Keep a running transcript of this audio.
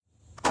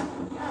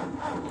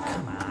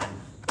Come on.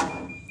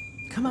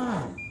 Come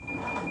on.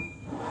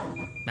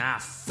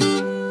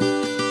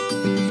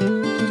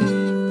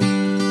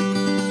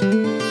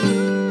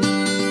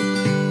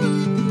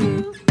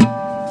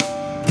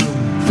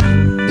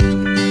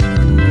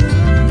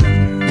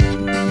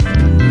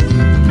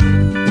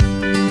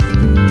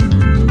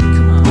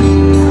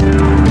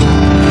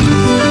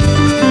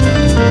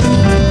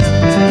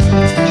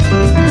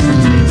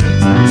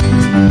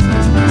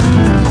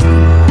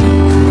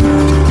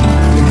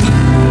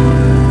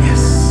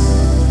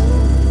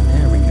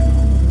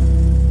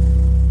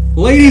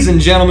 Ladies and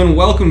gentlemen,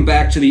 welcome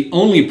back to the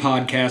only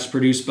podcast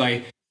produced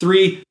by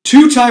three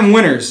two-time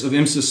winners of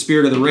IMSA's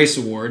Spirit of the Race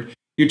Award.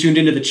 You're tuned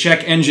into the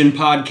Check Engine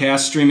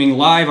podcast, streaming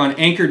live on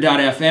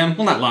Anchor.fm.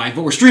 Well, not live,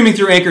 but we're streaming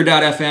through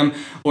Anchor.fm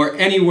or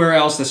anywhere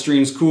else that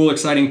streams cool,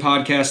 exciting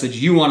podcasts that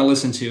you want to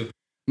listen to.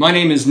 My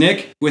name is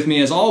Nick. With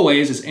me, as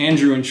always, is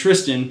Andrew and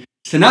Tristan.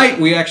 Tonight,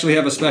 we actually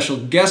have a special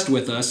guest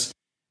with us.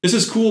 This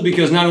is cool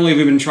because not only have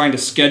we been trying to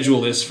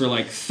schedule this for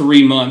like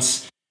 3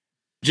 months,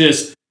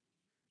 just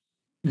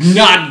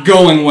not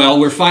going well.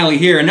 We're finally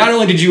here. And not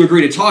only did you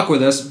agree to talk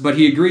with us, but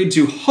he agreed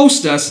to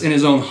host us in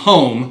his own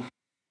home.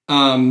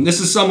 This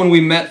is someone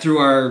we met through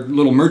our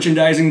little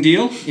merchandising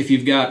deal. If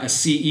you've got a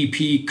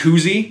CEP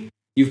koozie,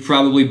 you've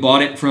probably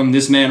bought it from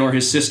this man or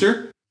his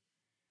sister.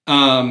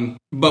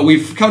 But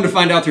we've come to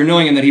find out through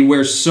knowing him that he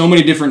wears so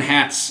many different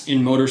hats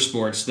in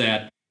motorsports,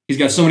 that he's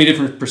got so many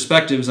different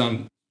perspectives,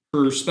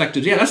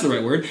 yeah, that's the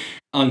right word,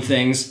 on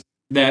things,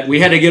 that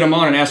we had to get him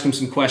on and ask him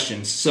some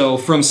questions. So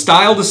from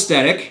style to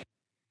aesthetic,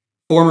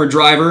 former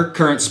driver,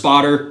 current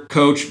spotter,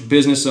 coach,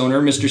 business owner,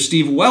 Mr.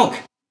 Steve Welk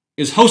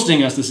is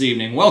hosting us this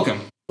evening.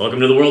 Welcome. Welcome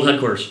to the world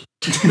headquarters.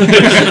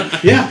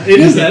 Yeah, it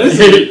is that,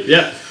 isn't it?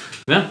 Yeah.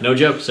 No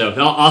joke. So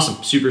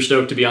awesome. Super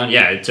stoked to be on.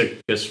 Yeah, it took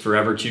us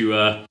forever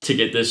to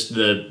get this.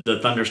 The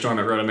thunderstorm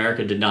at Road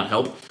America did not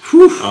help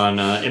on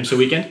IMSA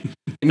weekend.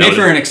 It made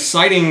for an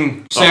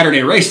exciting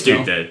Saturday race,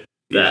 dude.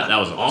 That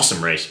was an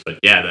awesome race. But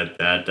yeah,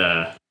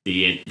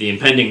 the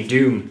impending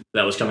doom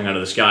that was coming out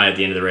of the sky at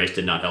the end of the race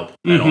did not help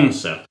at all.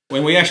 So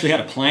when we actually had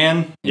a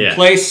plan in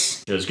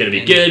place, it was going to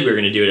be good. We were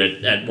going to do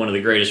it at one of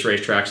the greatest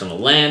racetracks on the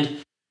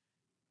land,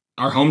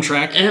 our home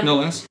track, no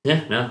less.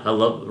 Yeah, no, I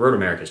love Road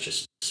America. Is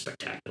just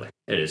spectacular.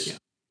 It is. Yeah.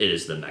 It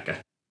is the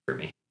mecca for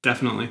me.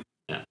 Definitely.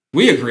 Yeah,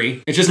 we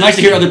agree. It's just nice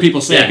to hear other people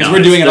say it because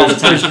we're doing it all the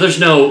time. There's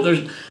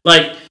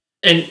like,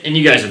 and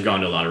you guys have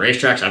gone to a lot of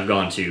racetracks. I've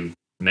gone to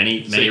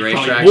many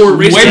racetracks. Way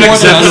more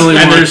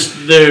than us.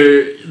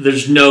 And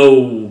there's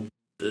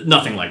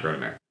nothing like Road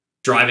America.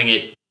 Driving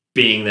it,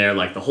 being there,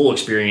 like the whole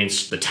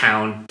experience, the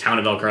town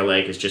of Elkhart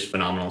Lake is just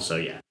phenomenal. So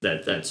yeah,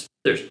 there's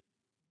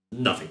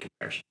nothing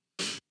compares.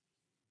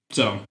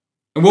 So,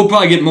 and we'll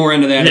probably get more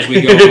into that as we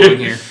go along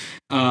here.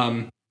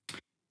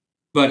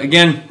 But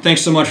again,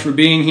 thanks so much for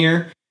being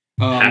here.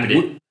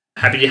 Happy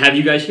to have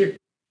you guys here.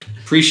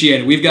 Appreciate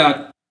it. We've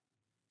got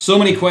so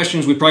many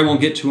questions. We probably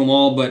won't get to them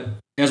all, but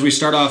as we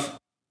start off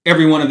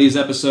every one of these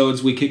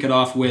episodes, we kick it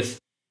off with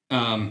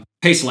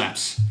pace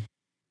laps.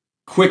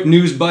 Quick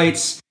news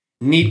bites,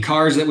 neat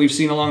cars that we've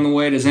seen along the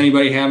way. Does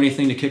anybody have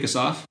anything to kick us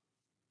off?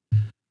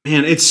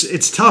 Man,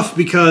 it's tough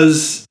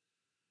because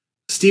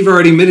Steve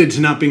already admitted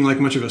to not being like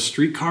much of a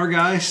street car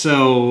guy,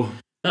 so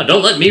no,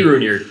 don't let me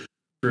ruin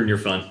your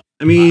fun.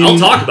 I mean, I'll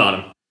talk about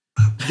him.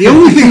 The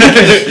only thing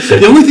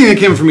that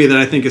came for me that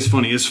I think is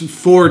funny is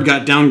Ford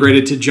got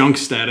downgraded to junk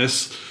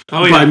status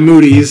by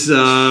Moody's,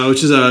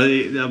 which is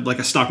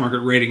a stock market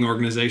rating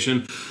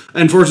organization.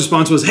 And Ford's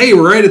response was, "Hey,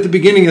 we're right at the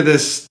beginning of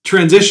this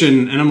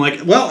transition." And I'm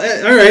like, "Well,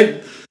 all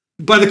right.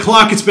 By the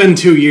clock, it's been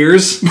 2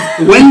 years.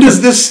 When does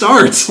this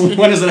start?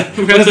 When does the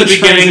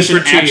transition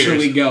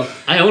actually go?"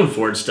 I own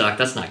Ford stock.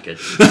 That's not good.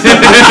 This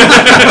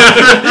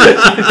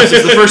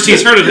is the first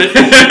he's heard of it.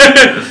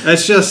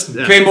 That's just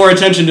pay more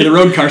attention to the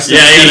road car stuff.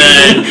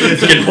 Yeah,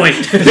 that's a good point.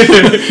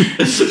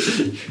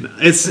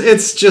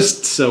 It's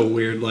just so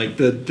weird. Like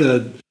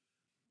the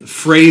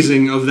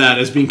phrasing of that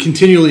as being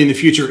continually in the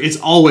future. It's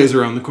always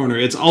around the corner.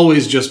 It's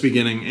always just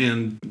beginning.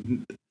 And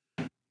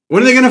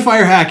when are they going to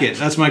fire Hackett?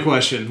 That's my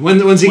question.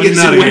 When's he getting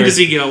out of here? When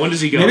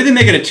does he go? Maybe they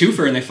make it a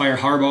twofer and they fire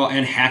Harbaugh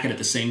and Hackett at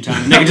the same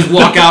time. And they can just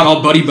walk out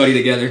all buddy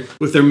together.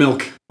 With their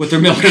milk. And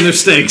their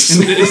steaks.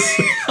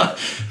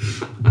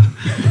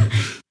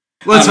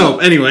 Let's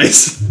hope.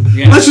 Anyways.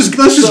 Yeah. Let's just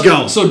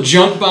go. So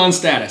junk bond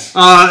status.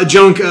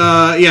 Junk,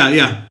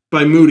 yeah.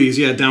 By Moody's,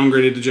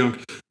 downgraded to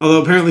junk.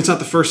 Although apparently it's not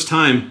the first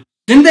time.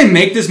 Didn't they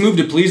make this move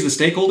to please the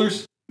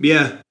stakeholders?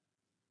 Yeah.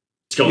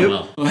 It's going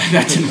well.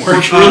 That didn't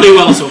work. Really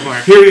well so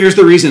far. Here's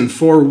the reason.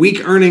 For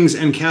weak earnings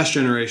and cash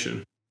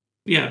generation.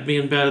 Yeah,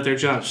 being bad at their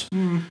jobs.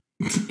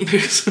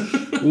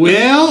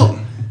 Well,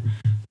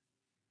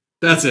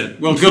 that's it.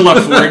 Well, good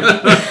luck, Ford.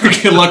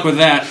 Good luck with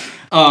that.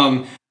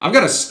 I've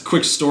got a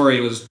quick story.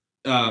 It was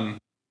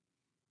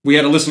we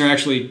had a listener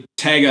actually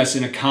tag us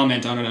in a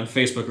comment on it on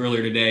Facebook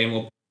earlier today, and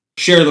we'll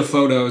share the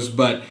photos.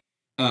 But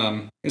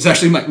it's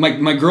actually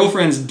my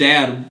girlfriend's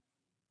dad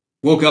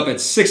woke up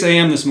at 6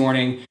 a.m. this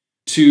morning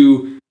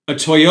to a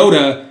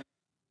Toyota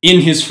in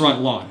his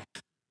front lawn.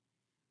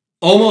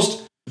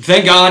 Almost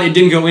Thank God it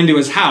didn't go into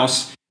his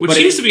house. Which but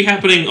seems to be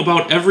happening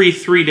about every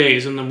 3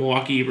 days in the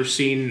Milwaukee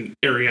Racine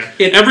area.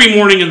 Every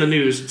morning in the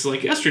news, it's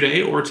like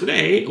yesterday or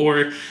today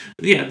or,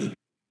 the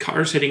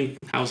cars hitting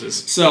houses.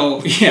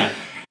 So, yeah.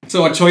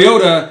 So a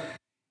Toyota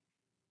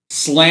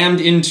slammed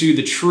into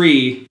the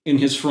tree in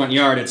his front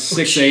yard at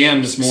 6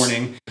 a.m. this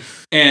morning.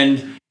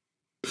 And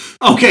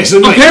okay, so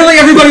apparently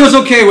everybody was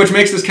okay, which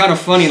makes this kind of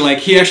funny. Like,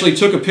 he actually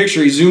took a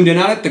picture. He zoomed in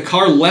on it. The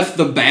car left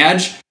the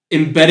badge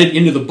embedded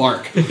into the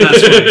bark.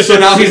 That's funny. So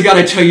now he's got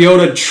a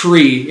Toyota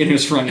tree in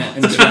his front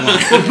lawn.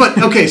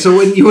 But okay, so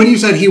when you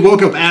said he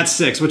woke up at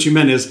 6, what you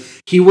meant is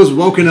he was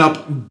woken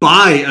up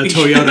by a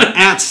Toyota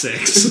at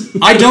 6.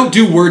 I don't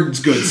do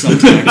words good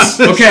sometimes.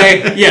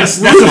 Okay, yes,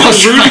 that's what I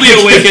was Rudely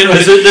awakened.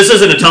 This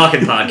isn't a talking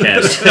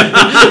podcast.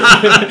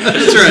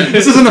 That's right.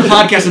 This isn't a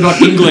podcast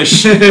about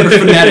English or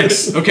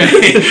phonetics. Okay.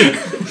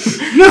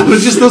 No,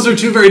 but just those are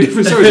two very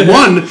different stories.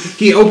 One,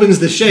 he opens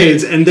the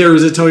shades and there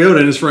is a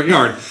Toyota in his front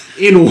yard.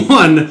 In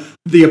one,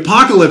 the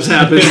apocalypse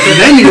happens and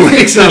then he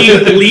wakes up. He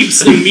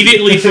leaps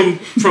immediately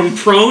from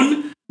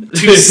prone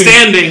to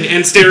standing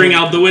and staring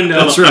out the window.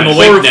 That's right. I'm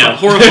awake now.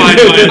 Horrified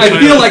by it. I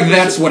feel like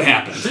that's what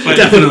happened.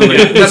 Definitely.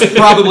 Yeah, that's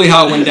probably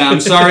how it went down.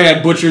 Sorry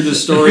I butchered the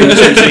story,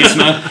 Mr.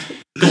 Ziesma.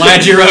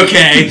 Glad you're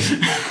okay.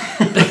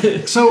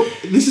 So,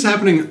 this is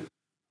happening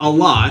a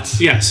lot.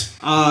 Yes.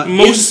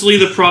 Mostly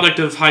the product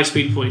of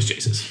high-speed police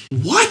chases.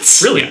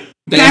 What? Really?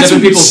 Yeah. That's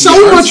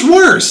so much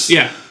worse.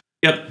 Yeah.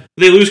 Yep.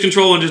 They lose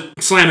control and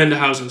just slam into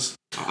houses.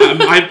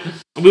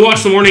 We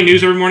watch the morning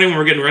news every morning when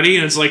we're getting ready,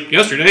 and it's like,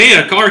 yesterday,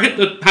 a car hit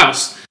the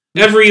house.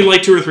 Every,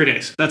 2 or 3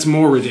 days. That's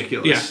more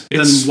ridiculous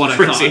than what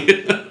crazy.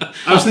 I thought.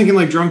 I was thinking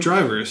drunk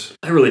drivers.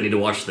 I really need to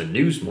watch the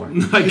news more.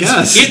 I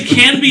guess. It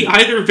can be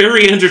either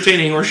very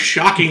entertaining or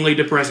shockingly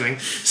depressing.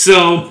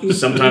 So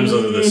sometimes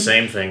those are the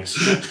same things.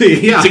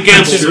 Yeah. It's a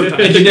gamble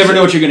sometimes. You never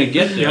know what you're going to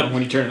get Yep.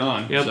 when you turn it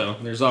on. Yep. So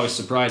there's always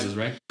surprises,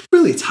 right?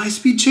 Really, it's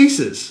high-speed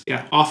chases.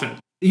 Yeah, often.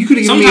 You could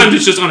have given Sometimes me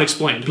it's just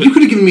unexplained. But you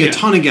could have given me a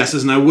ton of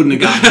guesses and I wouldn't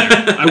have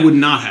gotten there. I would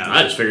not have.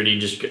 I just figured he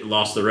just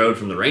lost the road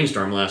from the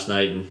rainstorm last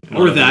night, and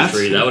Or that.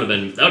 That would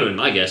have been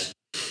my guess.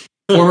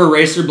 Former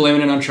racer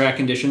blaming it on track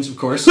conditions, of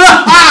course.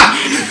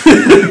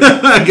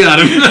 I got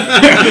him.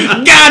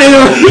 Got him!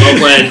 Well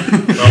played.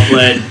 Well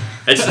played.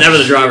 It's never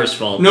the driver's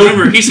fault. No,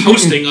 remember, he's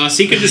hosting us.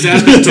 He could just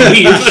ask us to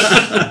leave.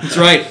 That's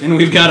right. And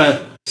we've got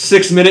a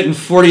 6-minute and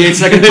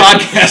 48-second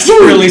podcast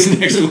to release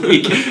next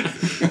week.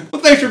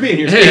 Well, thanks for being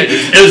here, Steve.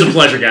 It was a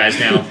pleasure, guys.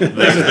 Now,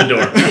 back to the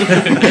door.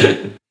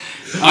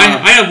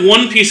 I have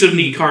one piece of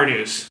neat car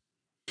news.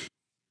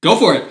 Go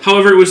for it.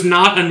 However, it was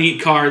not a neat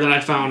car that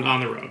I found on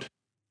the road.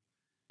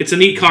 It's a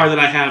neat car that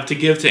I have to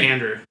give to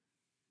Andrew.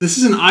 This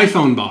is an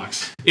iPhone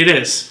box. It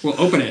is. We'll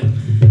open it.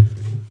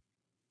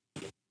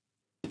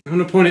 I'm going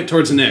to point it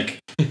towards Nick.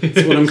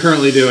 That's what I'm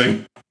currently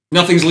doing.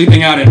 Nothing's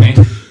leaping out at me.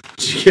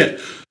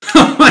 Shit.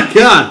 Oh my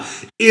god.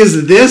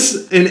 Is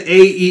this an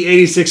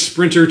AE86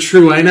 Sprinter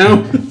True I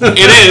Know?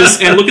 It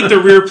is, and look at the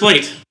rear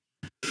plate.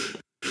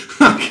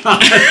 Oh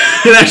god.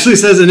 It actually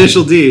says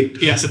Initial D.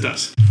 Yes, it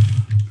does.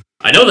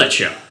 I know that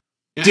show.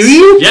 Yes. Do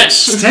you?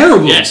 Yes. It's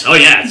terrible. Yes. Oh,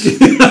 yeah.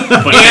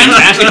 But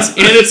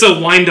fantastic. And it's a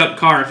wind-up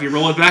car. If you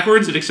roll it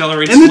backwards, it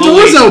accelerates And the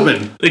slowly. door's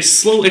open.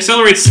 It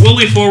accelerates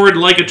slowly forward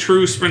like a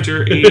true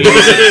Sprinter. Okay,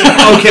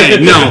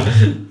 no.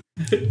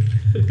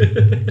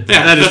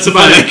 Yeah, that's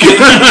about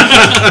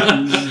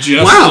it.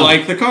 Just Wow.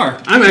 like the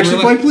car. I'm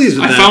actually quite pleased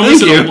with I that. found Thank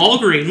this you. at a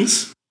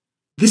Walgreens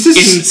This in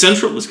is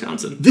central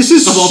Wisconsin. this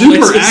is of all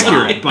super places.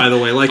 accurate, by the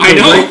way. Like I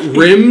the know. right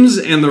rims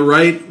and the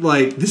right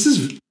this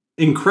is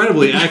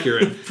incredibly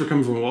accurate for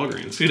coming from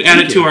Walgreens. We'd add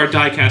it to our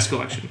diecast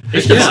collection.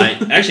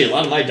 Actually, a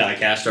lot of my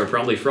diecasts are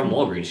probably from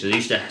Walgreens because they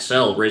used to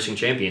sell Racing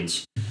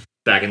Champions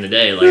back in the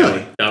day. Like,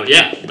 Really?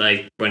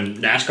 like when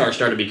NASCAR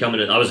started becoming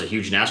I was a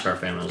huge NASCAR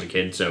fan when I was a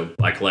kid, so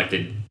I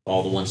collected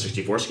all the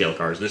 1/64 scale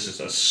cars. This is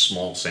a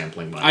small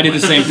sampling. By I did the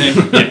same thing.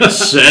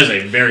 Yes, that is a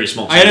very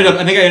small. I think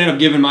I ended up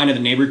giving mine to the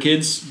neighbor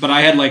kids, but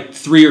I had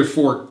 3 or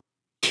 4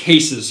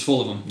 cases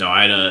full of them. No,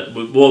 I had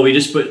we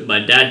just my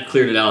dad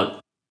cleared it out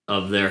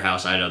of their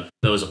house.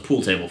 There was a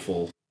pool table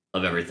full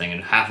of everything,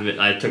 and half of it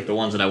I took the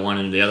ones that I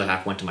wanted, and the other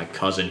half went to my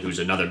cousin, who's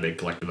another big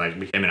collector. Like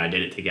him and I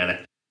did it together.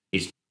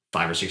 He's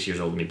 5 or 6 years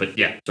older than me, but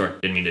yeah, sorry,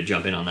 didn't mean to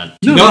jump in on that.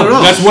 No, not at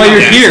all. That's why you're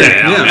Yeah, here.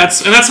 yeah.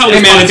 That's how Hey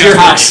this man, it's your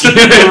house. podcast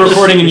works. We're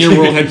recording in your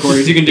world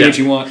headquarters. You can do what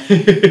you want.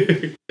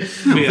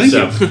 Yeah,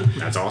 So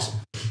that's awesome.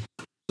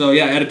 So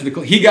yeah, add it to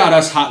the. He got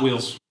us Hot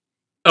Wheels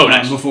Oh,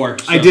 nice. before.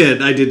 So. I did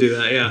do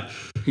that, yeah.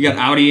 He got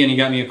Audi and he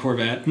got me a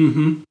Corvette.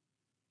 Mm-hmm.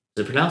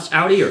 Is it pronounced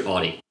Audi or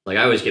Audi? Like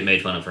I always get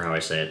made fun of for how I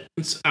say it.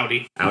 It's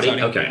Audi. Audi.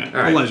 Audi, Okay. yeah.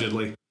 All right.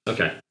 Allegedly.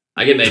 Okay.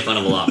 I get made fun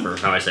of a lot for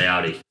how I say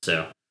Audi.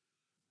 So.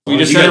 You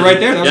just said it right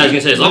there. Yeah, I was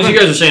gonna say as long as you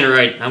guys are saying it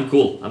right, I'm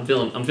cool. I'm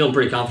feeling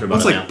pretty confident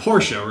That's about like it now.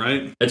 Porsche,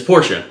 right? It's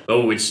Porsche.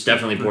 Oh, it's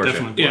definitely Porsche.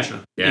 Definitely Yeah.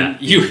 Porsche. Yeah.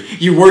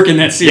 You work in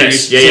that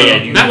series.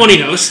 Yes. Yeah. That one he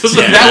knows.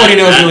 Yeah, That one he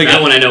knows really That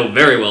good. one I know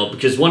very well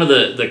because one of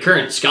the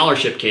current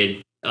scholarship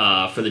kid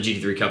for the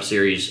GT3 Cup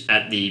Series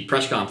at the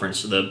press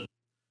conference, the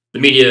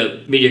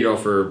media girl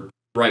for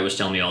Bright was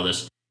telling me all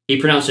this. He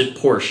pronounced it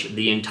Porsche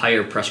the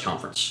entire press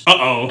conference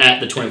at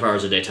the 24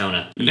 Hours of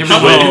Daytona. And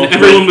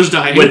everyone was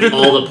dying. With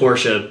all the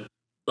Porsche,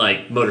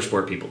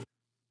 motorsport people.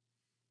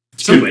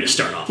 It's a good way to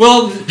start off.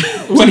 Well,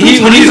 when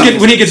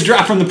he gets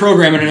dropped from the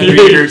program in another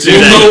year or two, Exactly.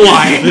 you'll know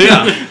why.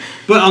 Yeah.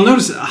 But I'll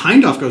notice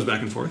Heindorf goes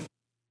back and forth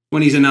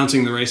when he's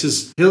announcing the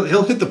races.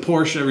 He'll hit the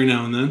Porsche every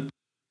now and then.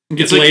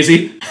 Gets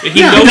lazy.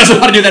 He knows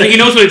how to do that. He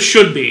knows what it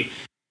should be,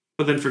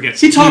 but then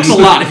forgets. He talks a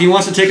lot. If he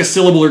wants to take a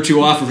syllable or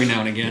two off every now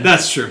and again.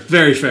 That's true.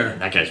 Very fair.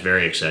 That guy's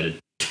very excited.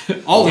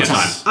 All the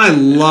time.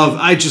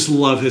 I just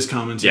love his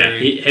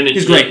commentary. Yeah,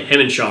 he's great.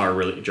 Him and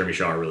Jeremy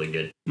Shaw are really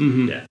good.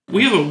 Mm-hmm. Yeah.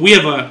 We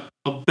have a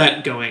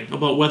bet going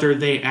about whether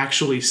they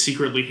actually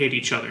secretly hate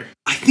each other.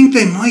 I think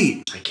they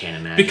might. I can't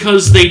imagine.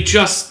 Because they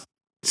just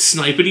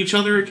snipe at each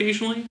other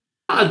occasionally.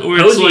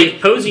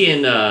 Posey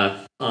and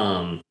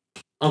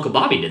Uncle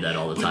Bobby did that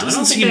all the time. I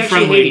don't think they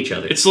actually hate each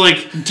other. It's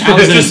like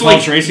Townsend and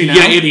Paul Tracy now.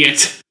 Yeah,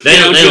 idiot.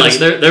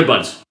 They're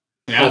buds.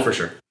 Yeah. Oh, for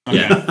sure.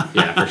 Okay.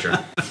 Yeah, for sure.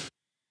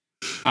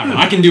 I don't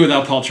know. I can do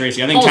without Paul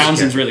Tracy. I think Paul's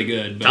Townsend's really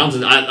good. But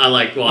Townsend, I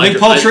like. Well, I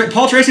think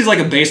Paul Tracy's like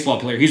a baseball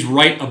player. He's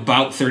right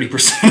about 30%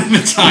 of the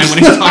time when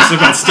he talks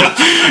about stuff.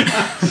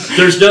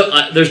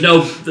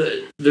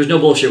 There's no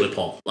bullshit with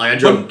Paul. Like I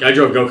drove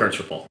go-karts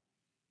for Paul.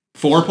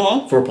 For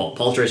Paul? For Paul.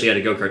 Paul Tracy had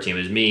a go-kart team. It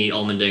was me,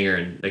 Allmendinger,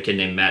 and a kid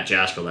named Matt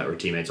Jaskell that were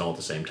teammates all at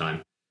the same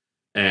time.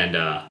 And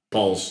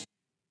Paul's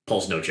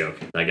no joke.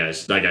 That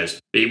guy's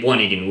he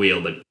can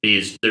wheel, but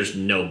there's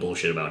no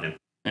bullshit about him.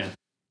 Yeah.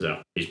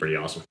 So he's pretty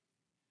awesome.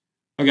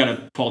 I've got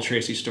a Paul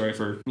Tracy story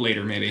for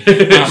later, maybe,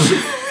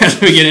 as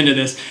we get into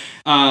this.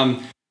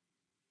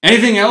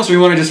 Anything else, or we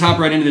want to just hop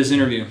right into this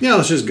interview? Yeah,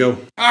 let's just go.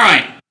 All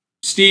right.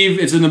 Steve,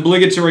 it's an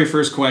obligatory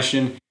first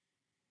question.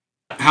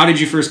 How did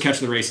you first catch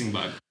the racing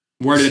bug?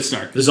 Where did it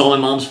start? This is all my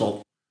mom's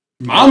fault.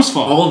 Mom's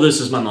fault? All of this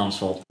is my mom's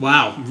fault.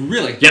 Wow.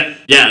 Really? Yep.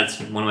 Yeah, it's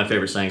one of my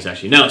favorite sayings,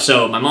 actually. No,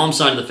 so my mom's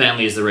side of the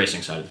family is the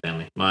racing side of the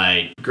family.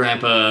 My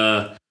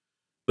grandpa...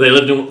 They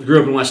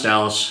grew up in West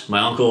Dallas. My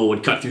uncle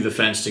would cut through the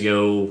fence to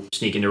go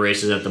sneak into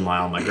races at the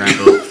mile. My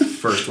grandpa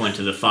first went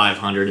to the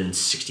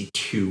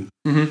 562.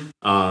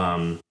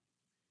 Mm-hmm.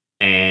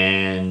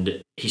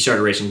 And he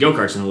started racing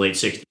go-karts in the late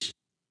 60s.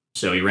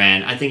 So he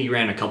ran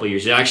a couple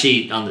years.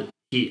 Actually, I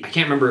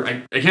can't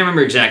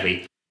remember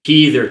exactly.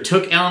 He either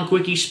took Alan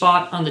Quickie's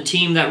spot on the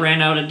team that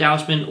ran out at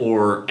Dousman,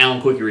 or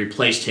Alan Quickie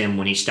replaced him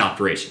when he stopped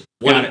racing.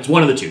 It's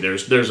one of the two.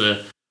 There's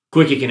a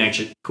Quickie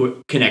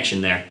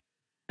connection there.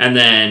 And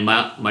then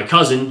my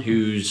cousin,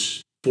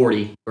 who's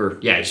 40,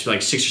 he's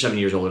like 6 or 7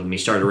 years older than me,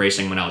 started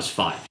racing when I was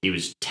 5. He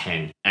was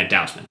 10 at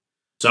Dousman.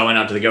 So I went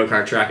out to the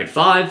go-kart track at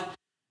 5,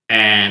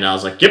 and I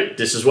was like, yep,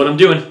 this is what I'm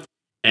doing.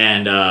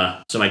 And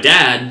so my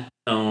dad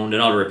owned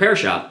an auto repair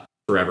shop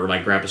forever. My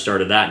grandpa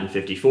started that in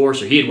 54,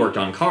 so he had worked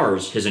on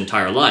cars his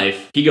entire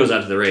life. He goes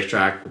out to the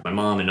racetrack with my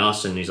mom and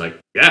us, and he's like,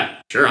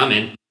 yeah, sure, I'm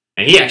in.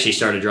 And he actually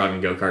started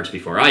driving go-karts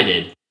before I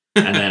did.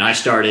 And then I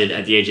started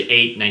at the age of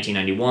 8,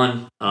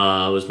 1991.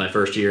 Was my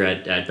first year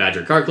at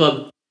Badger Car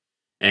Club,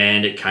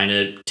 and it kind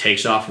of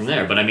takes off from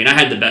there. But I mean, I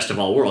had the best of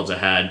all worlds. I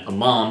had a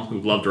mom who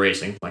loved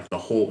racing, like her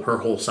whole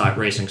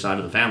racing side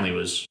of the family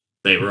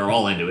they were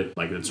all into it.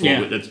 Like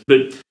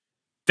but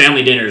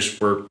family dinners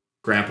were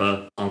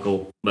grandpa,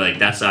 uncle, like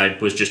that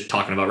side was just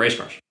talking about race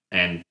cars,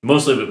 and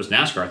most of it was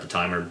NASCAR at the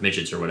time or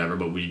midgets or whatever.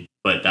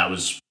 But that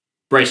was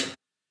racing.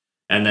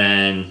 And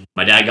then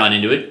my dad got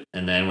into it,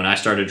 and then when I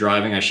started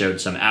driving, I showed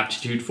some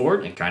aptitude for it,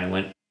 and it kind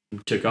of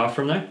took off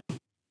from there.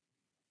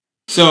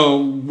 So,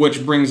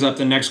 which brings up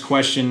the next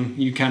question.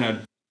 You kind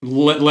of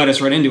led us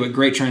right into it.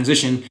 Great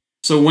transition.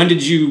 So, when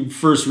did you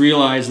first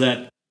realize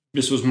that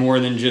this was more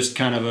than just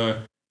this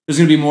is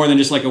going to be more than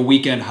just like a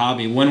weekend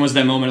hobby? When was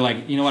that moment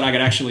like, you know what, I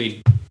could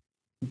actually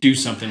do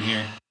something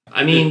here?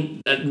 I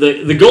mean,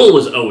 the goal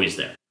was always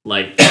there.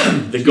 Like,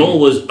 the goal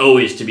was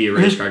always to be a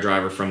race car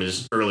driver from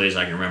as early as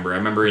I can remember. I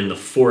remember in the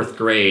 4th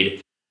grade,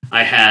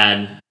 I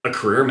had a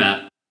career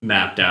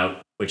mapped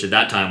out, which at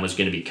that time was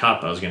going to be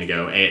Cup. I was going to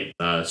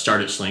go start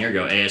at Slinger,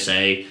 go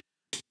ASA,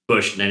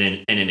 Busch,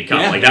 and into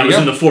Cup. Yeah, like, that was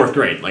in the 4th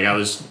grade. Like,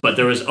 but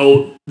there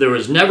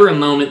was never a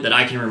moment that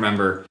I can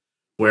remember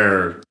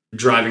where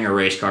driving a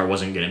race car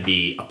wasn't going to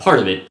be a part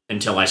of it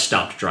until I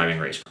stopped driving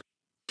race cars.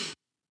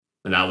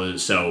 And that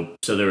was so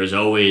there was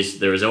always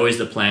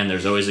the plan,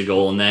 there's always a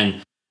goal. And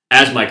then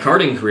as my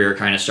karting career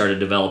kind of started to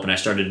develop and I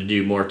started to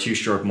do more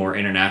two-stroke, more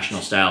international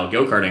style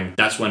go-karting,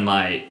 that's when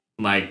my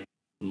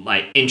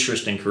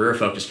interest and career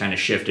focus kind of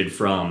shifted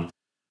from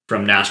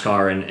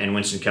NASCAR and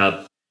Winston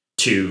Cup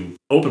to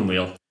open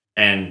wheel.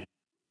 And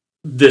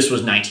this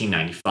was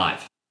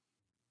 1995.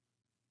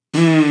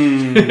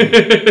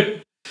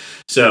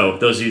 So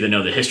those of you that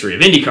know the history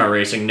of IndyCar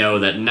racing know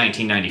that in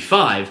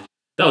 1995,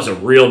 that was a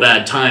real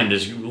bad time to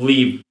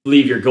leave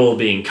your goal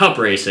being Cup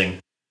racing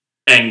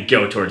and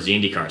go towards the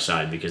IndyCar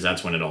side, because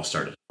that's when it all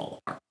started to fall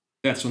apart.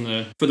 That's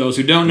when for those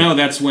who don't know,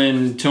 that's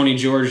when Tony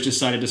George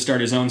decided to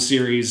start his own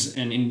series,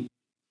 and in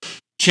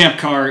Champ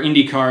Car,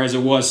 IndyCar, as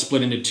it was,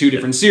 split into 2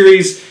 different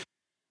series.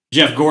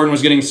 Jeff Gordon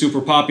was getting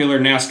super popular.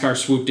 NASCAR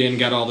swooped in,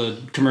 got all the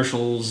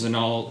commercials and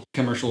all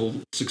commercial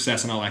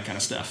success and all that kind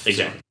of stuff.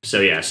 Exactly.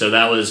 So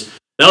that was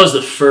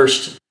the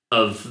first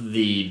of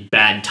the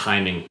bad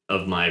timing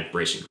of my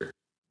racing career.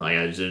 Like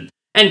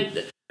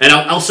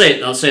I'll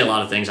say a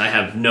lot of things. I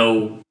have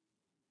no,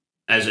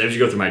 as you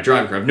go through my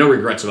driving career, I have no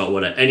regrets about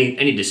what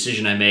any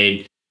decision I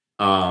made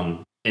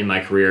in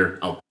my career.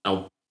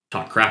 I'll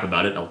talk crap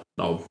about it.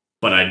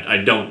 But I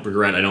don't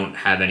regret. I don't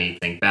have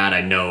anything bad. I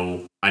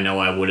know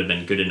I would have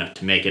been good enough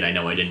to make it. I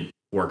know I didn't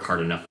work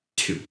hard enough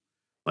to.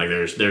 Like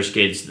there's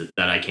kids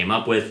that I came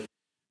up with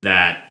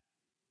that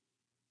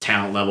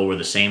talent level were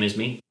the same as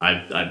me.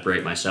 I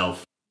rate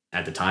myself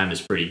at the time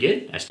as pretty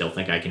good. I still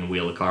think I can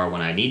wheel a car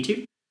when I need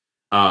to.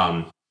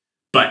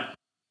 But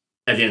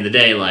at the end of the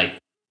day, like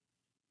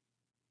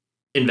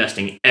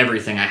investing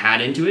everything I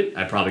had into it,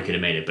 I probably could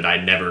have made it. But I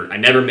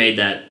never made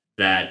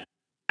that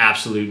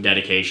absolute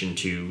dedication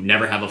to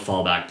never have a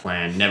fallback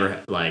plan,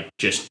 never like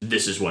just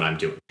this is what I'm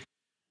doing.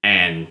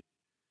 And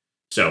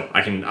so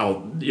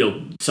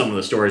some of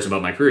the stories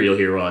about my career you'll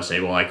hear while I say,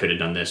 well, I could have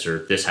done this or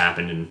this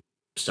happened and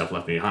stuff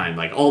left me behind.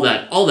 Like all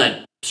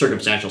that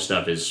circumstantial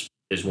stuff is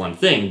one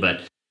thing,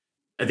 but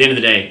at the end of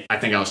the day, I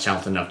think I was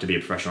talented enough to be a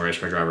professional race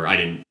car driver. I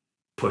didn't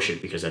push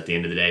it because at the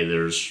end of the day,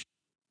 there's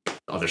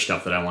other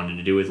stuff that I wanted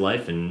to do with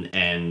life,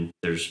 and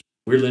there's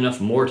weirdly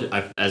enough more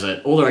to. As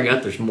the older I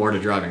got, there's more to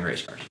driving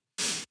race cars.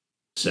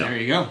 So there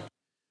you go.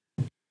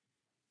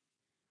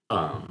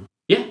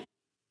 Yeah.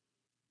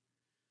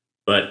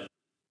 But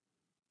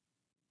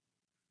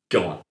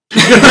go on.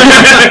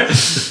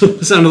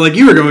 Sounded like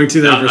you were going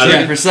to that for a second.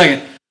 Yeah, for a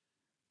second.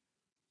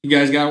 You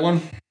guys got one?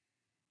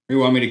 Or you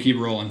want me to keep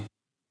rolling?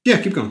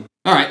 Yeah, keep going.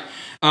 All right.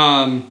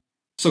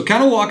 So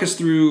kind of walk us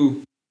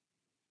through.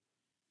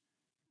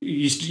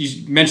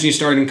 You mentioned you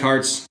started in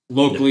karts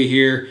locally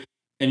here,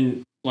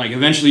 and like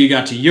eventually you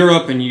got to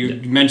Europe, and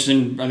you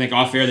mentioned, I think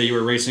off air, that you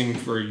were racing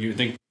for,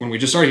 when we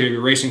just started here, you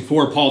were racing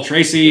for Paul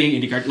Tracy,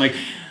 IndyCar. Like,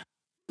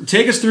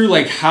 take us through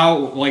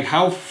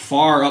how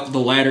far up the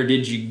ladder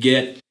did you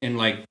get, and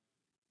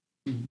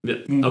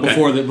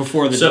before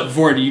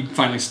you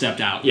finally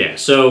stepped out? Yeah.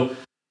 So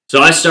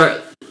I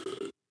start.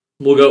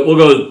 We'll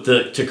go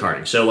to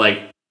karting. So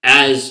like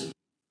as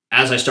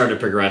I started to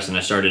progress and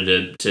I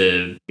started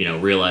to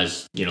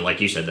realize,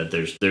 like you said, that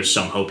there's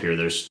some hope here,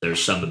 there's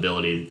some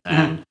ability,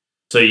 and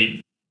so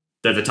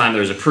at the time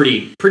there was a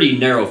pretty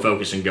narrow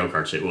focus in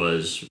go-karts. It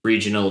was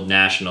regional,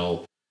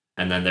 national,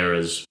 and then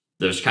there's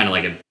kind of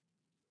like a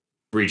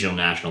regional,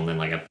 national, and then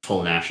like a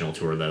full national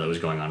tour that was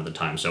going on at the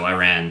time. So I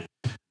ran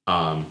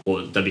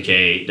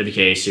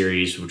WK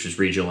series, which was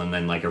regional, and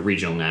then like a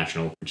regional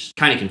national, which is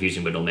kind of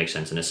confusing, but it'll make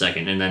sense in a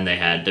second. And then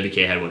WK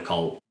had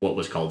what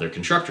was called their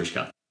Constructors'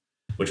 Cup,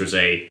 which was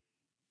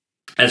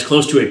as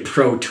close to a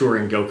pro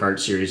touring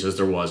go-kart series as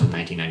there was in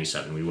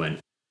 1997.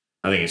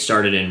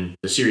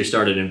 The series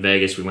started in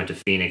Vegas. We went to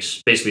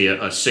Phoenix, basically a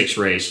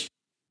 6-race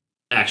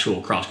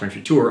actual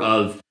cross-country tour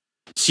of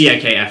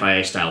CIK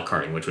FIA style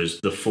karting, which was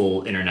the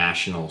full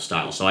international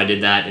style. So I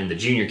did that in the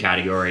junior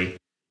category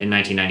in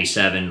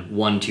 1997,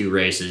 won 2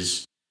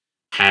 races,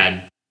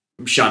 had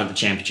shot at the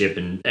championship,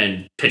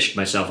 and pitched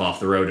myself off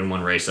the road in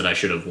one race that I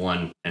should have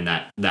won, and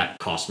that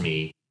cost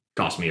me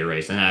a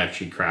race. And I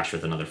actually crashed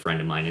with another friend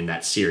of mine in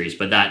that series.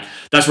 But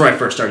that's where I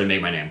first started to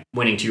make my name,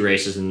 winning 2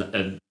 races in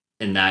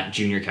that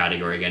junior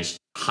category against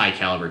high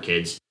caliber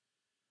kids.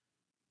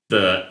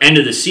 The end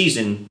of the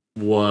season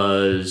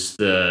was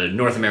the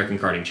North American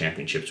Karting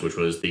Championships, which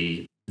was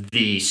the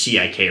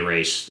CIK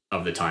race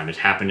of the time. It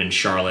happened in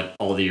Charlotte.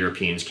 All the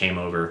Europeans came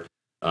over.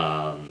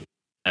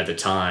 At the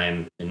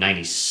time, in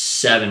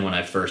 97, when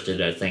I first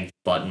did it, I think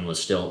Button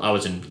was still... I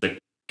was in the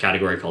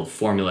category called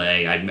Formula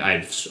A. I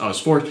was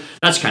forced...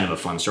 That's kind of a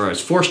fun story. I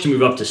was forced to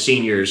move up to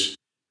seniors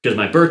because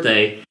my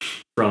birthday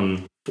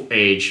from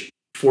age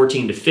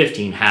 14 to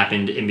 15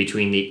 happened in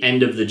between the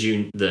end of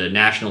the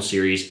National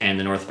Series and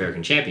the North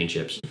American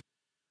Championships.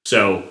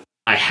 So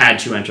I had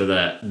to enter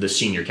the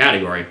senior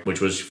category,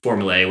 which was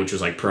Formula A, which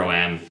was like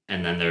Pro-Am,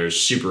 and then there's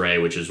Super A,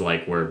 which is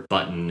like where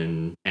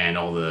Button and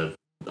all the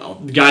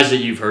guys that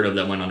you've heard of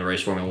that went on to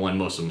race Formula 1,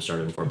 most of them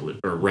started in Formula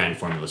or ran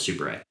Formula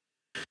Super A.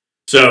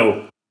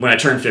 So when I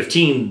turned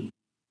 15,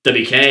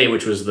 WK,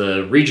 which was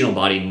the regional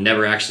body,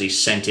 never actually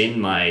sent in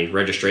my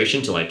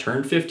registration till I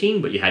turned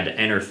 15, but you had to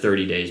enter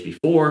 30 days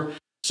before.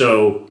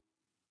 So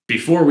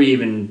before I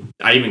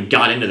even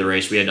got into the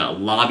race, we had to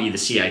lobby the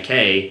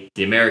CIK,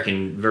 the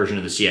American version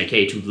of the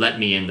CIK, to let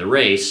me in the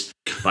race.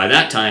 By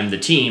that time, the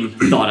team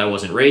thought I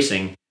wasn't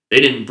racing. They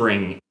didn't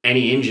bring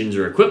any engines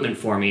or equipment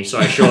for me, so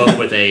I show up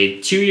with a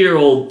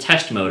 2-year-old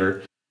test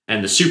motor,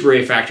 and the Super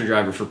A factory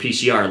driver for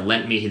PCR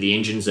lent me the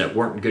engines that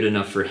weren't good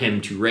enough for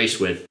him to race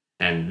with,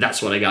 and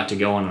that's what I got to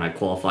go on, and I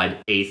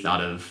qualified 8th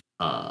out of,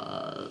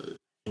 I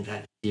think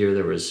that year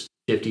there was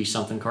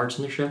 50-something karts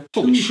in the show.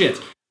 Holy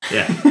shit.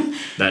 Yeah,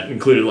 that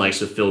included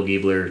likes of Phil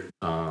Giebler,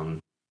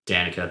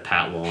 Danica,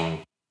 Pat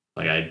Long.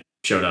 Like I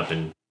showed up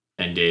and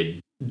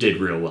did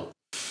real well.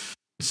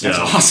 So, that's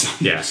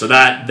awesome. Yeah, so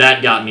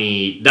that got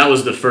me. That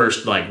was the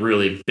first like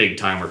really big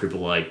time where people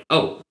were like,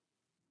 oh,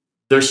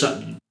 there's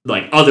some,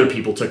 like, other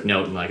people took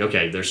note and like,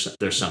 okay,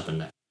 there's something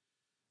there.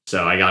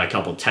 So I got a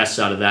couple tests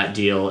out of that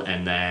deal,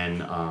 and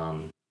then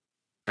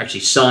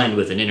actually signed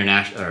with an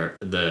international, or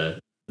the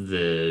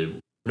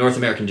North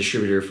American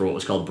distributor for what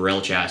was called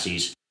Burrell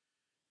Chassis,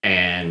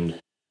 and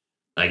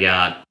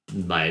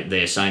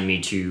they assigned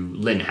me to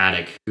Lynn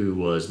Haddock, who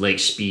was Lake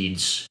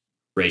Speed's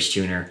race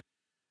tuner,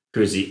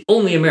 who is the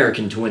only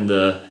American to win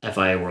the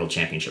FIA World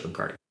Championship in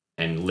karting.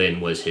 And Lynn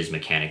was his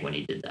mechanic when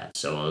he did that.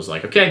 So I was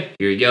like, okay,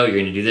 here you go. You're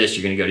going to do this.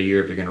 You're going to go to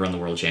Europe. You're going to run the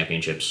World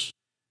Championships.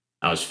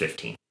 I was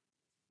 15.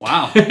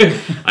 Wow.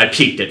 I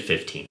peaked at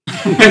 15.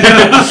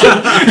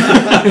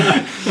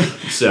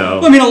 So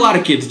well, I mean, a lot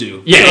of kids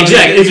do. Yeah, so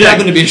exactly. It's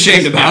nothing to be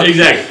ashamed about.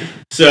 Exactly.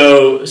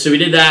 So we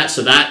did that.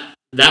 So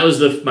that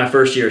was my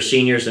first year of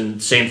seniors,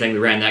 and same thing. We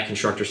ran that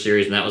constructor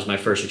series, and that was my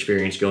first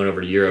experience going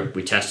over to Europe.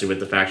 We tested with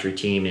the factory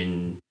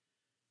team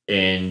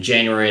in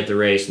January at the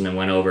race, and then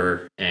went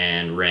over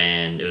and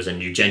ran. It was in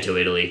Ugento,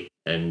 Italy,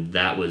 and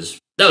that was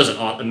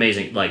an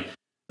amazing, like,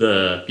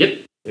 there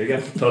you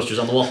go, posters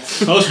on the wall.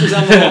 Posters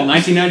on the wall,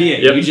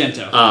 1998, yep.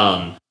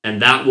 Ugento.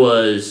 And that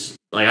was,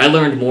 like, I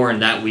learned more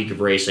in that week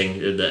of racing.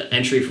 The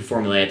entry for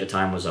Formula A at the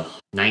time was a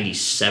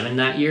 97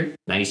 that year,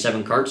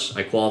 97 karts.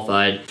 I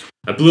qualified.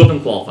 I blew up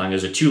in qualifying. It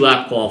was a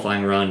 2-lap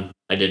qualifying run.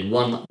 I did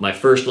my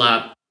first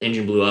lap,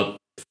 engine blew up,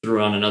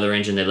 threw on another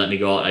engine. They let me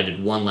go out. I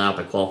did 1 lap.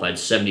 I qualified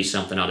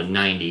 70-something out of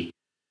 90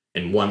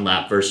 in 1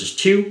 lap versus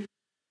 2.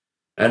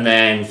 And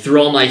then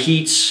through all my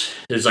heats,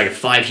 it was like a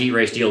 5-heat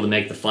race deal to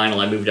make the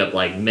final. I moved up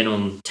like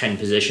minimum 10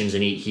 positions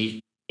in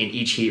each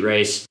heat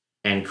race,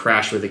 and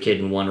crashed with a kid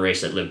in one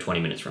race that lived 20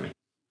 minutes from me.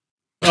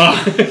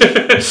 Oh.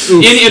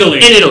 In Italy.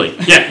 In Italy.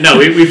 Yeah, no,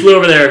 we flew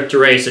over there to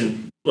race,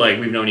 and like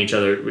we've known each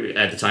other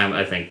at the time,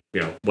 I think,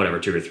 2 or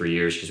 3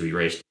 years, because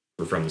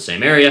we're from the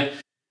same area.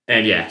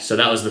 And yeah, so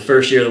that was the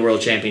first year of the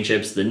World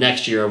Championships. The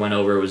next year I went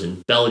over, it was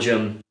in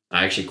Belgium.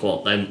 I actually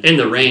qualified. In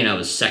the rain, I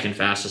was second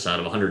fastest out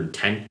of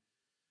 110.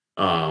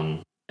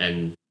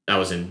 And that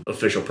was in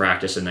official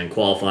practice, and then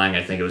qualifying,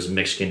 I think it was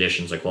mixed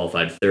conditions. I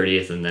qualified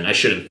 30th, and then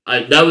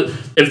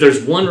if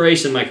there's one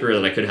race in my career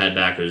that I could have had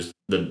back, it was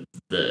the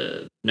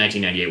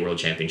 1998 World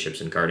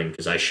Championships in karting,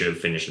 because I should have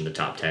finished in the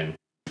top 10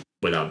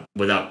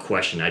 without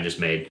question. I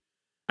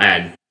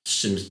had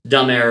some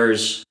dumb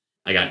errors.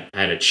 I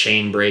had a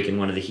chain break in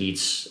one of the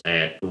heats. I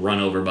had run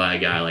over by a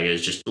guy. Like, it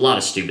was just a lot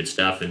of stupid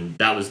stuff, and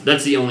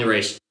that's the only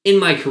race in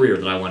my career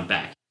that I went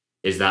back,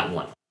 is that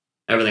one.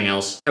 Everything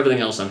else,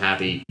 I'm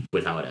happy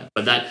with how it ended.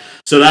 But that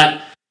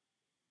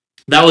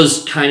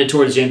was kind of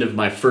towards the end of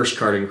my first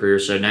karting career.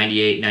 So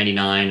 98,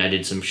 99, I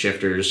did some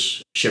shifter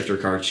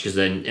karts, because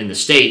then in the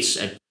States,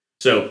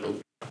 so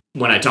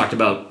when I talked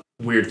about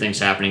weird things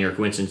happening or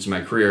coincidence in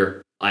my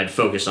career, I'd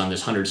focused on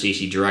this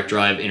 100cc direct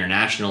drive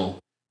international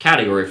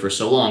category for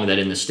so long that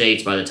in the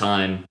States, by the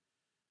time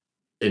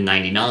in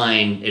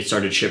 99, it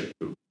started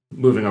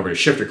moving over to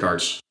shifter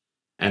karts.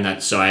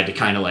 And so I had to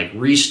kind of like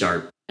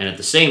restart. And at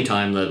the same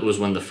time, that was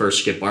when the first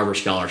Skip Barber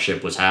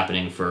scholarship was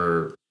happening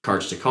for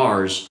Karts to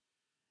Cars.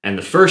 And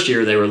the first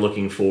year they were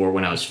looking for,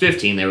 when I was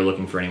 15, they were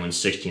looking for anyone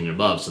 16 and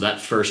above. So that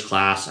first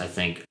class, I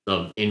think,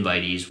 of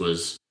invitees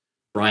was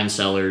Brian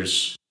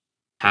Sellers,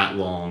 Pat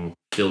Long,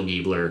 Phil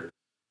Giebler,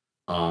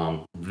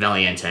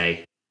 Valiente,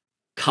 a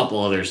couple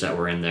others that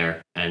were in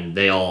there. And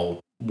they all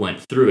went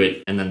through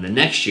it. And then the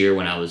next year,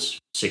 when I was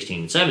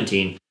 16 and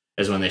 17,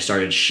 is when they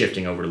started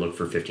shifting over to look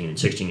for 15 and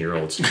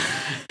 16-year-olds.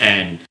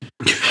 And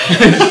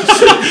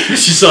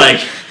it's just like,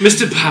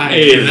 Mr. Pie,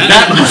 hey,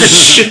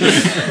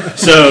 that much.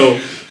 So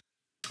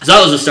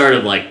that was the start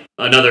of like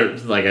another,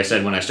 like I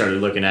said, when I started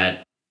looking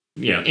at,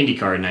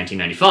 IndyCar in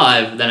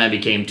 1995, then I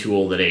became too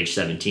old at age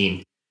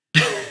 17.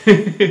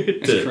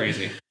 That's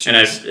crazy. And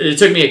it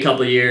took me a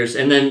couple of years.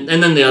 And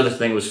then the other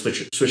thing was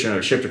switching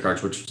over to shifter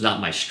karts, which was not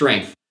my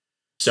strength.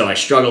 So I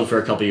struggled for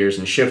a couple of years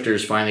in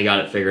shifters, finally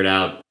got it figured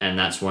out. And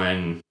that's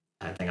when,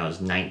 I think I was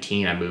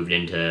 19, I moved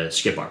into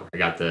Skip Barber.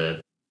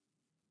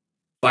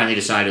 Finally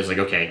decided, I was like,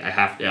 okay,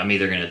 I'm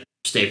either going to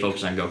stay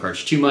focused on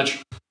go-karts too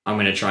much. I'm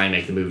going to try and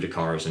make the move to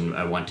cars. And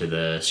I went to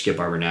the Skip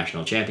Barber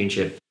National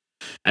Championship.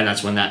 And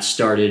that's when that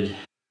started,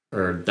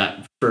 or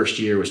that first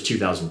year was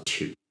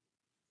 2002.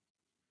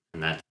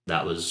 And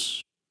that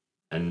was,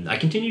 and I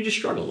continued to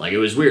struggle. Like, it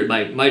was weird.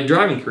 My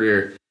driving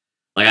career,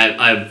 like,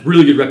 I have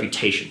really good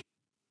reputation.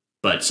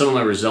 But some of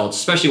my results,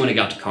 especially when it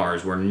got to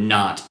cars, were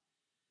not,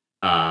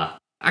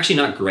 actually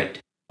not great.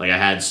 Like, I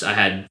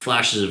had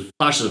flashes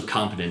of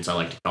competence, I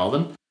like to call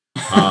them.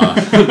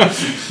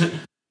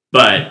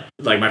 But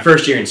like my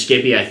first year in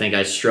Skippy, I think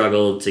I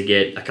struggled to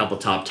get a couple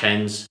top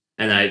 10s,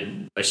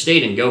 and I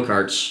stayed in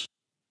go-karts,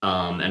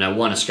 and I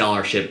won a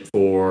scholarship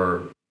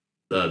for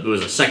it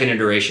was a second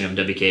iteration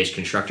of WK's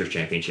Constructors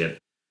Championship.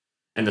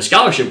 And the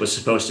scholarship was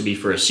supposed to be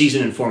for a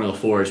season in Formula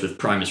 4s with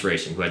Primus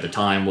Racing, who at the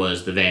time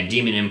was the Van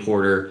Diemen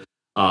importer.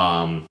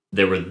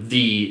 They were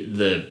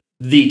the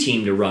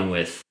team to run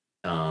with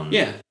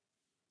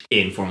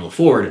in Formula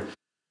Ford.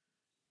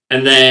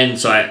 And then,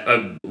 so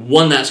I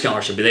won that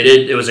scholarship.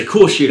 It was a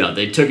cool shootout.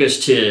 They took us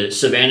to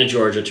Savannah,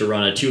 Georgia to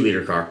run a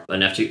 2-liter car, a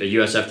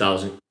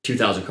USF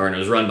 2000 car, and it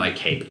was run by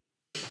Cape,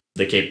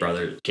 the Cape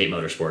brothers, Cape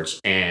Motorsports.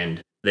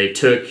 And they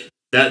took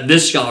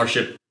this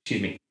scholarship,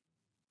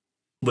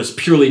 was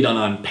purely done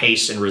on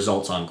pace and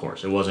results on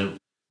course. It wasn't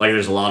like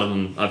there's a lot of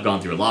them. I've gone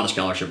through a lot of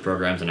scholarship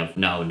programs, and I've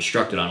now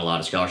instructed on a lot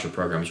of scholarship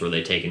programs where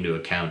they take into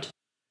account,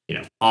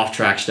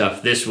 off-track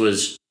stuff. This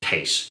was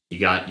pace. You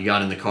got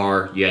in the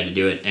car, you had to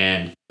do it,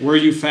 and were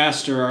you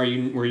fast or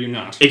were you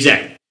not?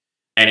 Exactly.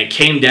 And it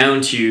came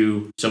down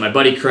to, so my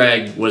buddy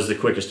Craig was the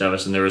quickest of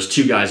us, and there was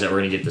 2 guys that were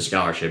going to get the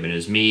scholarship, and it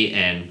was me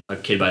and a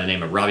kid by the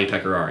name of Robbie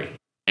Pecorari.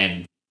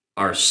 And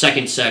our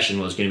second session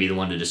was going to be the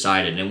one to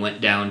decide it, and it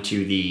went down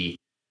to the,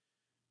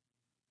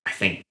 I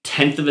think,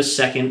 10th of a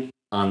second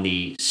on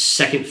the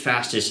second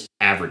fastest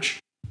average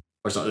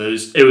or something.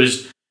 It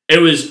was.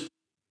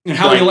 And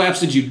how many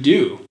laps did you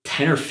do?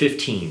 10 or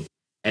 15.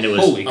 And it was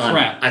holy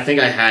crap. I think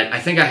I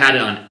had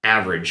it on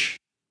average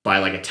by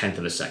like a 10th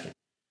of a second.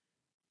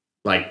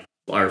 Like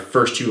our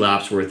first 2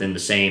 laps were within the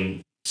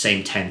same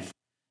 10th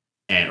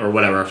or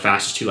whatever, our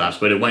fastest 2 laps,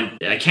 but it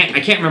went, I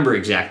can't remember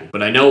exactly,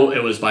 but I know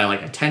it was by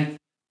like a 10th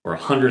or a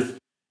 100th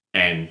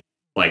and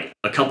like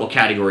a couple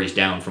categories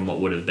down from what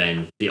would have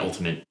been the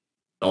ultimate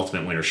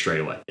winner straight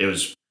away. It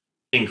was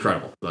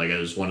incredible. Like it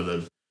was one of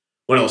those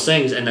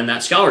things, and then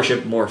that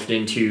scholarship morphed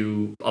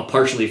into a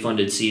partially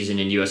funded season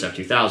in USF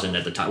 2000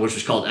 at the time, which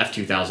was called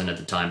F2000 at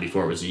the time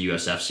before it was the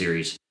USF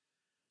series.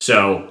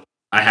 So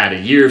I had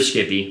a year of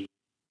Skippy,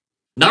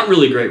 not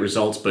really great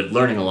results, but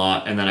learning a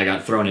lot, and then I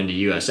got thrown into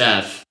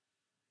USF,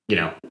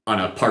 on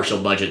a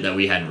partial budget that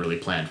we hadn't really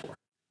planned for.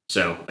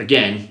 So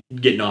again,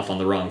 getting off on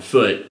the wrong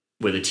foot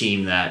with a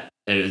team that,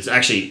 and it's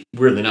actually,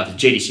 weirdly enough,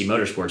 it's JDC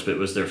Motorsports, but it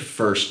was their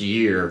first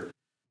year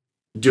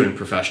doing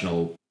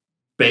professional,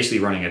 basically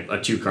running a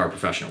 2-car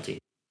professional team.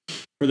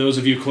 For those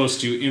of you close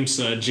to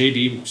IMSA,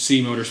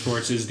 JDC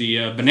Motorsports is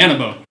the banana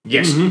boat.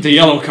 Yes. Mm-hmm. The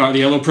yellow car, the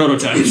yellow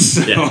prototype.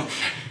 So. Yeah.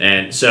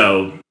 And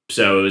so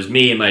it was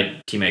me and my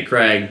teammate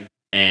Craig,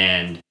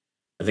 and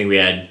I think we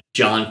had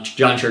John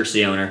Church,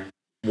 the owner,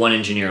 1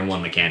 engineer and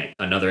 1 mechanic,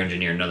 another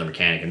engineer, another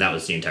mechanic, and that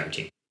was the entire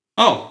team.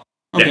 Oh,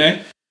 okay.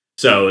 Yeah.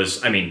 So it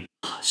was,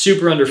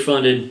 super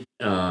underfunded.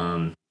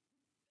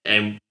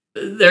 And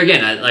there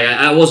again,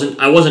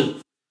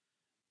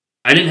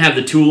 I didn't have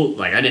the tool,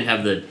 I didn't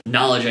have the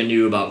knowledge I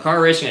knew about car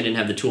racing. I didn't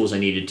have the tools I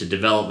needed to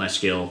develop my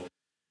skill.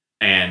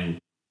 And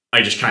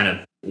I just kind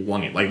of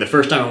wung it. Like the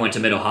first time I went to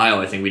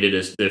Mid-Ohio, I think we did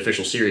the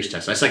official series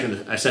test. I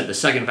set the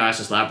second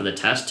fastest lap of the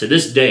test. To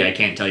this day, I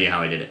can't tell you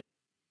how I did it.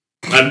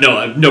 I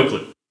have no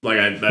clue.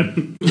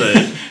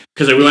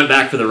 Because we went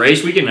back for the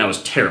race weekend, and I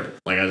was terrible.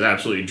 I was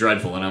absolutely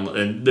dreadful.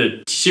 And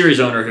the series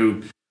owner,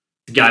 the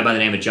guy by the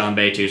name of John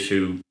Betus,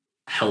 who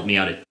helped me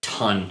out a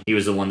ton. He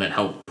was the one that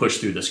helped push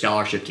through the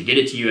scholarship to get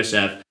it to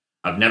USF.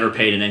 I've never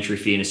paid an entry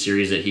fee in a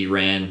series that he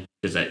ran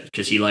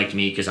because he liked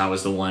me, because I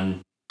was the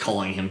one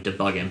calling him to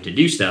bug him to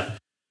do stuff.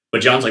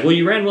 But John's like, well,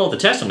 you ran well at the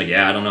test. I'm like,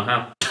 yeah, I don't know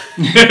how.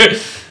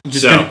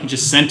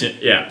 just sent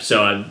it. Yeah.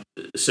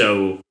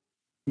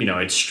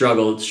 I'd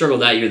struggled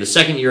that year. The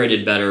second year I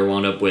did better,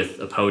 wound up with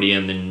a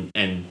podium,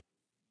 and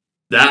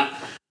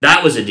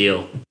that was a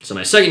deal. So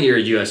my second year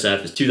at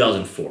USF is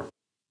 2004.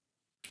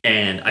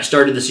 And I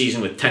started the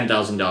season with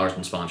 $10,000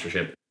 in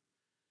sponsorship,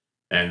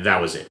 and that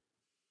was it.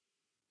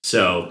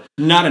 So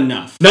not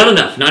enough,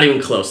 not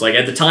even close.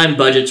 At the time,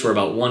 budgets were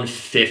about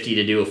 $150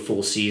 to do a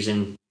full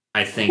season.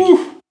 I think,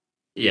 Whew.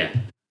 Yeah,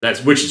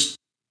 which is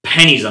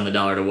pennies on the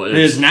dollar to what it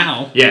is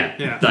now. Yeah.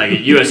 A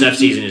USF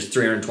season is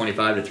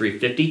 $325 to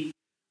 $350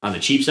 on the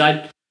cheap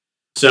side.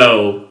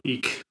 So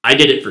I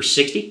did it for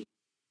 $60,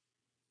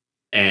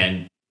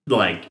 and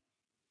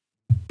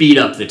beat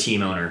up the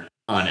team owner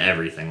on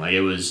everything. It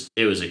was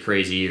a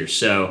crazy year.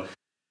 So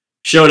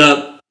showed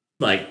up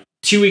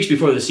 2 weeks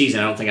before the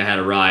season. I don't think I had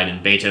a ride,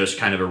 and Betos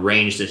kind of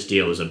arranged this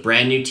deal. It was a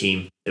brand new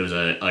team. It was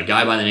a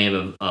guy by the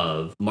name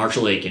of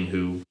Marshall Aiken,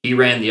 who he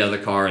ran the other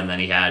car, and then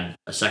he had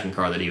a second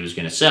car that he was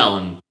going to sell,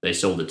 and they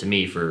sold it to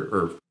me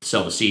or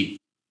sell the seat.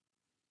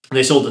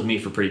 They sold it to me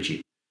for pretty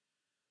cheap.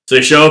 So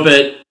they show up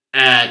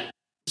at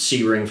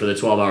Sebring for the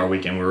 12-hour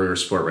weekend where we were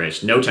sport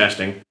race. No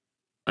testing.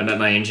 I met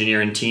my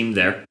engineering team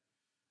there.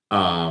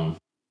 I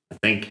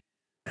think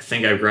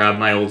I grabbed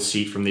my old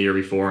seat from the year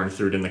before and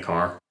threw it in the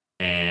car,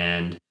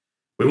 and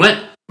we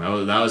went.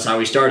 Well, that was how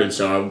we started.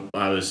 So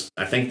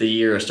I think the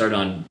year I started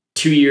on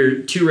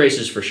 2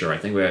 races for sure. I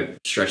think we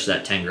stretched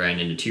that $10,000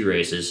 into 2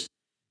 races,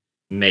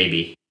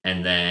 maybe.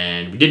 And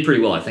then we did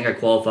pretty well. I think I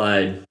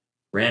qualified,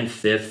 ran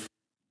 5th.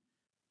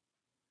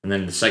 And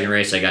then the second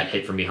race, I got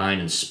hit from behind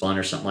and spun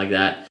or something like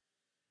that.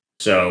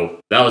 So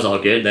that was all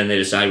good. Then they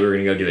decided we were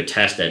going to go do a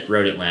test at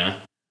Road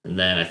Atlanta. And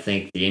then I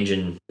think the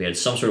engine, we had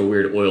some sort of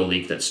weird oil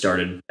leak that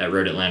started at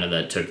Road Atlanta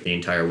that took the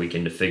entire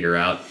weekend to figure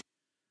out.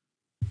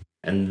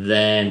 And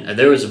then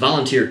there was a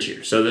volunteer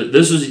tier. So in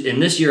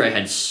this year, I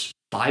had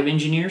 5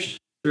 engineers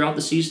throughout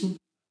the season,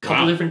 a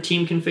couple different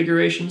team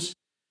configurations.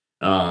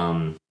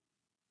 The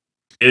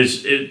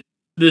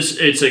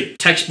it's a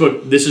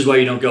textbook. This is why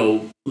you don't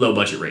go low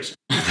budget racing.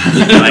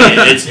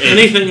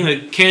 Anything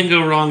that can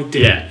go wrong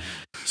did. Yeah.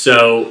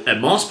 So at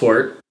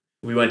Mossport,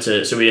 we went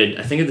to. So we had.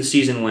 I think the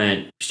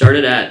season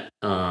started at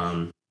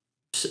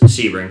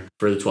Sebring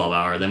for the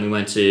 12-hour. Then we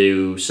went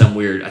to some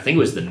weird. I think it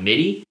was the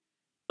MIDI,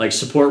 like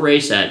support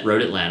race at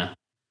Road Atlanta,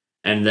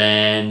 and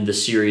then the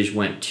series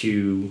went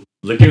to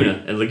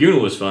Laguna, and Laguna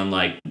was fun.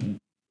 Like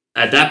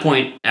at that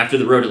point, after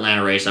the Road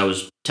Atlanta race, I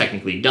was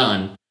technically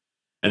done.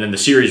 And then the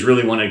series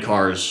really wanted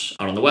cars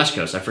out on the West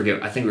Coast. I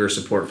forget. I think we were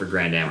support for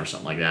Grand Am or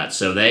something like that.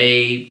 So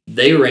they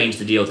arranged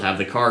the deal to have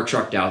the car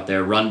trucked out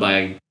there, run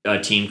by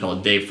a team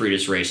called Dave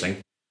Freitas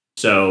Racing.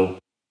 So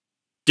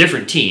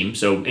different team.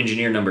 So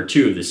engineer number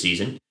 2 of the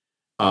season.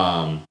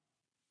 And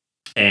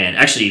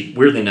actually,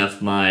 weirdly enough,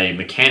 my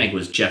mechanic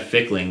was Jeff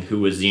Fickling,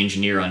 who was the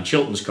engineer on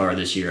Chilton's car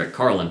this year at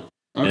Carlin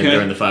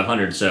during the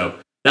 500. So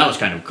that was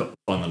kind of a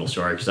fun little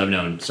story because I've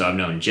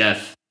known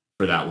Jeff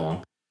for that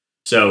long.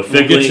 So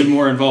Fickling, we'll get some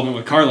more involvement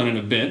with Carlin in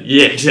a bit.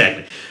 Yeah,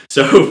 exactly.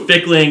 So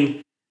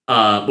Fickling,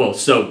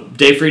 so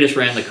Dave Freitas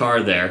ran the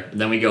car there.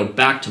 Then we go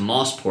back to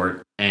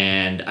Mossport,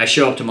 and I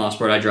show up to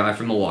Mossport. I drive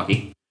from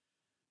Milwaukee,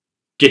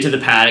 get to the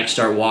paddock,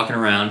 start walking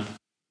around.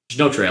 There's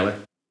no trailer,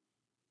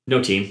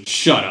 no team.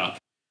 Shut up.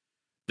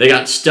 They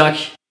got stuck.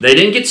 They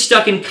didn't get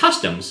stuck in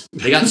customs.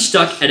 They got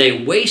stuck at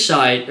a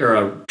wayside or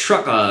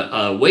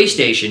a way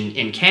station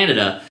in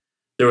Canada.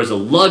 There was a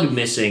lug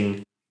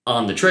missing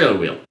on the trailer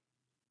wheel.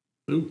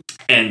 Ooh.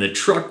 And the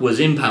truck was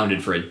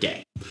impounded for a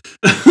day.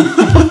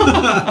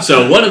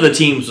 So one of the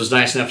teams was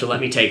nice enough to let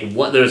me take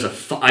what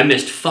I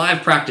missed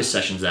 5 practice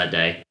sessions that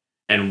day,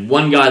 and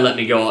one guy let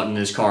me go out in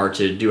his car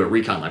to do a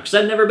recon lap because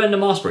I'd never been to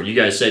Mossport. You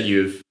guys said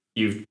you've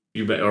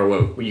or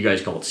what you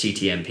guys call it,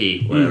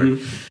 CTMP, whatever.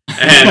 Mm-hmm.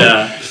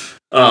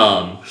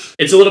 And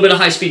it's a little bit of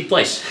high speed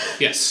place.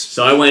 Yes.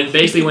 So I went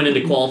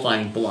into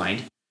qualifying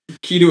blind.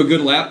 Key to a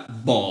good lap,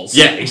 balls.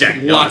 Yeah,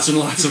 exactly. Lots and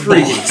lots of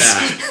balls.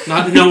 Fast.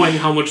 Not knowing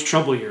how much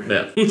trouble you're in.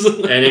 Yeah.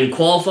 And in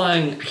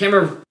qualifying, I can't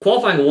remember,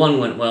 qualifying 1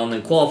 went well, and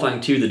then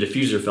qualifying 2, the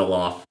diffuser fell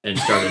off and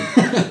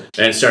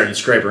started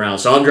scraping around.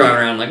 So I'm driving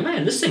around like,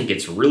 man, this thing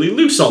gets really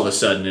loose all of a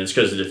sudden. And it's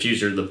because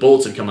the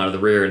bolts had come out of the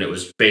rear, and it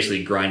was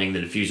basically grinding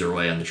the diffuser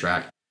away on the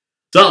track.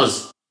 So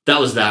that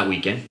was that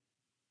weekend.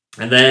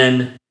 And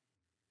then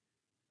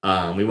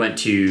we went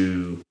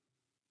to,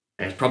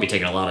 and it's probably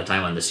taken a lot of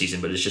time on this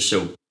season, but it's just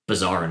so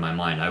bizarre in my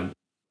mind.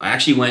 I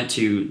actually went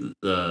to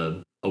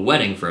a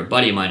wedding for a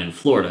buddy of mine in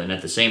Florida, and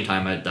at the same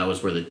time, that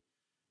was where the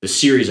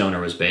series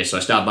owner was based. So I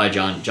stopped by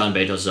John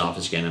Betos'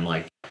 office again. I'm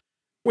like,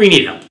 we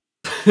need help.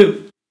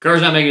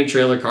 Car's not making a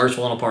trailer. Car's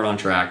falling apart on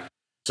track.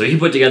 So he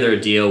put together a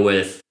deal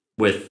with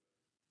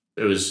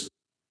it was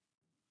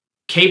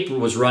Cape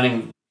was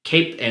running.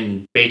 Cape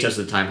and Betos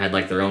at the time had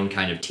like their own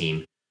kind of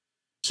team.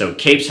 So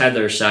Capes had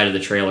their side of the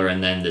trailer,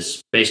 and then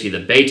the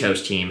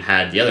Betos team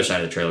had the other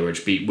side of the trailer,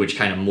 which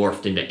kind of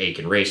morphed into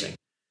Aiken Racing.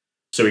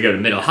 So we go to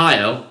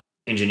Mid-Ohio,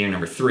 engineer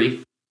number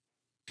 3,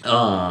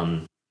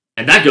 and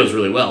that goes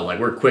really well. Like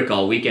we're quick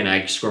all weekend.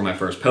 I score my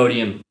first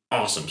podium.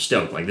 Awesome,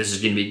 stoked. Like this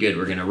is going to be good.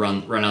 We're going to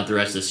run out the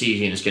rest of the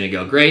season. It's going to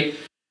go great.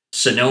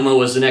 Sonoma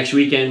was the next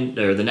weekend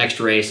or the next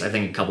race. I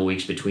think a couple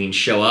weeks between.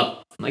 Show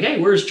up. I'm like,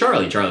 hey, where's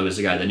Charlie? Charlie was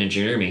the guy that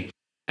engineered me,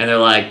 and they're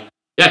like,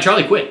 yeah,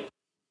 Charlie quit.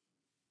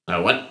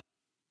 What?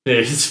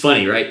 It's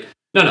funny, right?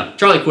 No,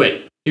 Charlie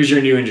quit. Here's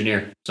your new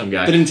engineer, some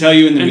guy. They didn't tell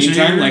you in the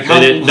meantime? Like, how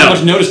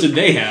much notice did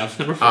they have?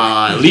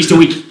 At least a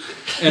week.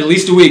 At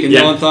least a week, and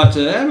no one thought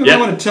I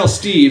want to tell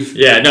Steve.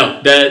 Yeah,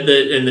 no.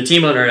 The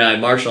team owner and I,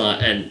 Marshall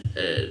and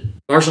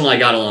I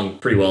got along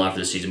pretty well after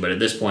the season, but at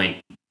this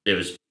point,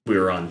 we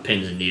were on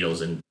pins and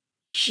needles, and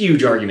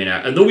huge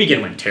argument. The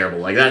weekend went terrible.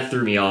 Like, that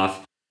threw me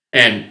off.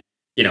 And,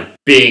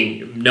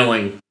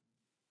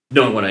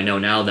 knowing what I know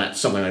now, that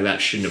something like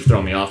that shouldn't have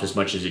thrown me off as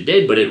much as it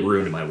did, but it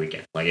ruined my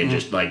weekend. Like, it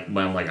just, like,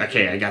 when I'm like,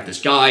 okay, I got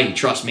this guy, he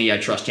trusts me, I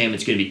trust him,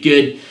 it's going to be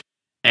good.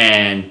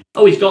 And,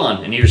 he's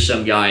gone. And here's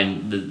some guy,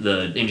 and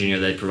the engineer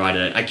that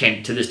provided it, I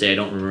can't, to this day, I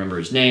don't remember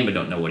his name, I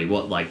don't know what he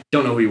was,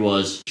 don't know who he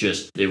was,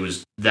 just, it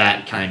was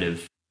that kind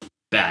of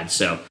bad.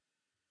 So,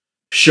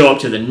 show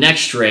up to the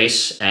next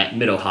race at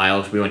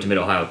Mid-Ohio. We went to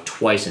Mid-Ohio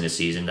twice in a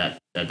season at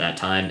that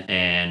time,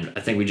 and I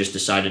think we just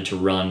decided to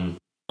run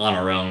on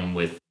our own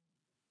with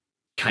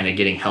kind of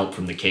getting help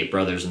from the Cape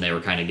brothers, and they were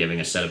kind of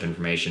giving us setup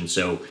information.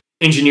 So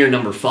engineer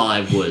number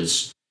 5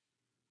 was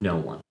no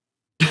one.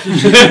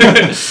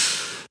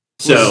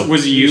 So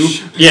was you?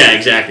 Yeah,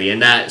 exactly.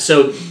 And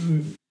so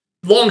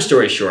long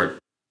story short,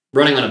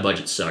 running on a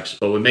budget sucks,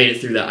 but we made it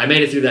through that. I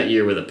made it through that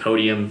year with a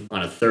podium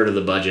on a third of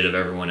the budget of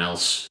everyone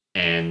else,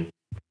 and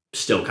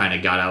still kind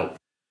of got out.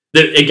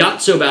 It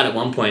got so bad at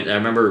one point, I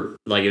remember,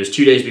 like, it was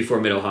 2 days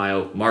before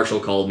Mid-Ohio, Marshall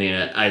called me,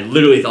 and I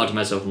literally thought to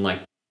myself, I'm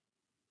like,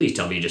 please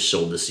tell me you just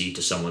sold the seat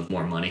to someone with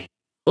more money.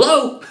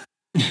 Hello?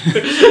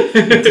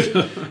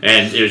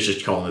 And it was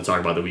just calling to talk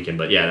about the weekend.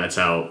 But yeah, that's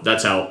how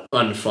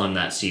unfun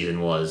that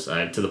season was.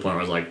 To the point where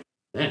I was like,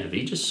 man, if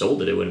he just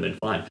sold it, it would have been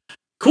fine.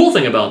 Cool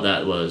thing about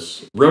that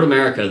was Road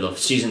America, the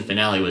season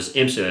finale was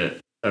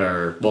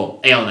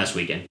ALMS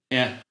weekend.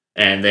 Yeah.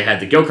 And they had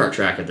the go-kart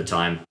track at the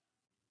time.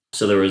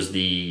 So it was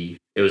the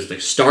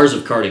Stars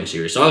of Karting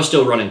series. So I was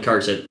still running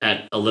karts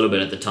at a little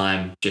bit at the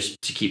time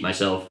just to keep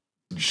myself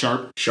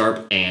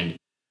sharp, and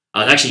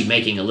I was actually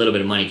making a little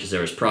bit of money because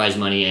there was prize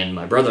money, and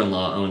my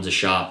brother-in-law owns a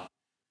shop,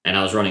 and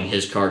I was running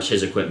his karts,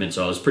 his equipment,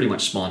 so I was pretty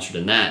much sponsored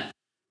in that.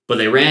 But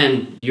they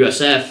ran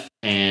USF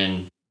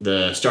and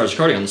the Stars of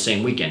Karting on the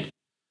same weekend.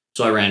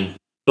 So I ran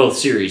both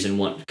series in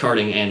one,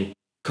 karting and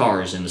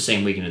cars in the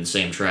same weekend in the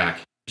same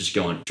track, just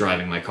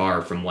driving my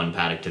car from one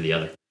paddock to the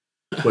other,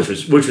 which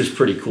was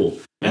pretty cool.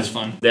 That's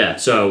fun. Yeah.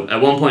 So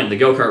at one point in the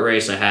go-kart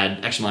race, I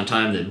had X amount of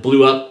time that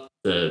blew up.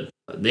 The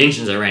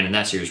engines I ran in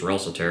that series were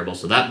also terrible,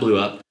 so that blew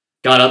up.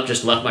 Got up,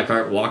 just left my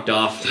car, walked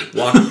off, jumped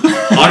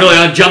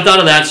out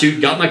of that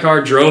suit, got my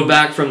car, drove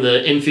back from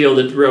the infield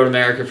at Road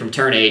America from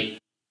turn 8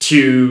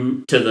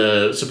 to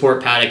the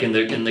support paddock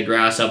in the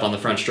grass up on the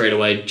front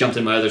straightaway, jumped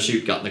in my other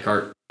suit, got in the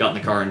car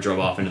and drove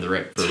off into for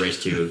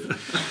race 2 of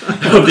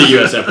the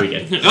USF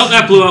weekend. Oh,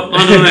 that blew up.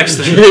 On to the next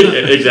thing.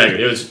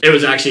 Exactly. It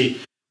was actually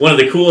one of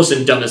the coolest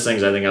and dumbest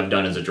things I think I've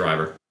done as a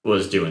driver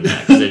was doing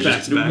that. Because there's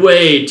just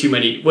way too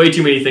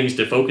many things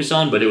to focus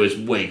on, but it was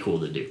way cool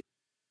to do.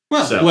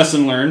 Well,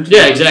 lesson learned.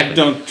 Yeah, exactly.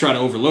 Don't try to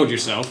overload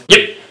yourself.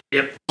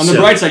 Yep. On the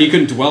bright side, you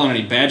couldn't dwell on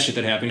any bad shit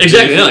that happened.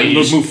 Exactly. No, you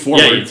just move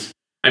forward. Yeah,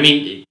 I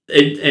mean,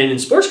 and in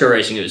sports car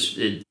racing,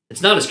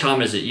 it's not as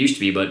common as it used to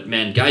be, but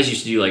man, guys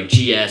used to do like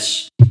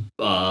GS,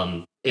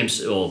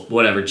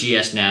 whatever,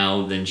 GS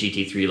now, then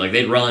GT3. Like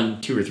they'd run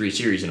 2 or 3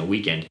 series in a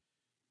weekend.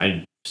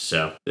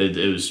 So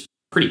it was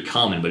pretty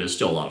common, but it was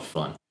still a lot of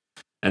fun.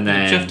 And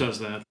then Jeff does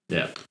that.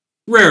 Yeah.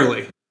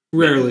 Rarely.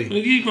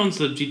 He runs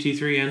the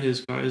GT3 and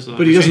his cars.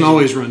 But he doesn't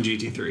always run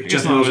GT3.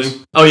 Just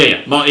always. Oh,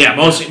 yeah.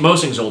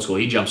 Mosing's old school.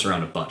 He jumps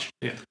around a bunch.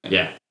 Yeah.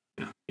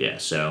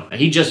 So,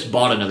 and he just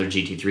bought another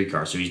GT3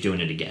 car, so he's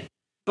doing it again.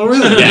 Oh,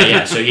 really?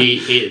 Yeah. So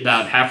he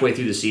about halfway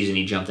through the season,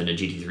 he jumped in a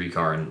GT3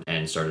 car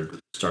and started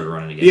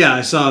running again. Yeah,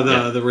 I saw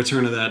the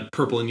return of that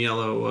purple and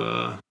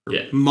yellow,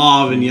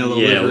 mauve and yellow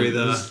livery.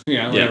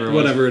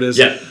 Whatever it is.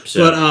 Yeah.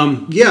 So,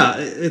 but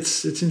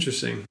it's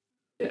interesting.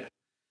 Yeah.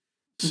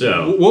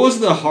 So what was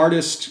the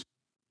hardest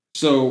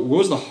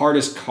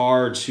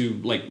car to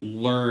like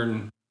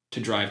learn to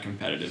drive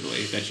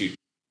competitively that you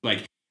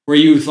like where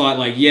you thought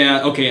like,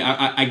 yeah, okay,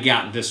 I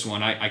got this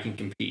one, I can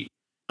compete?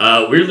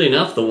 Weirdly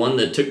enough, the one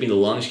that took me the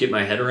longest to get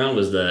my head around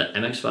was the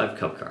MX-5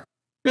 Cup car.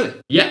 Really?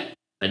 Yeah,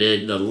 I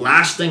did. The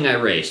last thing I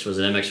raced was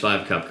an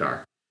MX-5 Cup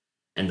car,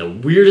 and the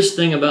weirdest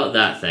thing about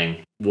that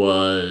thing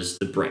was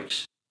the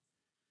brakes.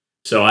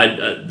 So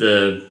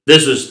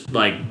this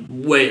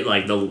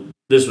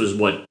was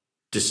what.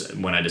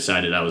 When I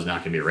decided I was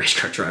not going to be a race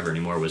car driver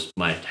anymore was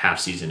my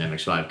half-season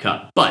MX-5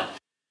 Cup. But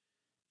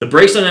the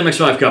brakes on an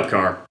MX-5 Cup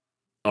car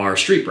are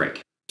street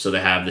brake. So they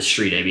have the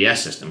street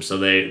ABS system. So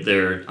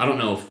they're I don't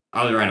know if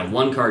I was around a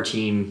one-car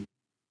team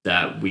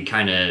that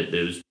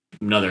it was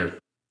another,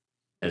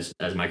 as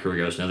my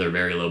career goes, another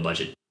very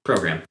low-budget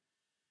program.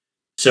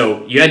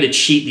 So you had to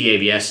cheat the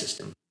ABS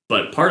system.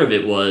 But part of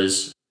it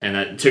was, and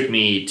that took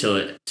me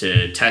to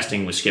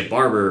testing with Skip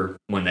Barber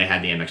when they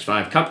had the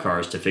MX-5 Cup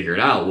cars to figure it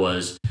out,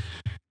 was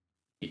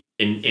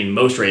in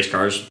most race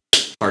cars,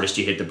 hardest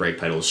you hit the brake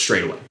pedal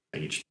straight away.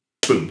 Like you just,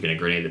 boom, gonna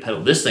grenade the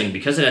pedal. This thing,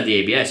 because it had the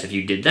ABS, if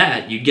you did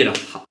that, you'd get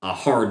a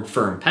hard,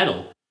 firm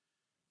pedal,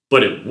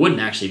 but it wouldn't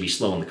actually be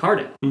slowing the car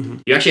down. Mm-hmm.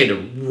 You actually had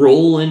to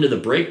roll into the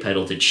brake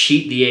pedal to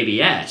cheat the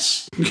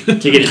ABS to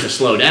get it to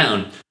slow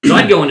down. So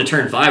I'd go into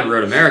turn 5 at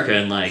Road America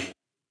and like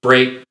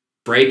brake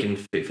and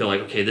feel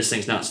like, okay, this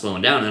thing's not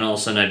slowing down. And then all of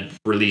a sudden I'd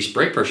release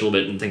brake pressure a little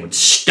bit and the thing would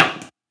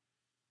stop.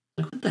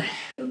 Like,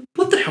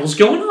 what the hell's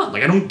going on?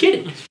 Like, I don't get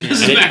it.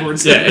 This is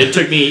backwards. Yeah,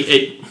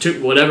 it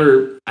took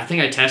whatever, I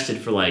think I tested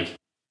for like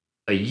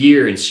a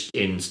year in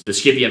the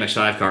Skippy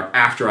MX-5 car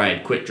after I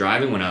had quit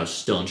driving when I was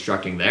still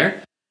instructing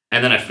there.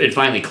 And then it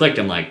finally clicked.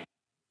 I'm like,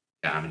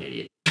 I'm an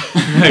idiot.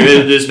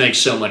 This makes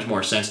so much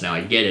more sense now.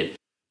 I get it.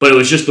 But it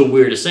was just the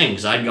weirdest thing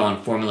because I'd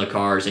gone Formula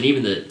cars and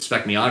even the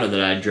Spec Miata that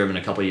I'd driven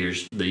a couple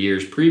years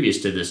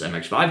previous to this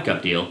MX-5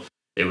 Cup deal,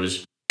 it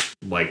was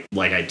like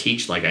I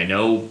teach, like I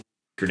know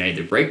grenade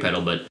the brake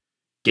pedal, but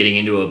getting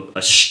into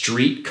a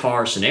street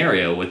car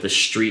scenario with the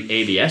street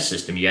ABS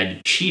system, you had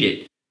to cheat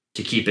it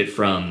to keep it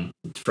from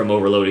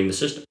overloading the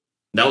system.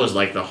 That was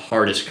like the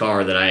hardest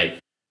car that I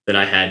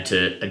had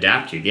to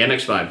adapt to. The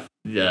MX-5,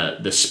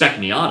 the Spec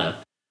Miata,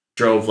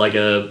 drove like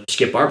a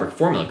Skip Barber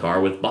Formula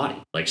car with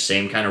body, like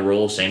same kind of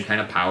roll, same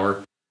kind of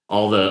power.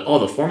 All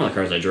the Formula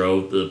cars I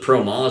drove, the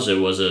Pro Mazda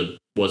was a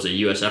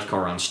USF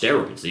car on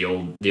steroids.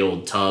 The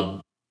old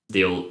tub,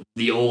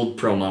 the old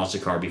Pro Mazda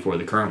car before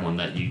the current one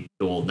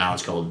now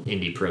it's called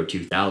Indy Pro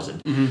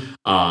 2000.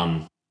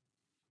 Mm-hmm.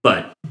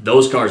 But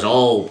those cars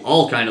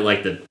all kind of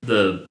like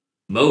the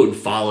mode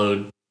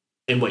followed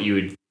in what you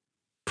would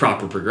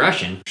proper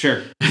progression.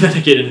 Sure. And then I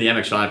get into the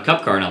MX-5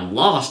 Cup car and I'm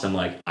lost. I'm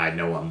like, I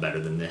know I'm better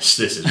than this.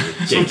 This is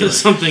ridiculous.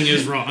 Something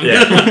is wrong.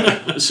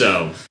 Yeah.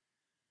 So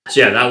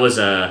yeah, that was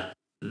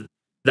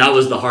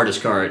the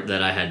hardest car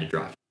that I had to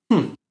drive.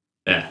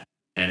 Yeah.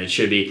 And it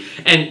should be.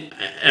 And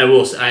I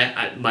will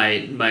say,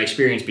 my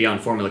experience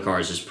beyond Formula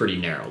cars is pretty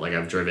narrow. Like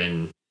I've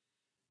driven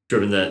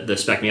driven the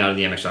Spec Miata,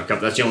 the MX-5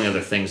 Cup. That's the only other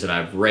things that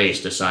I've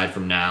raced aside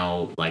from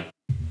now, like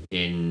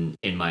in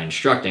my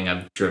instructing.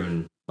 I've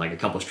driven like a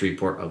couple street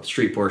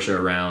Porsche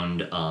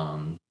around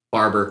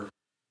Barber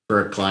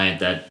for a client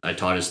that I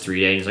taught his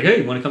 3-day. He's like,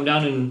 hey, you want to come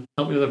down and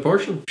help me with a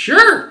Porsche?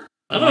 Sure.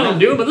 I don't know what I'm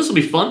doing, but this will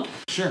be fun.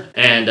 Sure.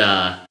 And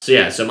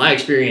so my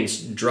experience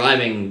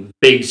driving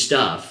big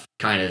stuff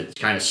kind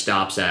of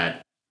stops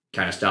at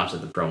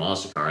the Pro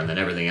Mazda car, and then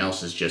everything else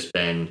has just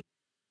been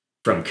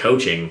from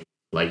coaching.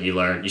 Like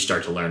you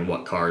start to learn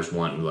what cars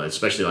want,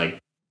 especially like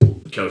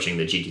coaching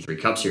the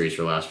GT3 Cup Series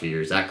for the last few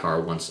years. That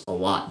car wants a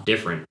lot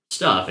different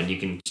stuff, and you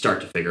can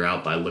start to figure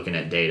out by looking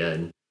at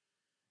data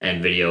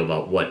and video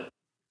about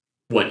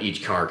what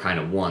each car kind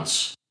of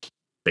wants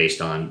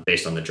based on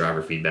the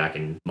driver feedback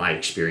and my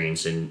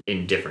experience in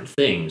different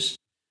things.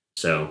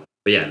 So,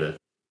 but yeah,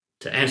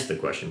 to answer the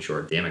question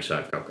short, the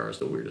MX-5 Cup car is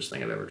the weirdest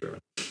thing I've ever driven.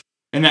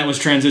 And that was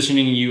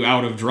transitioning you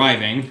out of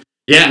driving.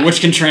 Yeah. Which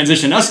can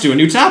transition us to a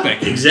new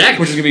topic. Exactly.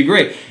 Which is going to be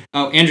great.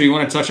 Andrew, you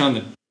want to touch on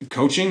the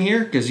coaching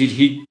here? Because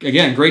he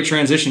again, great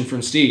transition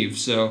from Steve.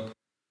 So,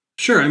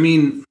 sure. I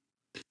mean,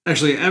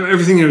 actually,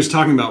 everything I was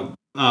talking about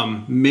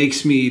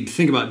makes me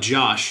think about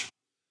Josh.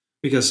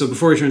 Because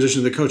before we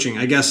transition to the coaching,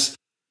 I guess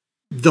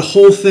the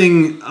whole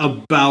thing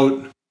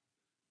about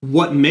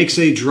what makes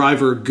a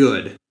driver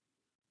good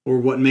or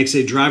what makes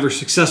a driver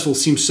successful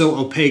seems so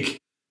opaque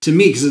to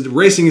me, because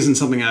racing isn't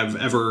something I've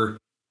ever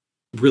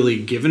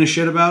really given a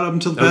shit about up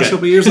until the past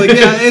couple of years. Like,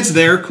 yeah, it's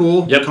there,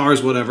 cool,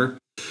 cars, whatever.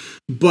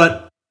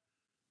 But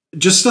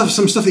just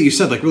some stuff that you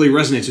said like really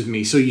resonates with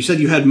me. So you said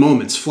you had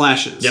moments,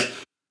 flashes. Yep.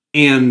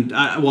 And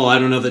I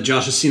don't know that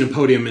Josh has seen a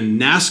podium in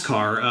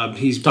NASCAR.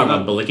 He's talking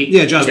about Bilicki.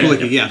 Yeah, Josh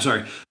Bilicki. Yep. Yeah,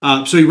 sorry.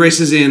 So he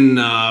races in.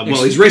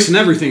 He's racing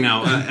everything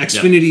now.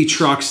 Xfinity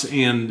trucks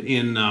and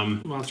in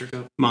Monster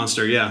Cup.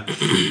 Monster, yeah.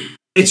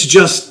 It's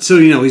just so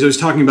he's always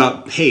talking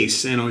about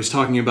pace and always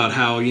talking about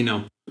how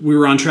we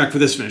were on track for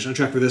this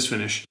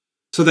finish,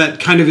 So that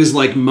kind of is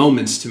like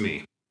moments to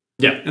me.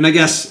 Yeah. And I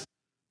guess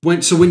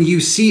when you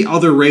see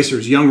other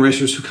racers, young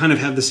racers who kind of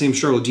have the same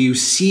struggle, do you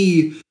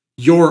see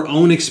your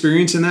own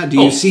experience in that?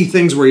 Do you see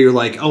things where you're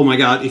like, oh my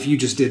God, if you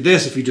just did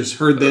this, if you just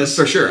heard this?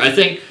 For sure. I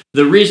think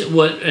the reason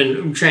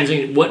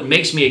what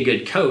makes me a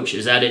good coach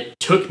is that it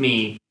took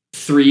me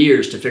 3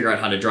 years to figure out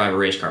how to drive a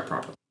race car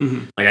properly.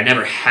 Mm-hmm. Like I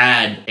never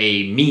had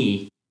a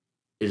me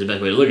is the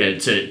best way to look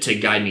at it to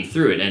guide me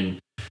through it.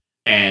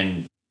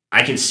 And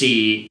I can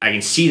see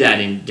that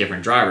in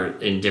different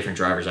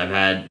drivers I've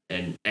had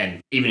and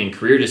even in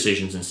career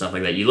decisions and stuff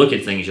like that. You look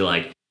at things, you're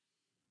like,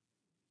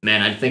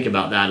 man, I'd think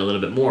about that a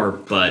little bit more.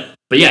 But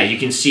yeah, you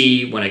can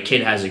see when a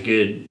kid has a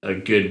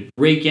good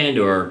weekend,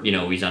 or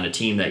he's on a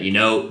team that you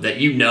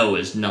know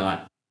is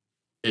not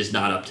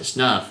up to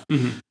snuff.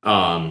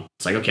 Mm-hmm.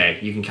 It's like, okay,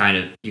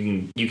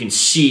 you can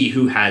see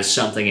who has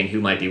something and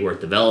who might be worth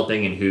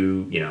developing and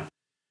who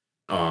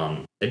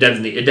it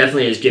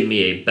definitely has given me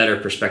a better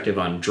perspective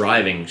on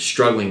driving,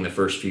 struggling the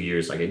first few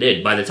years like I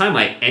did. By the time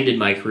I ended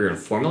my career in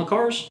Formula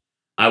cars,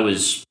 I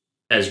was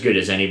as good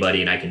as anybody,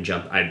 and I can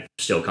jump. I'm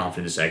still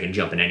confident to say I can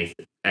jump in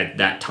anything. At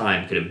that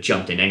time, could have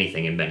jumped in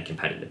anything and been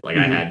competitive. Like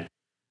I had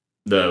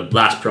the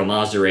last Pro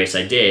Mazda race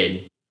I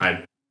did.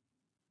 I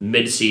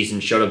mid-season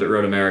showed up at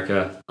Road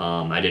America.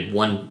 I did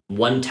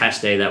one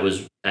test day that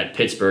was at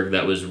Pittsburgh.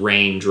 That was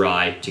rain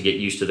dry to get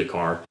used to the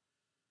car.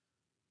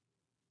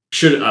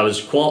 I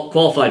was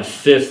qualified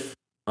 5th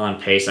on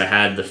pace. I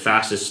had the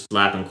fastest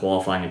lap in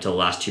qualifying until the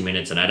last 2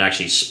 minutes, and I'd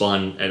actually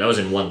spun. And that was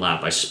in one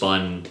lap. I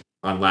spun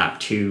on lap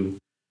 2.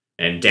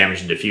 And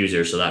damaged the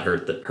diffuser, so that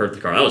hurt the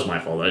car. That was my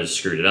fault. I just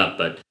screwed it up.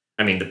 But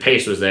I mean, the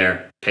pace was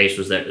there.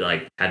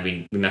 Like, had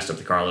we messed up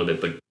the car a little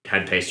bit, but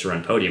had pace to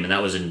run podium, and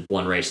that was in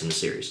one race in the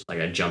series. Like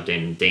I jumped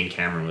in. Dane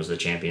Cameron was the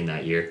champion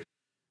that year,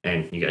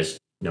 and you guys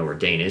know where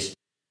Dane is.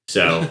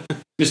 So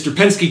Mr.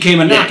 Penske came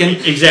a knocking.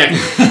 Exactly.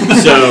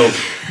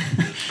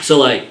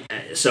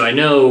 So I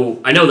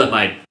know that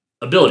my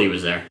ability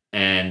was there,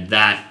 and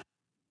that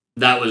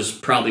was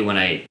probably when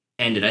I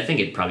ended. I think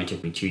it probably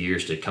took me 2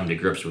 years to come to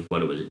grips with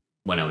what it was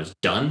when I was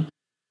done.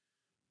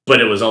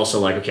 But it was also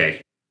like,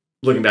 okay,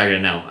 looking back at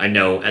it now, I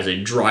know as a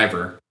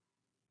driver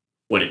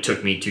what it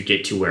took me to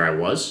get to where I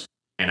was,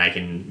 and I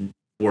can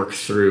work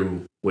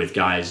through with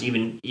guys,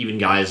 even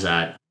guys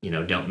that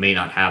may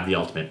not have the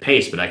ultimate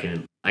pace, but I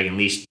can at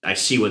least I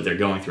see what they're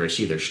going through, I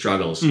see their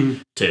struggles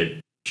to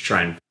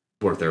try and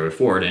work their way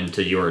forward. And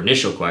to your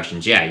initial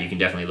questions, yeah, you can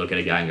definitely look at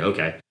a guy and go,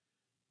 okay,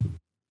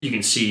 you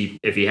can see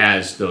if he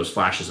has those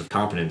flashes of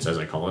competence, as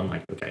I call them,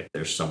 like, okay,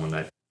 there's someone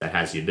that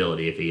has the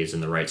ability, if he is in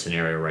the right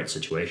scenario, right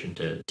situation,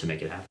 to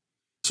make it happen.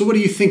 So what do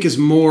you think is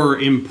more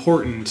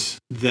important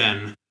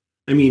then?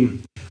 I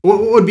mean, what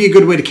would be a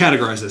good way to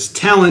categorize this?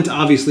 Talent,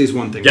 obviously, is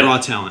one thing, raw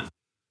talent.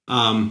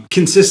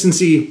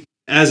 Consistency,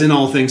 as in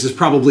all things, is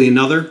probably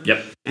another.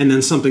 Yep. And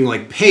then something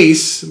like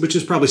pace, which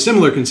is probably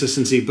similar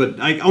consistency, but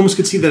I almost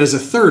could see that as a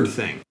third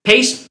thing.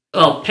 Pace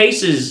and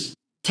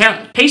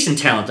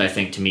talent, I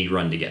think, to me,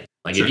 run together.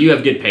 Like, sure. If you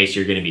have good pace,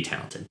 you're going to be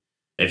talented.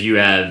 If you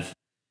have,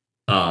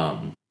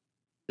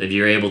 if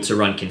you're able to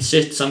run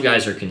some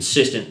guys are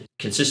consistent,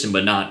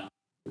 but not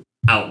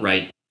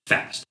outright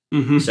fast.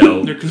 Mm-hmm.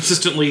 So they're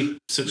consistently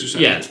 6 or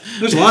 7. Yeah,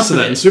 there's lots of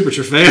that in Super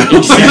Trofeo.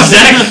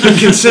 Exactly.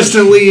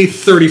 Consistently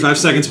 35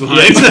 seconds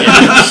behind. Yeah.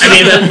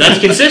 I mean, that's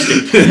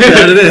consistent.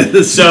 That it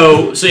is.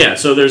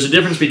 So there's a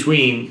difference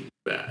between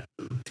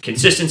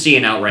consistency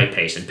and outright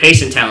pace. And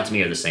pace and talent to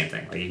me are the same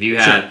thing. Like if you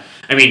have,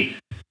 I mean,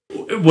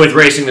 with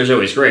racing, there's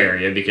always gray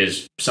area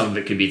because some of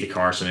it could be the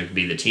car, some of it could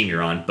be the team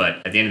you're on.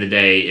 But at the end of the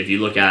day, if you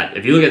look at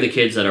the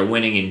kids that are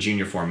winning in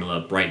junior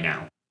formula right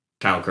now,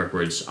 Kyle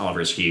Kirkwood's,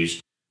 Oliver Askew's,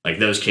 like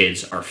those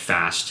kids are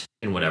fast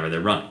in whatever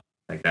they're running.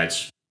 Like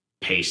that's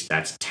pace,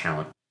 that's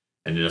talent,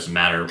 and it doesn't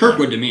matter.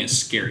 Kirkwood to me is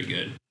scary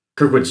good.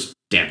 Kirkwood's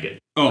damn good.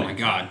 Oh my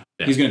god,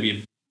 yeah. He's going to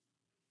be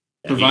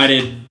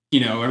provided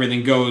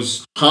everything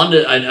goes.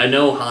 Honda, I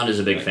know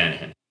Honda's a big fan of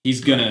him. He's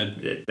gonna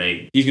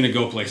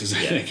go places. I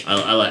think.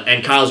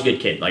 And Kyle's a good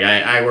kid. Like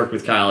I worked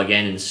with Kyle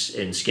again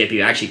in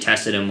Skippy. I actually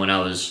tested him when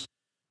I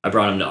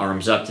brought him to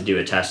Arms Up to do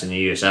a test in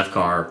the USF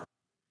car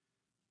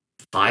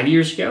 5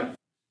 years ago.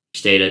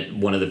 Stayed at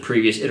one of the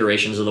previous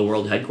iterations of the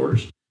world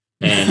headquarters,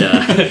 and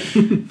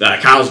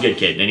Kyle's a good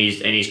kid, and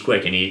he's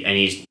quick, and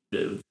he's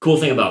the cool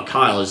thing about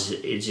Kyle is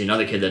it's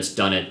another kid that's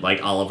done it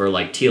like Oliver,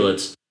 like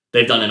Teelitz.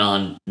 They've done it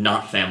on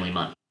not family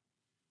money.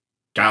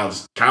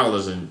 Kyle's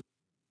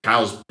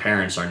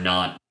parents are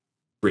not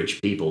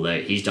rich people.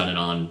 That he's done it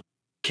on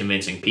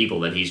convincing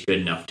people that he's good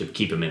enough to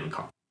keep him in the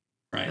car.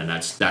 Right, and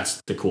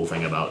that's the cool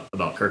thing about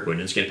Kirkwood,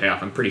 and it's going to pay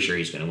off. I'm pretty sure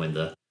he's going to win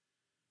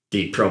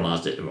the Pro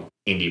Mazda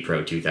Indy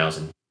Pro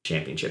 2000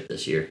 championship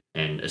this year,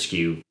 and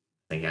Askew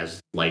I think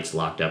has lights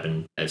locked up,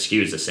 and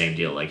Askew is the same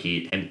deal. Like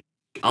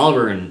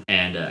Oliver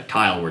and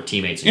Kyle were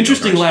teammates.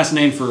 Interesting last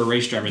name for a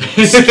race driver.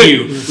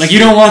 Askew. Like you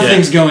don't want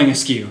things going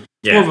askew.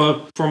 Yeah. More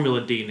of a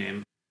Formula D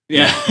name.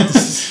 Yeah.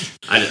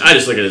 I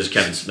just look at it as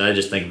Kevin Smith. I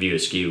just think of you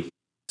as Askew.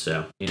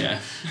 So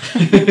yeah.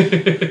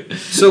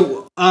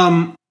 So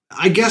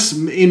I guess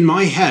in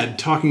my head,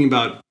 talking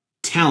about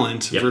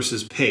talent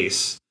versus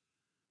pace,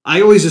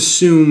 I always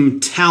assume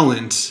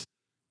talent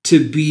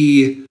to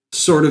be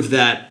sort of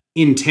that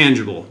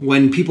intangible.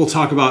 When people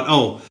talk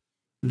about,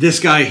 this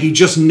guy, he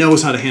just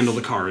knows how to handle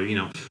the car.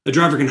 A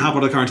driver can hop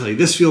out of the car and tell you,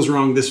 this feels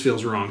wrong, this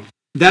feels wrong.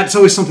 That's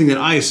always something that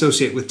I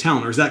associate with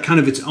talent, or is that kind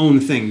of its own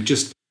thing?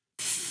 Just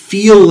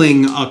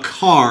feeling a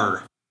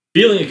car.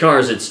 Feeling a car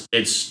is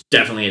it's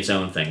definitely its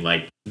own thing.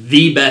 Like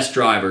the best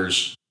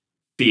drivers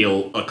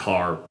feel a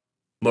car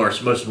most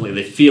importantly.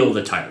 They feel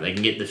the tire. They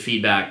can get the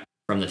feedback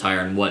from the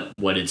tire and what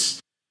it's.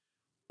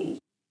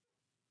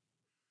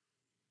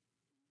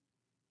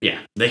 Yeah,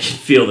 they can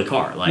feel the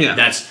car.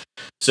 That's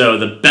so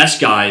the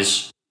best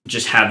guys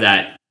just have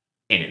that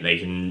in it.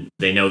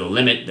 They know the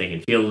limit. They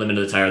can feel the limit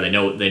of the tire. They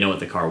know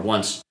what the car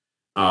wants.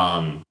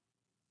 And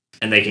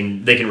they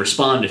can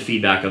respond to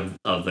feedback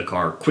of the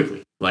car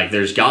quickly. Like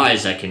there's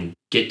guys that can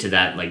get to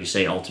that, like you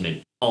say,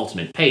 ultimate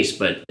pace,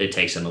 but it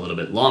takes them a little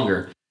bit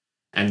longer,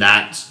 and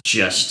that's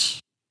just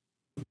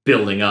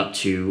building up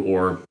to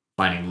or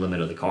finding the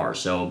limit of the car.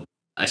 So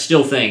I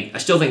still think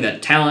that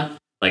talent,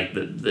 like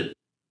the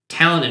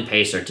talent and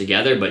pace are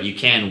together, but you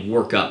can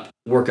work up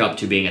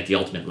to being at the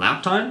ultimate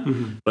lap time.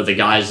 Mm-hmm. But the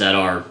guys that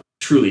are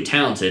truly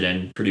talented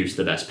and produce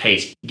the best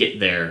pace get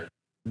there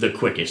the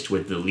quickest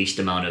with the least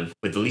amount of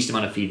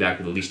feedback,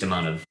 with the least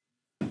amount of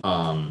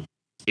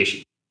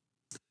issue.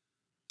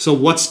 So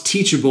what's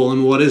teachable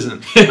and what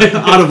isn't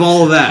out of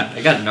all of that?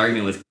 I got an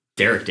argument with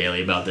Derek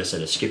Daly about this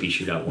at a Skippy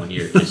shootout one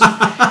year.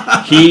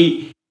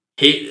 he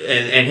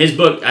and his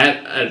book.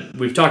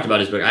 We've talked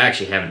about his book. I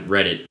actually haven't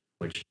read it,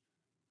 which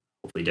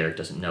hopefully Derek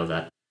doesn't know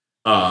that.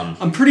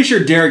 I'm pretty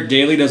sure Derek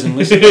Daly doesn't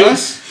listen to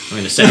us. I'm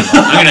gonna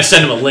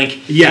send him a link.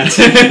 Yes,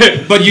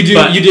 but you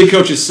did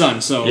coach his son,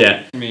 so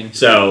yeah. I mean,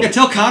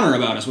 tell Connor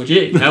about us, would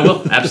you? Yeah, I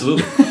will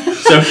absolutely.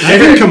 So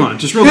have him come on,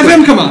 just real quick. Have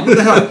him come on. What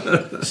the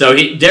hell? So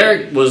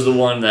Derek was the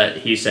one that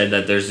he said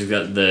that there's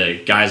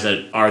the guys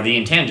that are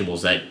the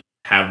intangibles that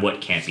have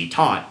what can't be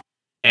taught,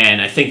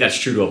 and I think that's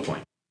true to a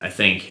point. I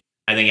think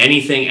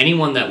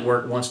anyone that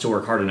wants to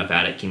work hard enough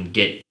at it can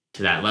get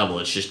to that level.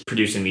 It's just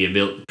producing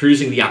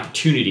the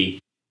opportunity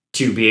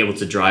to be able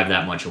to drive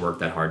that much or work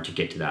that hard to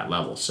get to that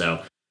level.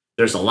 So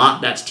there's a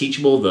lot that's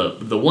teachable.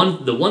 The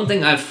one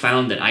thing I've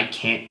found that I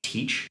can't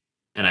teach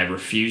and I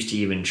refuse to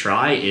even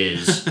try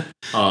is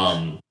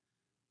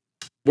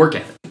work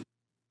ethic.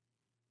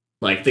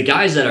 Like the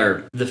guys that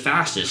are the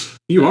fastest.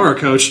 You are a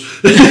coach.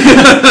 The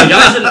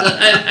guys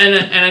that,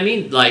 and I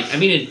mean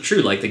it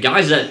true. Like the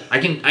guys that I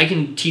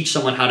can teach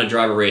someone how to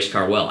drive a race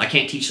car well. I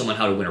can't teach someone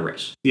how to win a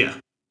race. Yeah.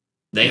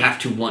 They have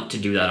to want to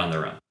do that on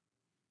their own.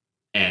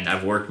 And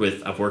I've worked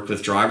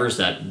with drivers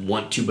that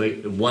want to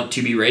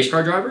be race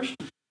car drivers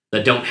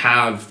that don't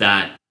have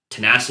that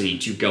tenacity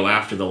to go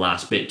after the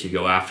last bit, to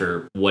go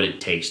after what it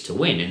takes to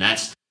win. And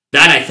that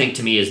I think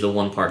to me is the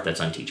one part that's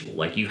unteachable.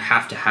 Like you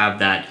have to have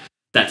that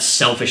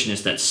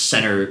selfishness, that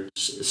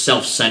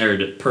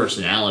self-centered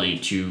personality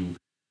to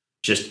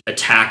just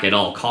attack at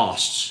all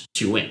costs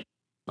to win.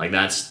 Like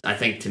I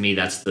think to me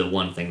that's the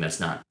one thing that's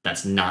not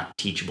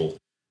teachable,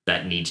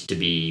 that needs to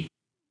be,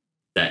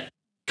 that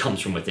comes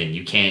from within.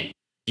 You can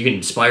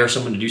inspire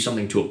someone to do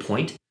something to a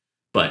point,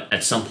 But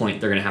at some point,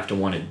 they're going to have to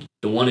want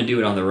to do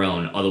it on their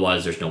own.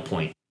 Otherwise, there's no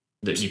point.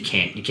 That you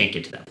can't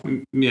get to that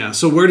point. Yeah.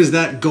 So where does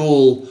that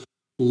goal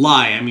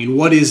lie? I mean,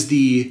 what is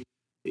that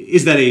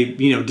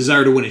a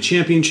desire to win a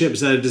championship? Is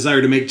that a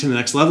desire to make it to the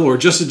next level, or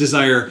just a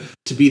desire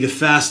to be the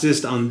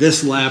fastest on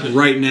this lap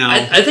right now?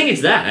 I think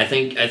it's that. I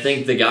think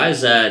the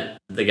guys that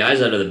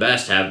are the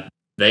best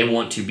they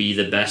want to be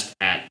the best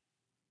at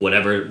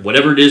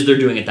whatever it is they're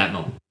doing at that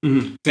moment.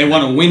 Mm-hmm. They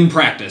want to win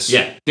practice.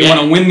 Yeah. They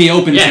want to win the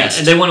open test.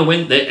 And they want to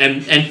win.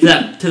 And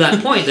to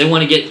that point, they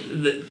want to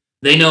get.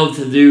 They know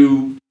to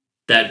do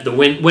that.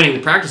 Winning the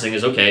practicing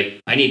is okay.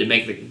 I need to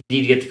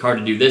get the car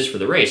to do this for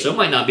the race. So it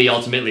might not be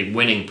ultimately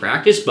winning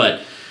practice,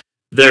 but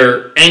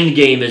their end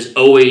game is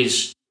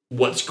always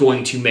what's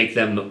going to make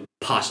them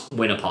possibly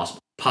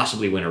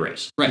win a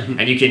race. Right.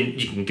 And you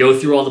can go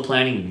through all the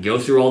planning, you can go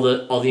through all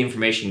the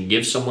information,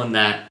 give someone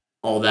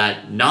all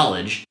that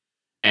knowledge.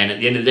 And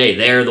at the end of the day,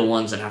 they're the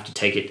ones that have to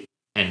take it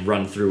and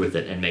run through with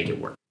it and make it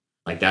work.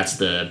 Like that's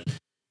the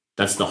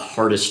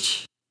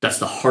hardest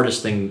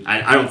thing.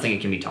 I don't think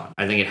it can be taught.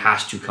 I think it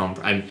has to come.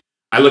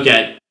 I look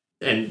at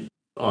when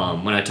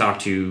I talk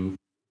to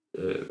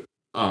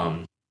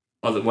when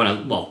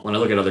I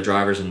look at other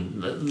drivers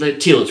and the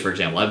Tielitz, for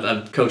example,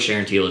 I've coached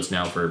Aaron Tielitz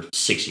now for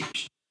 6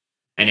 years,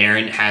 and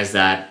Aaron has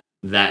that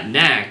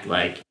knack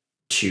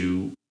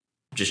to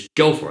just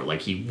go for it. Like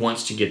he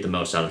wants to get the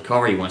most out of the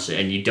car. He wants to,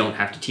 and you don't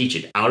have to teach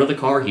it. Out of the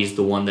car, he's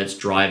the one that's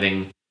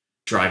driving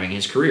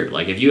his career.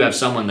 Like if you have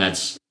someone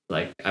that's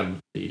like,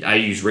 I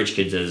use rich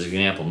kids as an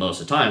example most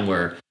of the time,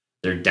 where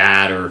their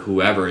dad or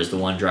whoever is the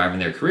one driving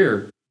their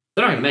career,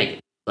 they're not gonna make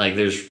it. Like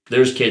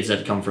there's kids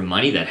that come from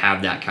money that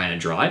have that kind of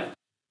drive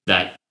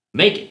that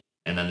make it,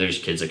 and then there's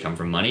kids that come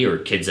from money or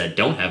kids that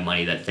don't have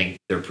money that think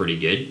they're pretty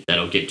good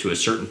that'll get to a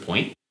certain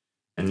point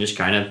and just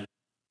kind of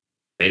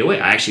fade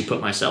away. I actually put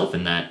myself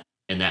in that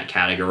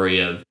category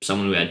of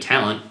someone who had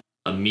talent,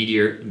 a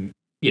meteor,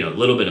 a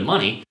little bit of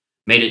money,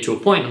 made it to a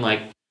point. And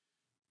like,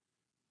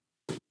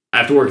 I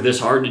have to work this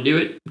hard to do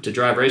it, to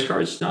drive race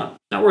cars. It's not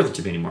worth it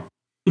to me anymore.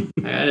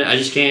 I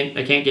just can't.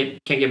 I can't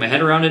get my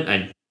head around it.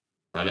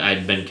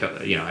 I'd been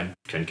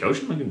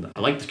coaching. I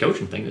like the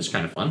coaching thing. This is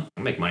kind of fun.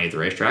 I make money at the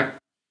racetrack.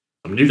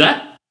 I'm gonna do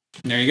that.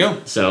 There you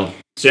go. So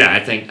yeah, I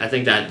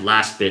think that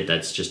last bit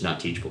that's just not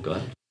teachable. Go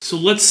ahead. So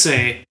let's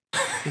say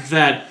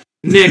that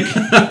Nick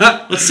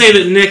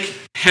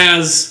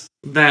has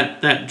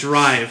that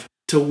drive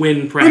to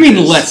win practice. I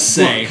mean, let's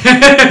say.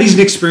 He's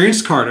an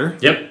experienced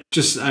karter. Yep.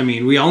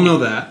 We all know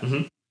that.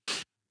 Mm-hmm.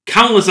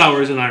 Countless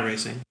hours in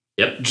iRacing.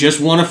 Yep. Just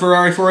won a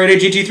Ferrari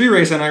 488 GT3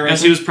 race on iRacing.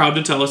 As he was proud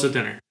to tell us at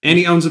dinner. And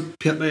he owns a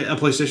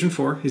PlayStation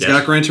 4. He's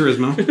got Gran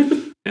Turismo.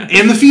 Yeah.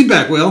 And the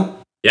feedback wheel.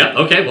 Yeah,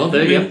 okay, well,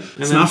 there you go.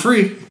 It's not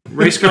free.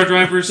 Race car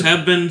drivers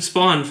have been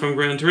spawned from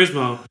Gran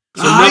Turismo.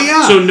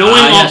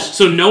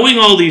 So knowing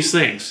all these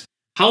things,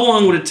 how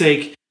long would it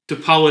take to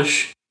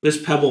polish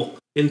this pebble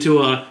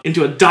into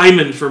a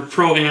diamond for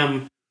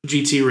Pro-Am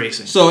GT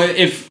racing? So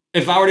if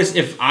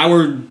I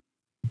were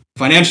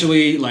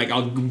financially, like,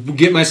 I'll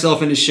get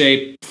myself into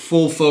shape,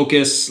 full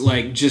focus,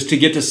 like, just to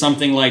get to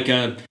something like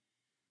in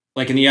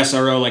the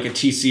SRO, like a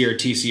TC or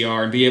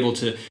TCR, and be able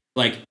to,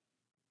 like,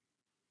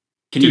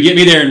 can you get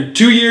me there in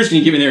 2 years? Can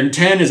you get me there in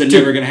 10? Is it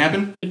never going to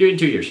happen? I do it in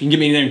 2 years. You can get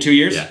me there in 2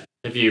 years? Yeah.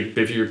 If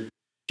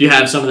you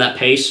have some of that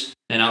pace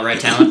and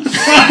outright talent,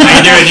 I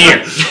can do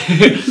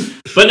it in a year.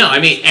 But no, I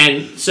mean,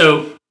 and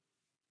so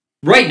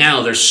right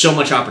now there's so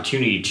much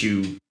opportunity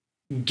to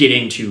get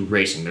into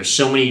racing. There's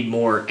so many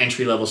more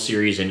entry-level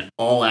series in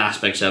all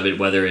aspects of it,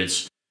 whether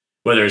it's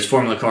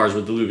Formula Cars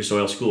with the Lucas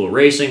Oil School of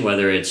Racing,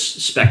 whether it's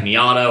Spec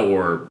Miata,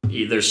 or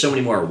there's so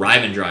many more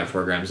arrive and drive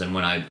programs than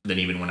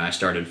even when I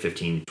started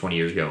 15, 20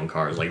 years ago in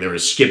cars. Like there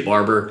was Skip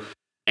Barber,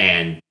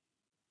 and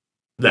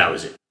that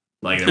was it.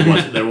 Like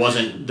there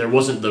wasn't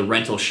the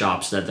rental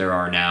shops that there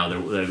are now.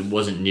 There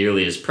wasn't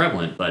nearly as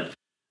prevalent. But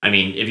I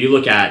mean, if you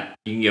look at,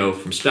 you can go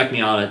from Spec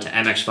Miata to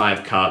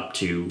MX-5 Cup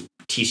to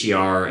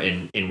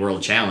TCR in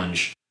World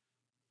Challenge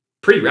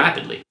pretty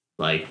rapidly.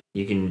 Like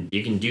you can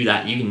do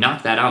that. You can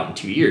knock that out in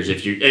 2 years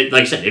if you,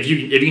 like I said, if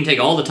you can take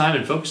all the time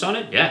and focus on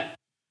it. Yeah,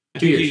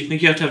 2 years. I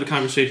think you have to have a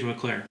conversation with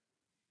Claire.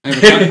 I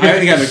think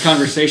I have a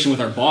conversation with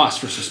our boss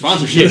for some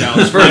sponsorship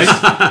dollars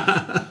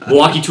first.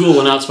 Milwaukee Tool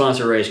will not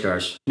sponsor race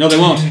cars. No, they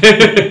won't.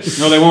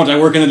 No, they won't. I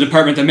work in the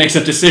department that makes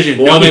that decision.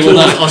 Milwaukee no, they will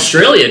not.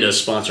 Australia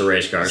does sponsor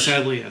race cars.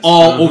 Sadly, yes.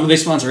 All over, they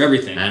sponsor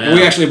everything. And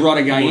we actually brought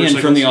a guy in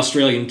from the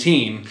Australian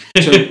team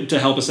to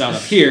help us out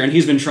up here, and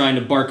he's been trying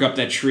to bark up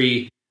that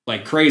tree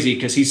like crazy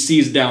because he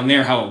sees down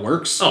there how it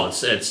works. Oh,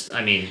 it's.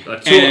 I mean,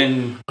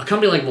 a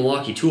company like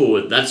Milwaukee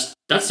Tool, that's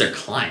their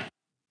client.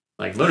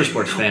 Like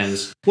motorsports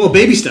fans. Well,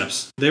 baby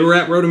steps. They were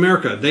at Road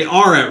America. They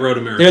are at Road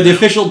America. They're the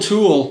official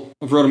tool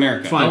of Road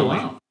America. Finally.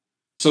 Oh, wow.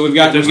 So we've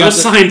got. There's no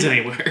signs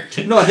anywhere.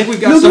 No, I think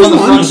we've got some on the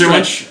front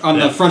stretch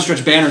the front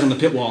stretch banners on the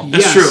pit wall.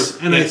 That's true.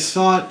 And I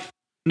thought.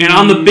 And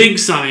on the big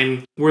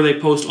sign where they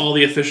post all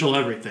the official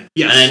everything.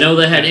 Yes. And I know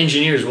they had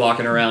engineers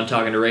walking around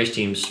talking to race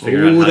teams,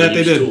 figuring out how to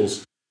use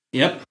tools.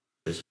 Yep.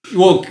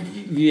 Well,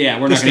 yeah,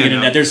 we're not going to get into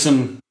that. There's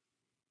some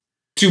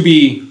to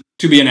be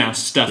to be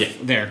announced stuff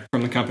there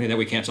from the company that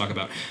we can't talk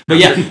about. But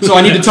yeah, so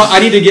I need to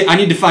I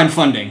need to find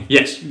funding.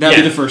 Yes,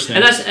 that'd be the first thing.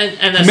 And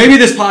that's maybe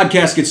this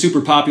podcast gets super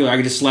popular. I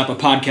could just slap a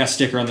podcast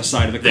sticker on the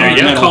side of the car. There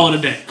you go. Call it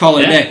a day. Call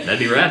it a day. That'd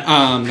be rad.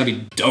 That'd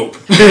be dope.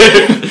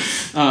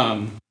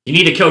 You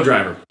need a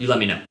co-driver. You let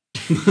me know.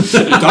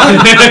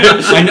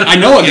 I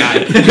know a guy.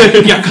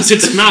 Yeah, because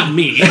it's not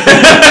me.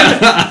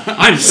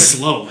 I'm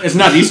slow. It's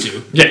not these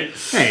two. Yeah.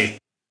 Hey.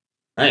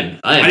 I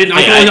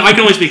can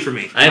only speak for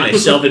me. I am a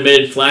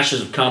self-admitted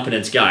flashes of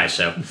competence guy.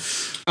 So,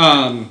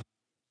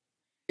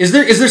 is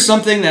there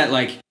something that,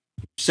 like,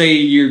 say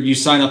you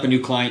sign up a new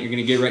client, you're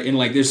going to get right in,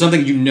 like, there's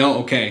something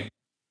okay,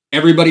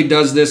 everybody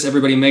does this,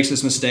 everybody makes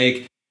this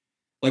mistake.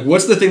 Like,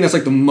 what's the thing that's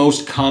like the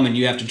most common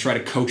you have to try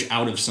to coach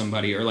out of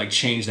somebody or like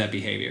change that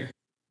behavior?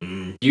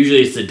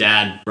 Usually it's the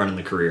dad running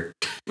the career.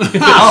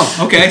 Oh,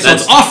 okay. So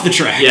it's off the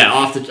track. Yeah,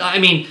 I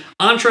mean,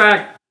 on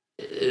track.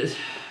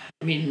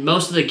 I mean,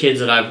 most of the kids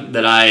that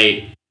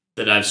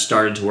I've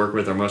started to work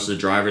with, or most of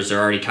the drivers, they're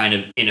already kind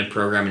of in a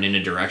program and in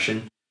a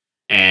direction.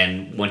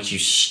 And once you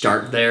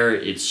start there,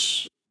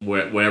 it's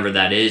whatever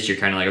that is. You're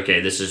kind of like,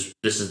 okay, this is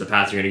the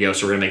path you're going to go.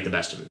 So we're going to make the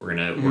best of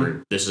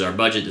it. This is our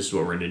budget. This is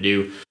what we're going to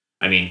do.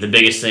 I mean, the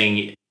biggest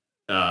thing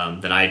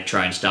that I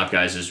try and stop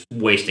guys is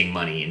wasting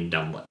money in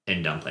dumb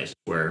places.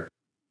 Where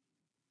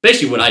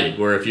basically what I did,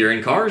 where if you're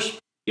in cars,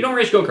 you don't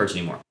race go-karts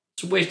anymore.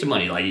 It's a waste of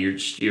money. Like you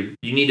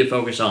need to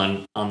focus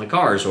on the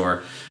cars,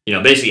 or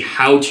basically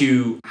how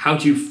to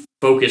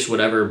focus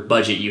whatever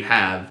budget you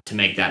have to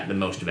make that the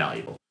most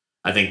valuable.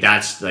 I think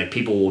that's like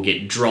people will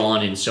get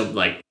drawn in so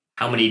like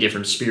how many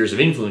different spheres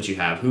of influence you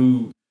have,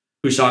 who's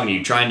talking to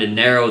you, trying to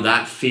narrow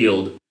that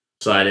field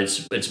so that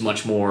it's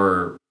much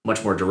more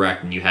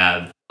direct and you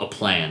have a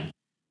plan.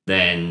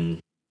 Then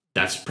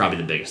that's probably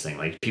the biggest thing.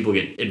 Like people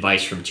get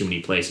advice from too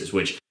many places,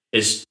 which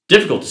is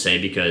difficult to say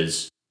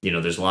because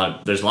there's a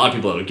lot of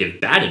people that would give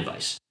bad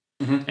advice,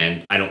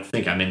 and I don't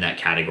think I'm in that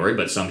category,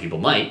 but some people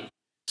might.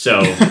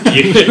 So depends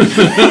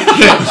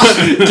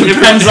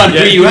on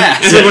who you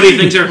ask. Everybody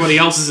thinks everybody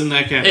else is in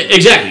that category.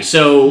 Exactly.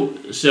 So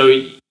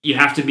you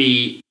have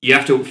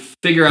to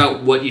figure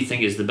out what you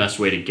think is the best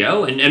way to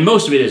go, and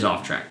most of it is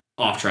off track.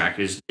 Off track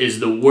is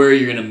the where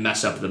you're going to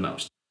mess up the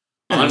most.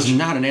 That's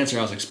not an answer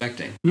I was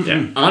expecting.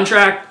 Yeah. On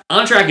track,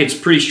 it's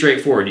pretty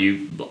straightforward.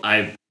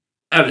 I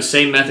have the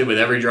same method with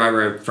every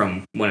driver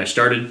from when I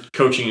started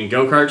coaching in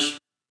go-karts.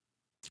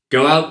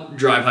 Go out,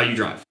 drive how you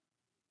drive,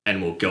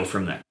 and we'll go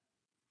from there.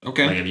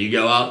 Okay. Like if you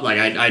go out, like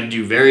I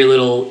do very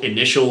little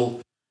initial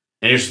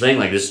thing,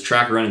 like this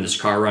track running, this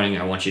car running,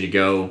 I want you to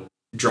go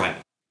drive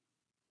it.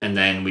 And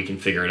then we can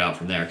figure it out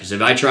from there. Because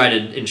if I try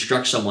to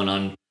instruct someone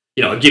on,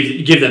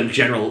 give them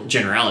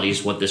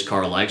generalities, what this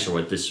car likes or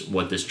what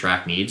this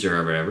track needs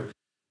or whatever.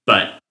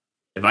 But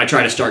if I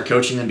try to start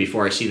coaching them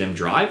before I see them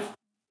drive,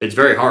 it's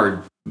very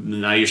hard.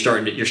 Now you're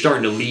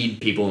starting to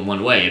lead people in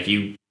one way. If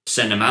you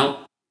send them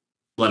out,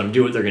 let them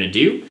do what they're going to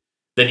do,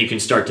 then you can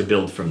start to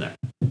build from there.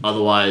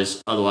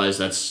 Otherwise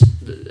that's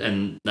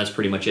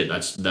pretty much it.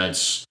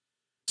 That's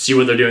see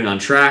what they're doing on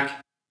track,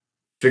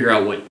 figure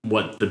out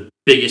what the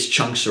biggest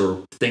chunks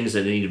or things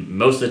that they need.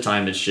 Most of the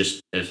time it's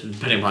just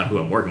depending upon who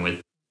I'm working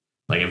with.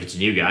 Like if it's a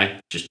new guy,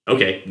 just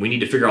okay, we need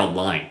to figure out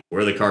line,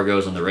 where the car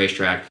goes on the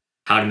racetrack,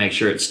 how to make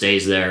sure it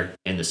stays there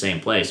in the same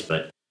place.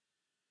 But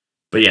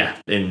yeah,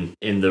 in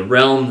the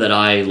realm that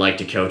I like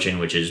to coach in,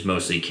 which is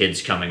mostly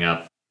kids coming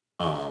up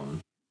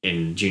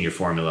in junior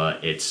formula,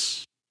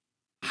 it's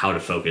how to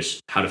focus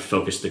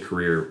the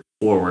career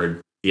forward.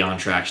 The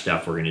on-track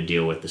stuff we're going to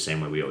deal with the same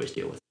way we always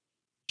deal with.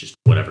 Just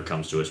whatever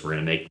comes to us, we're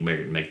going to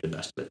make the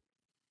best of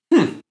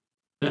it.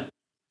 Yeah.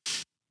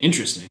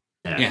 Interesting.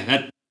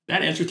 Yeah,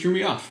 that answer threw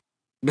me off.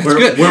 That's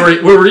good.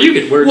 Where were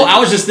you? Well, I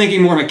was just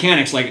thinking more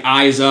mechanics, like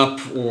eyes up,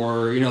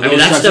 or I mean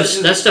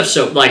that stuff.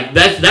 So like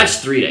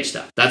that's 3-day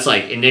stuff. That's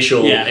like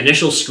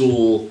initial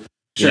school.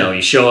 Sure.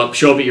 You show up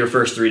at your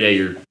first 3-day.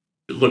 You're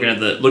looking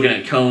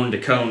at cone to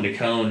cone to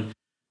cone.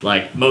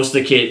 Like most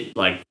of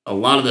like a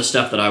lot of the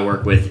stuff that I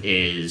work with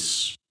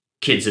is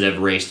kids that have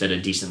raced at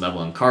a decent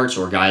level in karts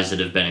or guys that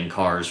have been in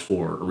cars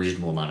for a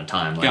reasonable amount of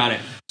time. Like, got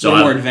it. So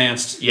more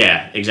advanced.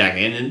 Yeah,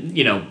 exactly. And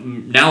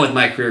now with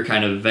my career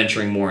kind of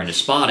venturing more into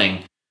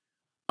spotting,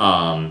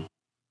 the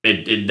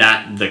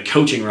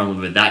coaching realm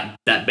of it,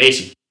 that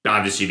basic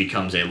obviously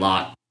becomes a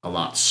lot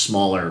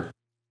smaller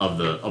of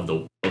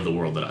the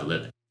world that I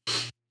live in.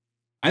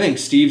 I think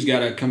Steve's got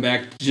to come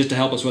back just to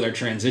help us with our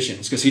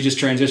transitions because he just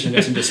transitioned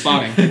us into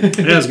spotting.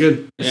 Yeah, it's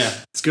good. Yeah,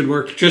 it's good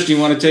work. Tristan,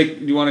 you want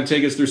to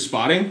take us through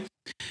spotting?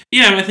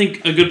 Yeah, I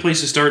think a good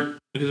place to start,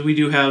 because we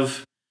do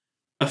have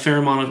a fair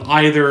amount of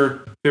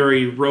either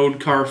very road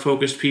car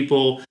focused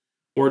people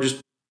or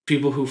just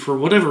people who, for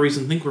whatever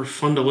reason, think we're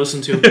fun to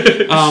listen to,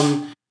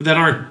 that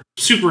aren't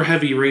super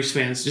heavy race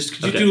fans. Just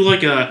could you do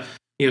like a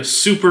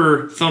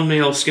super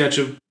thumbnail sketch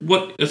of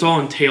what it's all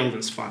entailed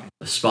in spotting?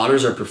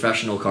 Spotters are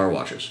professional car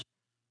watchers.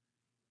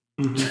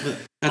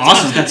 Mm-hmm. That's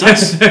awesome. That's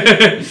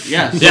us.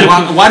 Yeah. So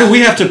why do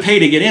we have to pay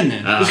to get in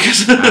then?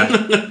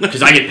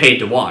 Because I get paid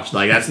to watch.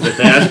 Like that's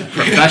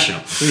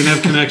professional. We don't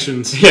have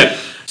connections. Yeah.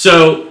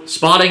 So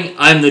spotting,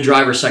 I'm the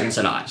driver's second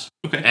set of eyes.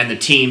 Okay. And the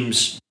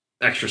team's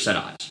extra set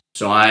of eyes.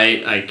 So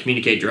I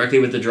communicate directly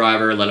with the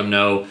driver, let them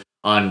know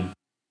on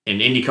an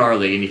IndyCar,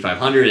 the Indy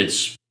 500,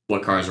 it's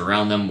what cars are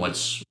around them,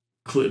 what's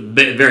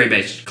very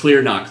basic,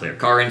 clear, not clear.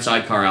 Car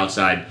inside, car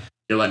outside.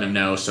 You're letting them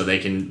know so they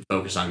can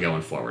focus on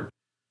going forward.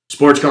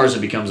 Sports cars, it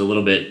becomes a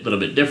little bit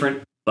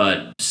different,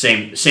 but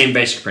same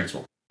basic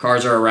principle.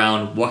 Cars are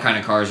around, what kind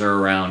of cars are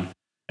around,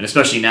 and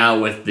especially now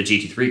with the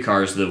GT3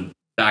 cars, the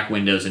back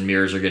windows and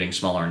mirrors are getting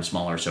smaller and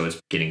smaller, so it's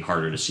getting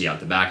harder to see out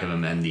the back of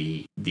them, and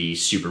the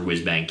super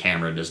whiz-bang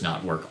camera does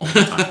not work all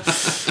the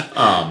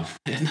time.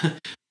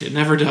 It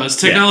never does.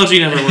 Technology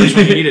never works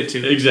when you need it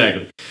to.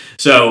 Exactly.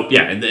 So,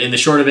 yeah, in the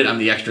short of it, I'm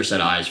the extra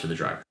set of eyes for the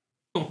driver.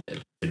 Cool.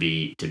 To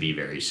be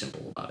very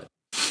simple about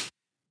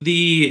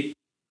it.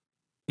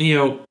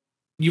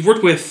 You've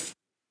worked with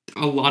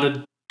a lot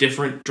of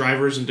different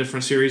drivers and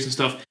different series and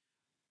stuff.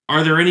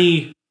 Are there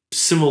any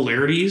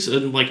similarities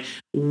in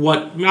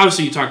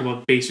obviously you talk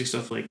about basic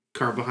stuff like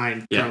car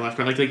behind, car left,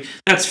 car like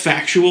that's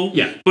factual.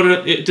 Yeah.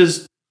 But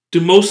do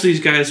most of these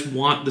guys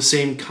want the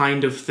same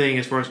kind of thing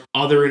as far as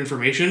other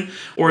information,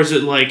 or is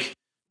it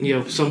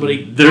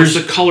somebody there's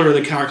the color of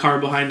the car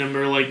behind them,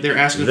 or they're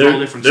asking for all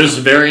different there's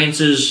stuff?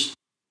 Variances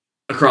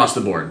across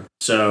the board.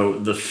 So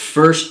the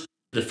first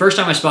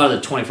time I spotted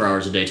the 24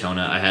 Hours of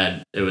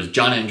Daytona, it was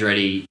John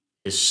Andretti,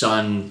 his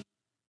son,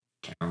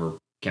 can't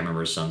remember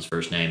his son's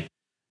first name,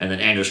 and then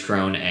Anders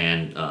Krone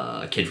and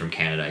a kid from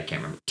Canada, I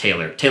can't remember,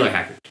 Taylor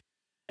Hackett.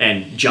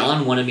 And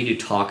John wanted me to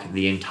talk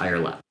the entire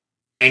lap.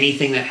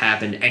 Anything that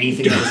happened,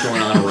 anything that was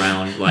going on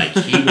around,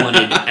 he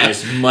wanted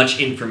as much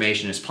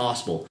information as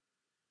possible.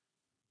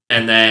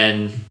 And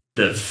then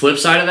the flip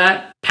side of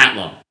that, Pat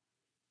Long.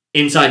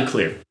 Inside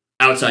clear,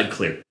 outside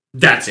clear.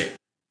 That's it.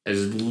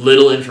 As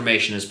little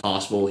information as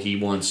possible. He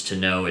wants to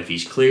know if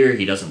he's clear.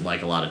 He doesn't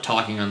like a lot of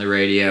talking on the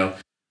radio.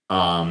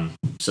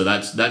 So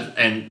that's that.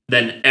 And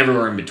then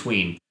everywhere in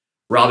between.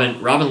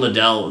 Robin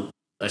Liddell,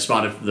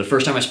 the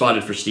first time I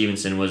spotted for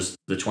Stevenson was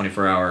the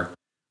 24 Hour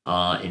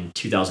in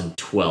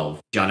 2012.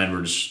 John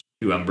Edwards,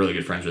 who I'm really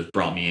good friends with,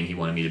 brought me in. He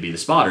wanted me to be the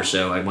spotter.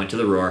 So I went to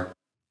the Roar.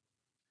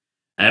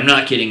 And I'm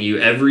not kidding you.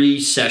 Every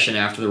session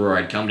after the Roar,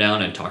 I'd come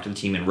down and talk to the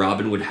team, and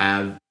Robin would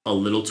have a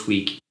little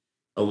tweak.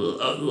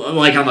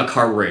 Like I'm a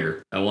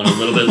carburetor. I want a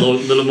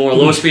little more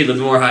low speed, a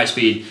little more high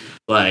speed,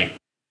 like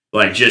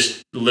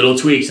just little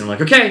tweaks. And I'm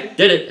like, okay,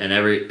 did it. And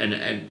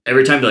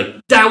every time, be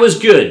like, that was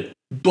good,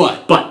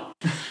 but,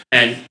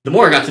 and the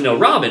more I got to know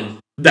Robin,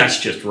 that's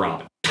just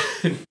Robin.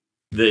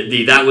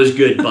 the that was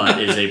good, but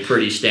is a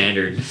pretty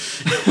standard.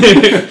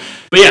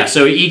 But yeah,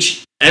 so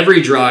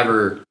every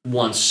driver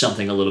wants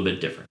something a little bit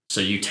different.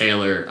 So I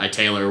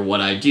tailor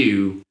what I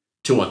do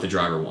to what the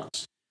driver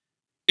wants.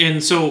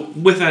 And so,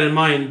 with that in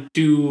mind,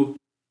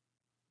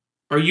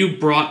 are you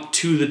brought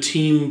to the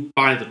team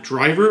by the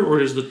driver, or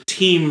does the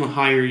team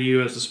hire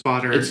you as a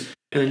spotter, and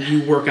then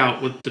you work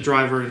out with the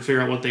driver and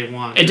figure out what they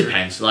want? It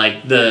depends.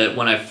 That's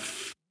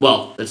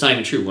not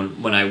even true.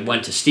 When I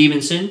went to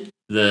Stevenson,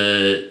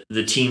 the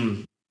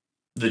team,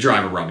 the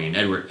driver brought me in.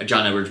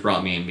 John Edwards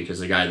brought me in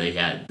because the guy they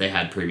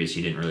had previous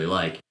he didn't really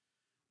like.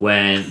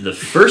 When the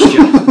first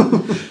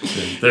job,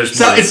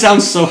 it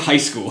sounds so high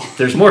school.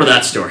 There's more to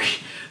that story.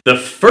 The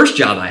first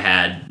job I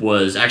had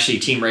was actually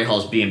Team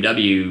Rahal's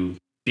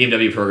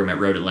BMW program at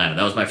Road Atlanta.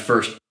 That was my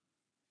first,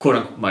 quote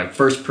unquote, my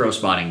first pro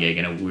spotting gig,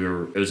 and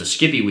it was a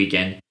Skippy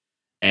weekend.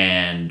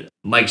 And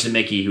Mike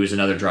Zemicki, who was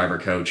another driver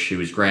coach, who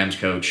was Graham's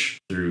coach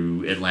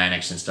through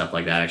Atlantics and stuff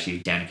like that. Actually,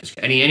 Danica's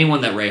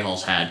anyone that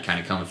Rahal's had kind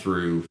of come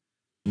through,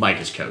 Mike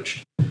is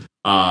coached.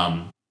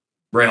 Rahal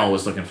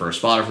was looking for a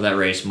spotter for that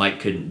race. Mike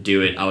couldn't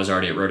do it. I was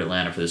already at Road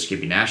Atlanta for the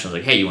Skippy Nationals.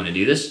 Like, hey, you want to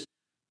do this?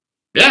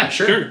 Yeah,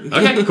 sure.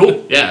 Okay,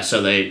 cool. Yeah,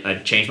 so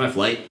I changed my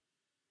flight,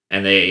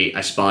 and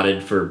I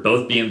spotted for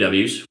both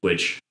BMWs,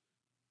 which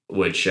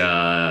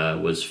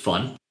was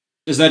fun.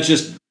 Is that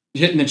just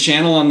hitting the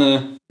channel on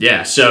the?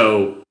 Yeah.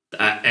 So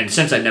and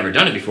since I'd never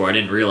done it before, I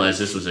didn't realize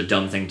this was a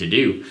dumb thing to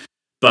do.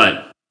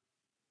 But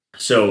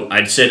so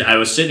I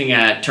was sitting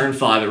at turn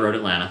 5 at Road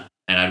Atlanta,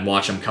 and I'd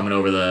watch them coming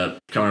over the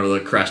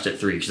crest at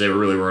 3 because they were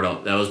really worried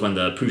about. That was when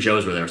the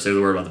Peugeots were there, so they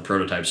were worried about the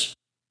prototypes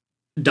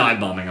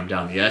dive bombing them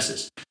down the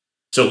S's.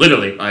 So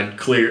literally,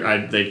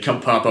 they'd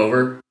come pop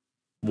over.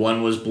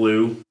 1 was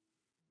blue,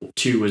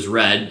 2 was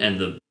red,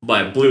 and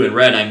by blue and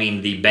red I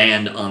mean the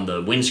band on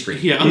the windscreen.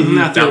 Yeah, other than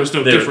that, there was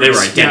no difference. They were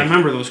identical. Yeah, I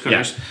remember those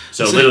cars. Yeah.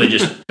 So literally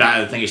just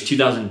I think it's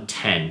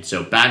 2010.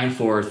 So back and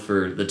forth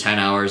for the 10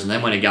 hours, and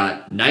then when it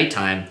got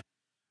nighttime,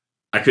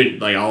 I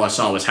couldn't all I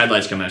saw was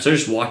headlights coming out. So I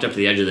just walked up to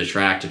the edge of the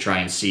track to try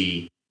and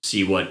see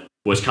what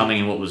was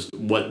coming and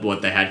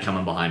what they had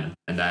coming behind them,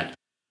 and that.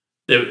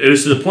 It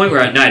was to the point where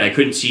at night I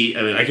couldn't see.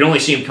 I could only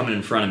see him coming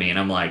in front of me, and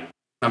I'm like,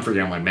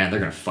 man, they're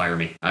gonna fire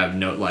me. I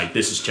have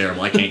this is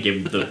terrible. I can't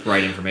give the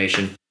right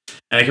information.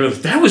 And I come up,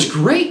 that was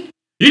great.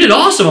 You did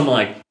awesome. I'm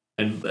like,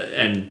 and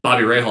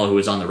Bobby Rahal, who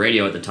was on the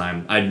radio at the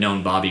time, I'd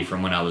known Bobby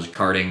from when I was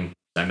karting.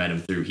 I met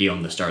him he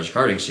owned the Stars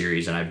Karting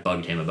series, and I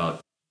bugged him about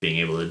being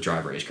able to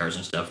drive race cars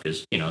and stuff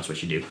because that's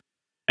what you do.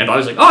 And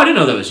Bobby's like, oh, I didn't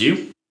know that was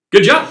you.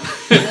 good job.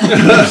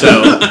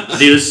 So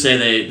needless to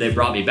say, they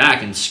brought me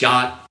back, and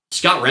Scott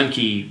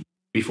Remke,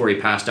 before he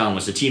passed on,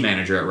 was the team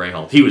manager at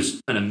Rahal. He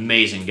was an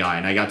amazing guy,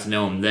 and I got to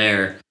know him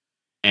there,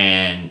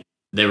 and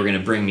they were going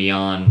to bring me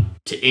on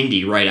to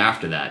Indy right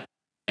after that.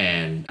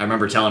 And I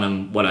remember telling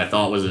him what I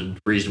thought was a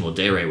reasonable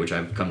day rate, which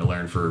I've come to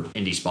learn for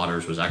Indy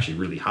spotters was actually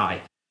really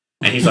high.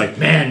 And he's like,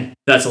 man,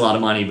 that's a lot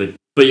of money, but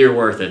you're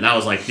worth it. And that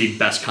was like the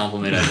best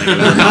compliment I think I've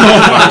ever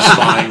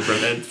gotten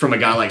spotting from a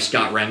guy like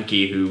Scott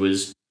Remke, who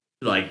was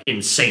like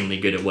insanely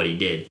good at what he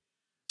did.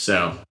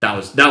 So that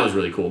was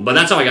really cool. But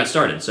that's how I got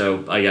started.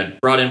 So I got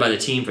brought in by the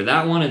team for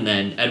that one, and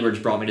then Edwards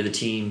brought me to the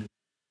team.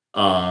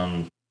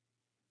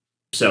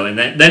 So and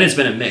then it's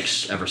been a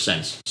mix ever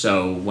since.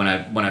 So when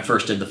I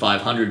first did the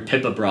 500,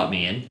 Pippa brought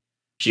me in.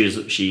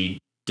 She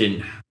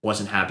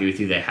wasn't happy with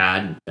who they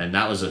had, and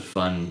that was a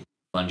fun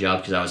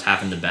job because I was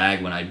half in the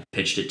bag when I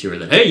pitched it to her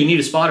that, hey, you need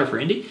a spotter for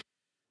Indy.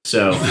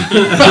 So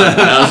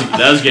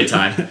that was a good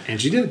time. And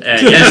she did.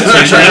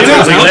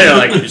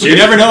 You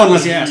never know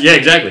unless you ask. Yeah,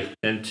 exactly.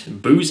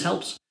 And booze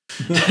helps.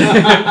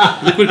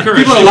 Liquid courage.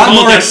 People are a lot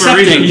more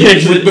accepting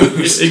with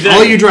booze. Exactly.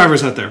 All you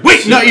drivers out there.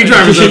 Wait, not you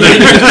drivers out there.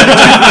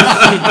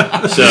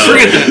 So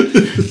forget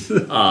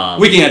that.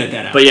 We can edit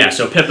that out. But yeah,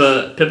 so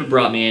Pippa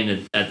brought me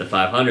in at the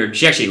 500.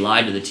 She actually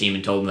lied to the team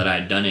and told them that I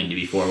had done Indy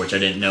before, which I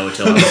didn't know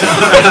until I was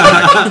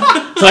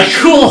It's like,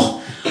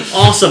 cool,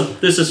 awesome,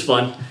 this is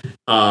fun.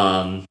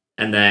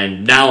 And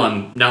then now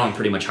I'm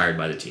pretty much hired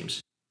by the teams.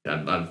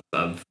 I've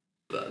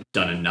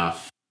done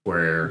enough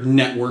where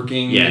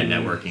networking. Yeah,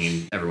 networking,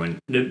 and everyone.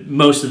 A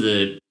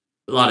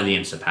lot of the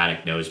IMSA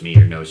paddock knows me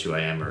or knows who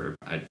I am, or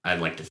I'd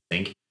like to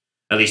think,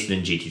 at least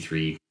in the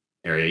GT3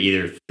 area,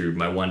 either through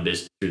my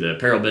through the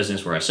apparel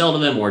business where I sell to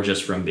them, or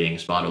just from being a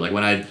spotter. Like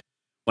when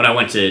I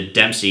went to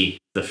Dempsey,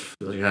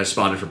 I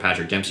spotted for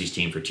Patrick Dempsey's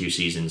team for 2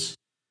 seasons.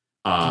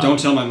 Don't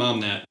tell my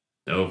mom that.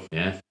 Oh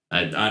yeah.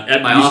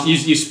 At my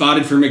office, you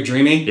spotted for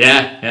McDreamy?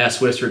 Yeah.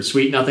 Swissford,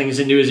 sweet nothings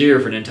into his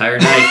ear for an entire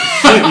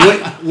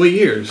night. What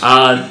years?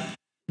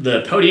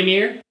 The podium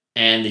year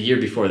and the year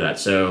before that.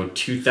 So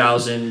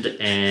 2000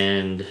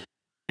 and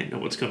I know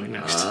what's coming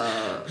next.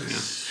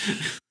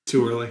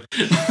 Too early.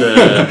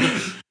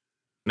 The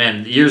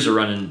years are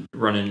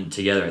running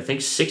together. I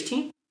think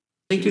 16. I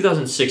think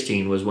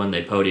 2016 was when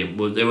they podium.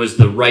 It was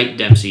the Wright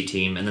Dempsey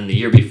team, and then the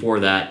year before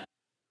that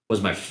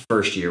was my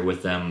first year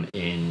with them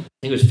in. I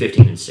think it was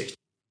 15 and 16.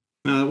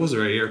 No, that was the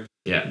right year.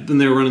 Yeah. Then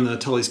they were running the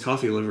Tully's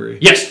Coffee livery.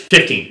 Yes,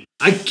 15.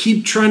 I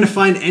keep trying to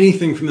find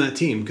anything from that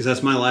team because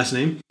that's my last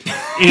name.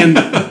 And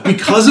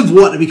because of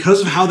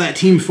how that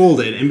team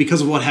folded and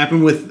because of what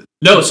happened with...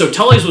 No, so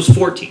Tully's was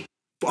 14.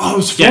 Oh, it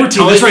was 14. Yeah,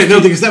 that's right. No,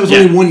 because that was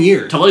only 1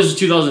 year. Tully's was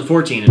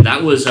 2014, and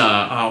that was...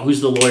 who's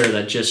the lawyer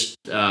that just...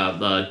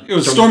 it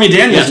was Stormy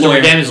Daniels' lawyer.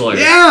 Stormy Daniels' lawyer.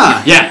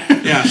 Yeah.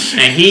 Yeah.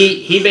 And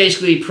he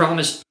basically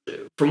promised...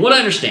 From what I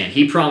understand,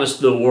 he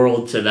promised the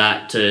world to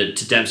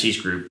Dempsey's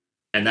group,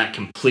 and that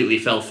completely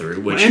fell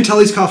through. And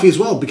Tully's Coffee as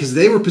well, because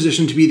they were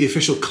positioned to be the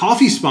official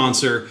coffee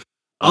sponsor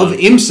of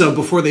IMSA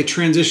before they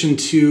transitioned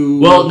to...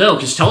 Well, no,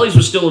 because Tully's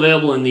was still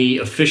available in the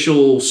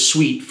official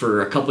suite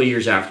for a couple of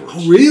years afterwards.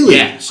 Oh, really?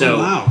 Yeah. So,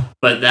 wow.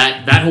 But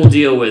that whole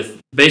deal with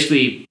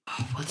basically...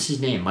 what's his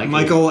name?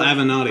 Michael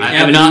Avenatti.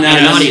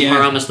 Avenatti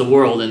promised the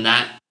world, and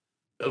that,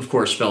 of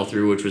course, fell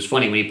through, which was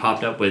funny. When he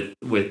popped up with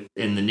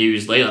in the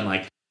news later, I'm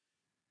like,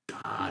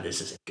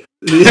 this isn't good.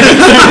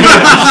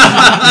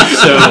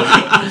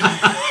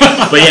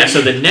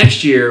 So the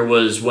next year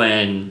was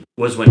when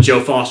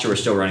Joe Foster was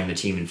still running the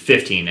team in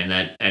 15, and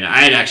I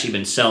had actually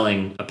been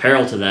selling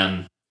apparel to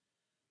them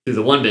through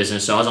the one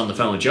business. So I was on the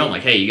phone with Joe. I'm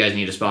like, hey, you guys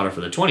need a spotter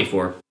for the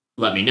 24?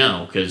 Let me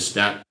know, because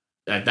at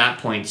that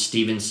point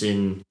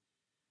Stevenson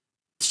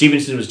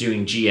was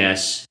doing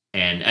GS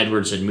and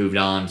Edwards had moved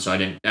on, so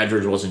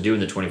Edwards wasn't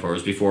doing the 24. It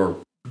was before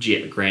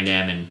Grand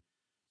Am, and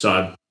so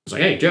I was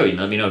like, hey, Joe,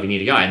 let me know if you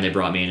need a guy. And they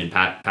brought me in, and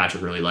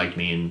Patrick really liked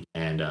me,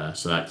 and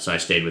so I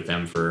stayed with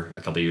them for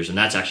a couple of years, and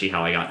that's actually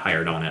how I got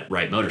hired on at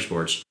Wright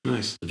Motorsports.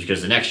 Nice.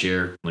 Because the next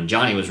year, when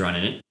Johnny was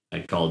running it, I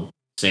called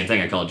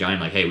Johnny,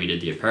 like, hey, we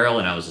did the apparel,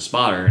 and I was a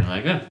spotter, and I'm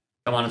like, yeah,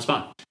 come on and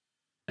spot.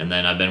 And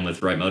then I've been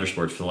with Wright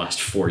Motorsports for the last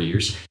 4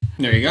 years.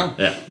 There you go.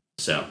 Yeah,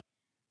 so.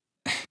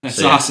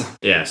 That's awesome.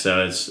 Yeah,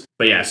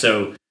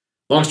 so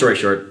long story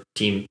short,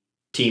 team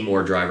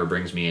or driver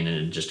brings me in,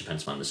 and it just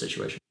depends on the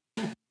situation.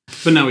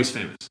 But now he's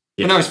famous.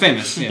 Yeah. But now he's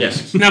famous. Yeah.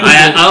 Yes.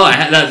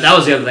 That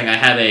was the other thing. I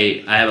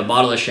have a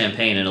bottle of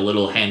champagne and a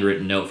little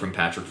handwritten note from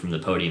Patrick from the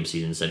podium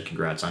season said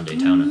congrats on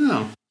Daytona.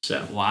 Oh.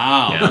 So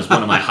wow. Yeah, it was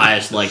one of my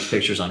highest liked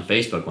pictures on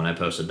Facebook when I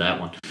posted that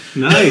one.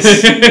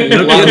 Nice.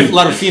 a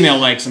lot of female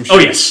likes, I'm sure. Oh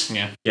yes.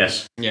 Yeah.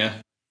 Yes. Yeah.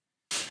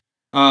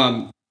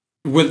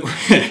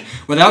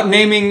 Without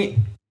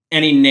naming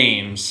any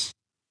names,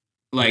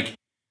 like,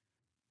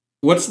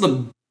 what's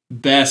the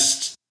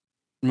best,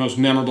 most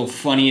memorable,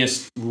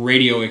 funniest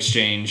radio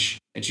exchange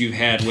that you've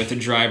had with a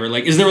driver?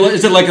 Like, is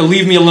it like a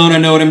leave me alone, I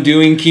know what I'm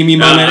doing, Kimi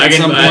moment at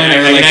some point?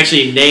 I can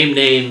actually name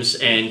names,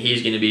 and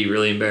he's going to be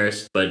really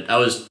embarrassed. But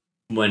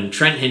when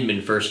Trent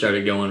Hindman first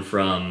started going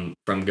from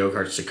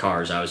go-karts to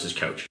cars, I was his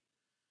coach.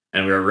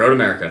 and we were Road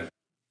America,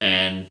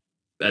 and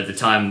at the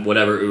time,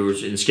 whatever, it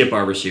was in Skip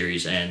Barber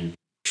series, and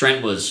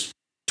Trent was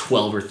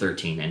 12 or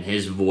 13, and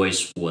his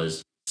voice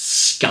was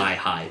sky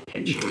high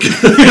pitch.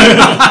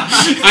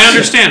 I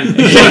understand.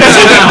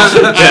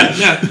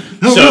 Yeah.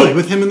 Oh, So- really?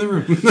 With him in the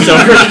room.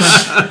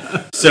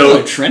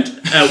 So Trent.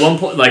 at one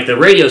point, like the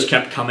radios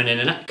kept coming in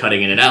and out,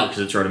 cutting in and out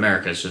because it's Road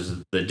America, it's just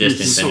the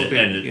distance, So and, big,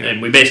 and, yeah.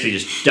 and we basically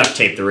just duct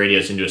taped the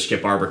radios into a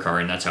Skip Barber car,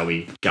 and that's how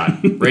we got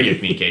radio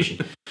communication.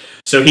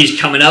 So he's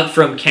coming up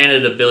from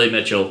Canada to Billy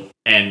Mitchell,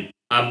 and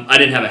I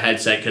didn't have a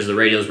headset because the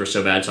radios were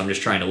so bad, so I'm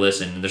just trying to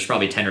listen. And there's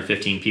probably 10 or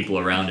 15 people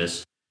around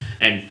us,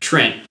 and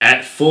Trent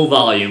at full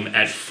volume,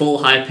 at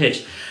full high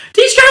pitch.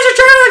 These guys are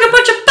driving like a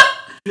bunch of.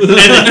 And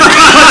it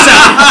cuts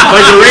out.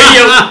 Like the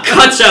radio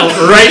cuts out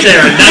right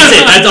there. And that's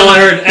it. That's all I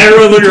heard.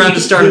 Everyone looked around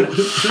and started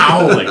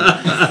howling.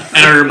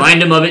 And I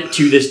remind him of it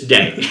to this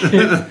day.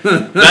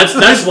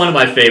 That's one of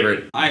my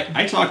favorite.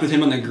 I talked with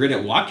him on the grid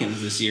at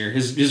Watkins this year.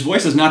 His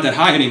voice is not that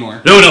high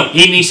anymore. No,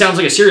 he sounds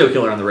like a serial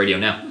killer on the radio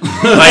now.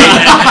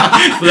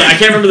 I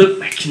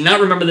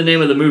cannot remember the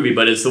name of the movie,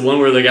 but it's the one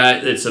where the guy.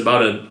 It's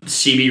about a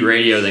CB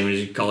radio thing. Where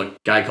you call it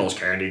guy calls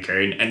Candy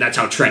Cane, and that's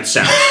how Trent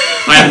sounds.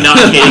 I am not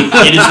kidding.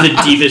 It is the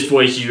deepest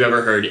voice you've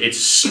ever heard. It's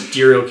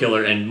serial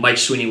killer, and Mike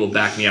Sweeney will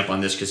back me up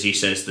on this because he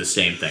says the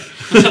same thing.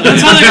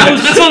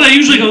 That's how that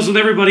usually goes with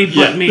everybody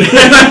but me.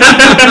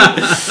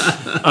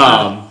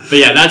 But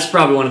yeah, that's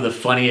probably one of the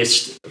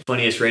funniest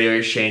radio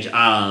exchange.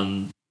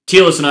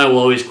 Telis and I will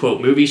always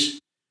quote movies,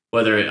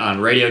 whether on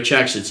radio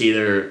checks. It's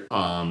either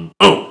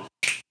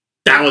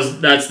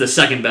that's the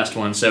second best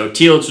one. So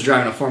Telis was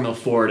driving a Formula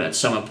Ford at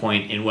Summit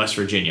Point in West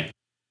Virginia,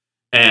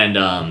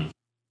 and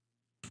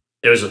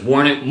it was a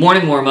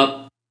morning warm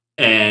up,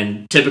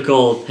 and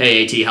typical,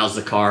 hey AT, how's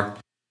the car?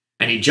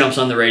 And he jumps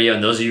on the radio,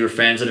 and those of you who are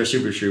fans that are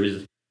Super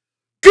Troopers,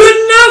 good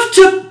enough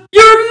to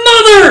your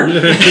mother.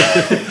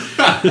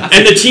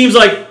 And the team's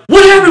like,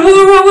 what happened?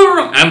 What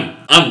wrong?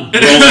 I'm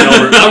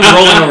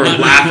rolling over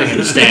laughing in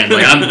the stand.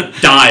 Like, I'm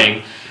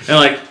dying. And they're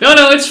like,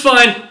 no, it's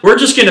fine. We're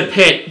just going to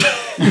pit.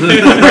 Yeah,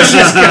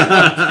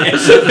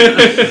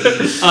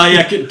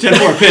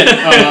 10-4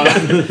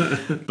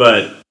 pit.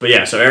 But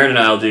yeah, so Aaron and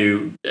I will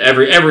do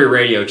every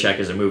radio check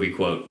is a movie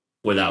quote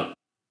without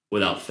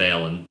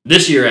fail. And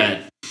this year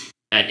at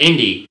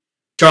Indy,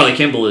 Charlie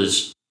Kimball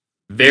is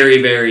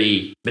very,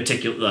 very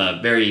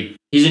meticulous.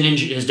 He's an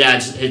his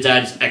dad's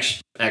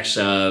ex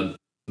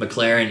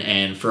McLaren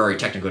and Ferrari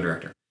technical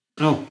director.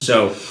 Oh,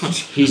 so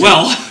he's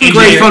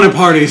great fun at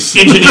parties.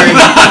 Engineering.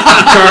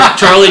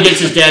 Charlie gets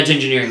his dad's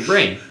engineering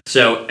brain.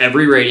 So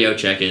every radio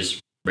check is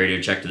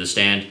radio check to the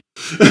stand,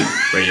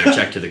 radio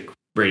check to the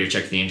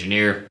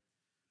engineer,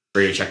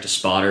 radio check to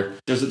spotter.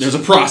 There's a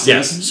process.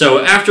 Yes.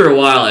 So after a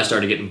while, I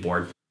started getting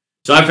bored.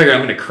 So I figured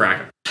I'm going to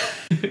crack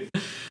him.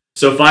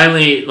 So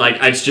finally,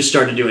 like I just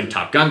started doing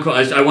Top Gun.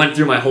 I went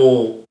through my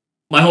whole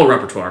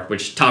repertoire,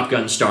 which Top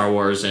Gun, Star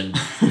Wars, and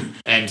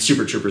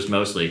Super Troopers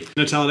mostly.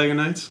 No Talladega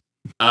Nights?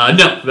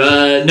 No.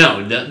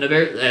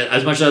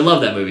 As much as I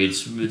love that movie,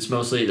 it's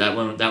mostly that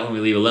one we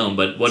leave alone.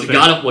 But what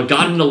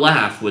got him to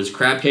laugh was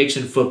crab cakes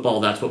and football.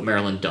 That's what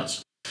Maryland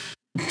does.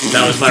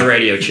 That was my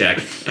radio check,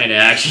 and it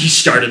actually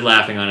started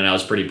laughing on it. I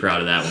was pretty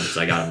proud of that one because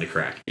I got him to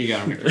crack. You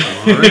got him to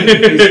crack. All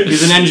right.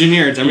 He's an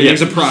engineer.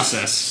 Everything's a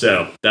process.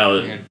 So that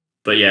was. Yeah.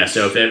 But yeah,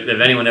 so if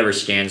anyone ever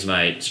scans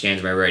my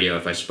radio,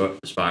 if I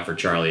spot for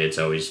Charlie, it's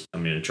always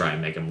I'm going to try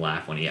and make him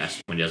laugh when he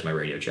does my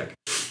radio check.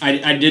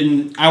 I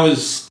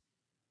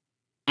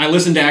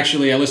listened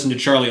to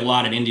Charlie a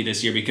lot at Indy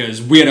this year because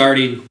we had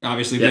already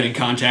obviously been in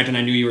contact, and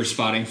I knew you were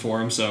spotting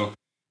for him. So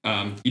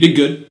you did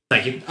good.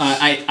 Thank you.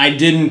 I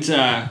didn't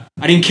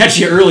catch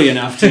you early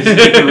enough to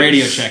get the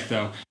radio check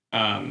though.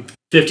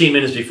 15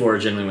 minutes before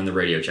generally when the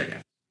radio check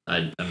happens.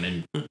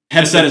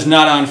 Headset is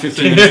not on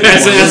 15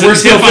 minutes before. We're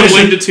still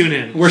when to tune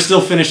in. We're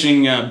still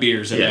finishing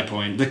beers at that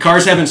point. The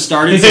cars haven't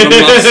started, so the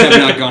bucks have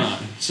not gone on.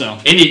 So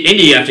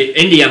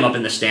Indy, I'm up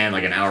in the stand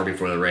like an hour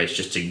before the race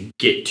just to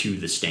get to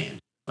the stand.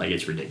 Like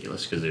it's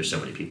ridiculous because there's so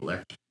many people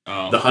there.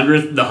 Oh. The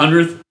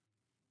 100th,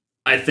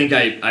 I think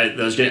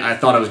I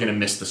thought I was gonna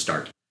miss the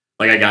start.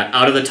 Like I got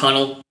out of the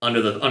tunnel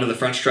under the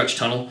front stretch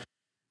tunnel,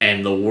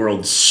 and the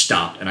world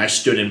stopped, and I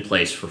stood in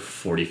place for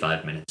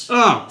 45 minutes.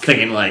 Oh,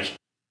 thinking like.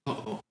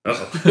 Uh-oh.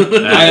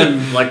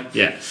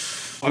 Yeah.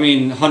 I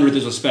mean, 100th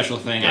is a special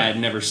thing. Yeah. I had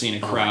never seen a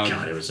crowd. Oh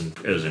my God, it was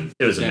amazing.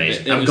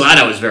 I'm glad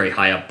I was very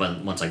high up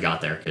once I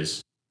got there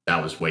because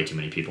that was way too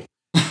many people.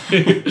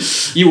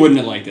 You wouldn't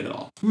have liked it at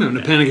all. I'm having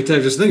a panic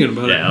attack just thinking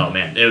about it. Yeah. Oh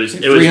man, it was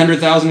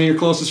 300,000 of your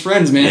closest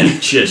friends, man.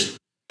 Just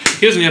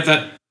he doesn't have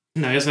that.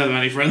 No, he doesn't have that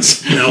many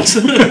friends. No,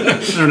 I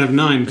don't have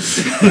 9.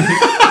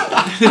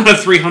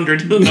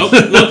 300. Nope,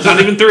 not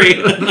even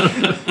 3.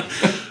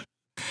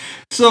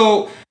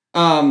 So,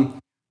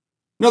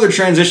 another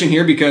transition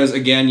here because,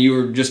 again, you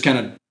were just kind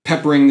of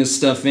peppering this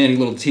stuff in,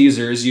 little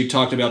teasers. You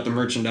talked about the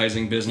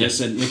merchandising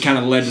business, and it kind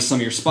of led to some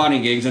of your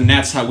spotting gigs, and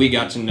that's how we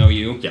got to know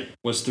you,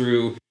 was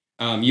through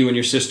you and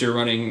your sister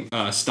running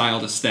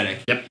Styled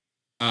Aesthetic. Yep.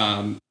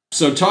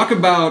 So talk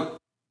about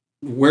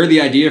where the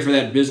idea for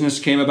that business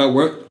came about?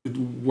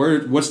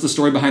 What's the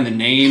story behind the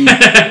name? All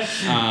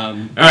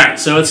right,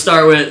 so let's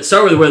start with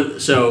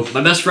so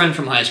my best friend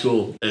from high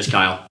school is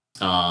Kyle.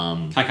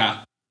 Hi,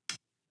 Kyle.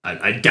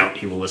 I doubt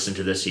he will listen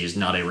to this. He is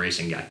not a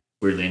racing guy,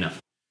 weirdly enough.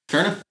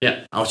 Fair enough.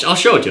 Yeah, I'll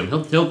show it to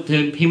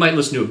him. He might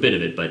listen to a bit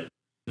of it, but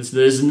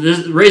this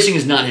racing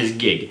is not his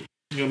gig.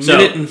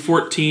 Minute and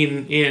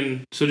 14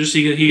 in, so just so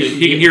he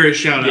can hear his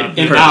shout out.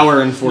 An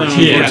hour and 14.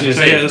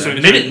 That's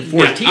what minute and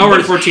 14. Hour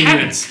and 14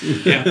 minutes.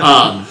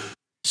 Yeah.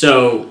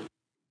 So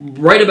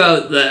right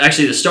about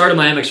the start of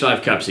my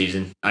MX5 Cup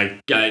season,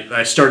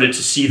 I started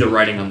to see the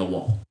writing on the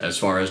wall as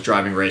far as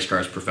driving race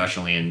cars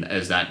professionally, and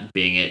as that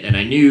being it. And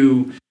I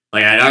knew,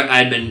 like,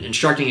 I'd been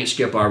instructing at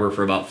Skip Barber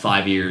for about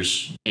 5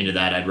 years. Into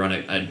that, I'd run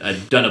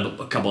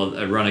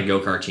a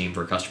go-kart team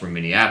for a customer in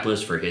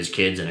Minneapolis for his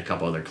kids and a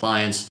couple other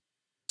clients.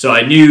 So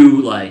I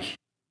knew, like,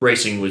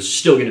 racing was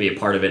still going to be a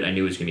part of it. I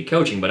knew it was going to be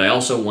coaching, but I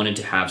also wanted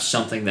to have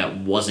something that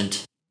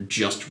wasn't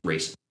just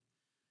racing.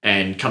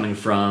 And coming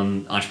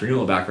from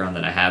entrepreneurial background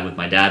that I had with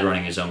my dad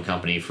running his own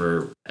company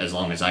for as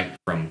long as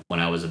from when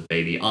I was a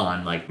baby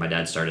on, like, my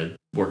dad started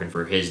working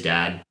for his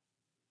dad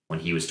when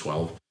he was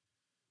 12.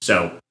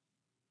 So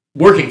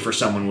working for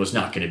someone was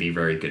not going to be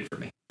very good for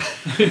me.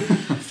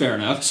 Fair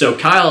enough. So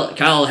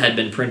Kyle had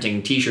been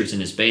printing t-shirts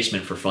in his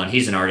basement for fun.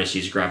 He's an artist.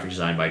 He's graphic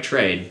design by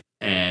trade.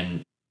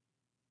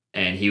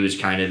 And he was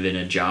kind of in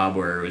a job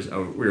where we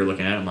were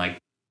looking at him like,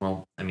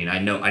 well, I mean, I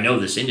know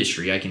this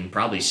industry. I can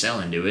probably sell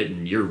into it,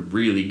 and you're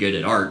really good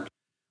at art.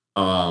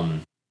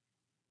 Why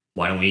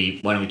don't we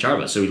chat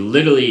about it? So we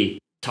literally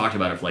talked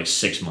about it for like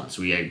 6 months.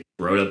 I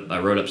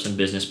wrote up some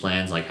business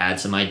plans, like had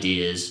some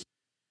ideas,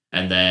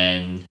 and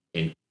then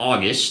in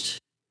August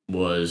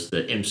was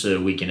the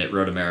IMSA weekend at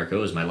Road America. It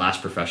was my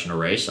last professional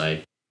race.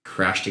 I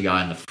crashed a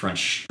guy in the front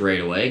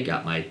straight away,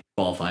 got my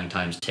qualifying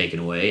times taken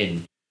away,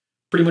 and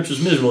pretty much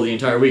was miserable the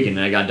entire weekend.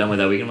 And I got done with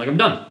that weekend. I'm like, I'm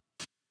done.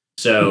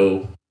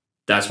 So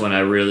that's when I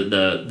really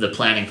the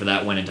planning for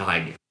that went into high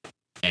gear.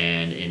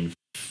 And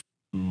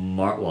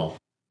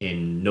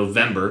in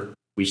November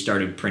we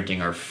started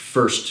printing our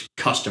first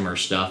customer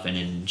stuff, and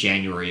in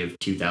January of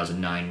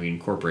 2009 we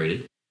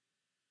incorporated.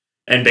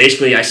 And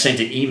basically I sent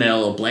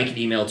a blanket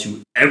email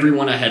to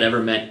everyone I had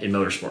ever met in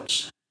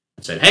motorsports.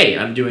 I said, "Hey,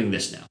 I'm doing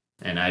this now."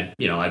 And I've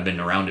been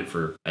around it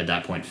for, at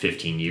that point,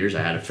 15 years.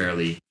 I had a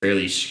fairly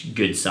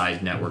good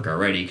sized network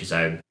already because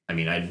I'm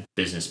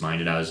business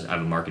minded. I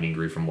have a marketing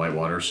degree from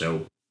Whitewater,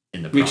 so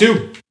in the me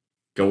too.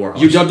 Go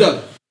Warhawks. You dubbed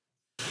up.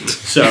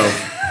 So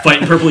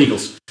fighting Purple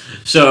Eagles.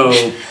 So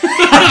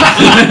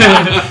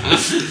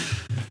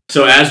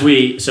as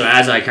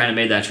I kind of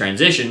made that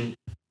transition,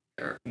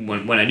 okay,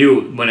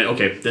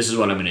 this is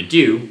what I'm going to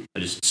do, I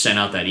just sent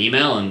out that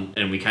email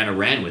and we kind of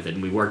ran with it,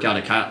 and we worked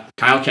out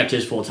Kyle kept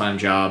his full-time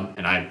job,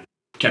 and I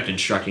kept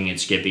instructing at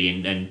Skippy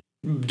and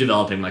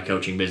developing my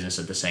coaching business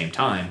at the same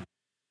time.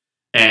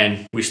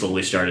 And we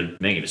slowly started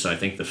making it. So I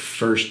think the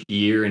first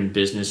year in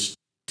business,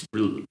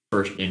 from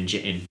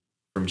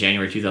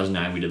January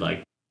 2009, we did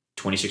like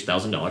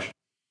 $26,000.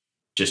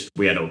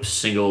 We had a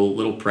single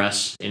little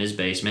press in his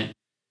basement.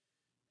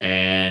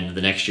 And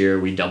the next year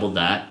we doubled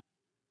that.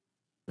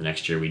 And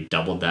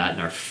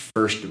our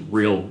first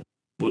real,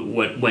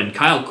 when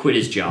Kyle quit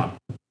his job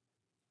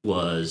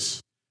was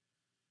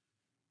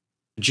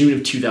June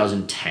of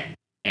 2010,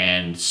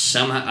 and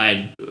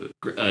somehow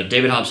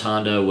David Hobbs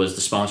Honda was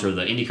the sponsor of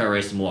the IndyCar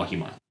race, the Milwaukee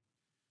Mile.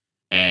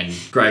 And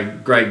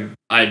Greg,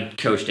 I'd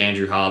coached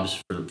Andrew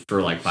Hobbs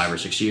for like 5 or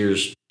 6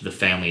 years. The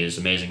family is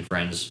amazing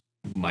friends.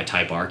 My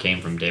Type R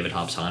came from David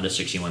Hobbs Honda,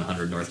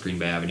 6100 North Green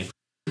Bay Avenue.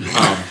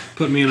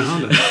 Put me in a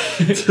Honda.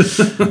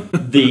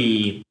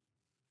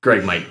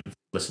 Greg might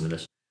listen to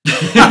this.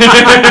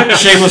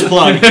 Shameless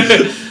plug.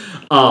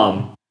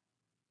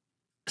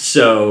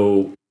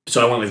 So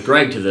I went with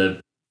Greg to the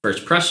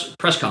first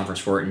press conference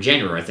for it in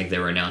January. I think they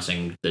were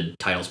announcing the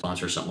title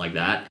sponsor or something like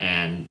that,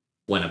 and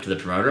went up to the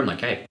promoter. I'm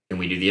like, "Hey, can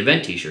we do the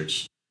event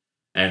t-shirts?"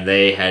 And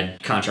they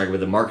had contracted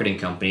with a marketing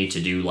company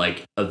to do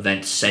like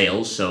event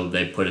sales, so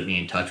they put me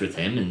in touch with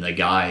him, and the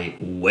guy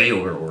way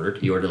over-ordered.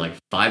 He ordered like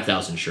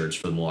 5,000 shirts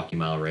for the Milwaukee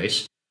Mile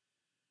race.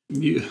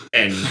 Yeah.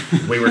 And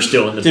we were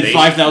still in the Did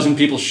 5,000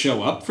 people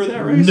show up for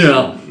that race?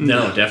 No,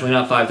 definitely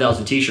not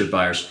 5,000 t-shirt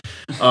buyers.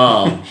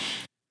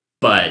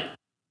 But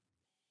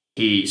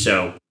we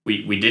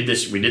did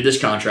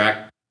this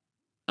contract.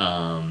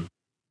 At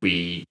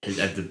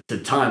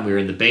the time we were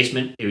in the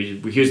basement. He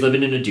was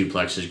living in a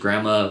duplex. His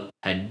grandma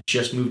had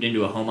just moved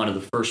into a home out of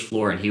the first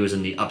floor, and he was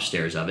in the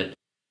upstairs of it.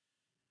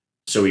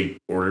 So we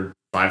ordered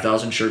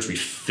 5,000 shirts. We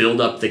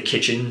filled up the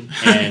kitchen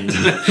and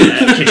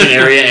kitchen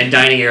area and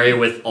dining area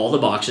with all the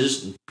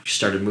boxes.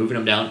 Started moving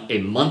them down. A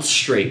month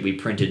straight, we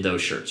printed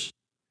those shirts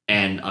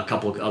and a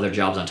couple of other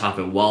jobs on top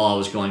of it while I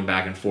was going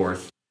back and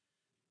forth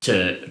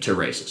to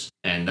races.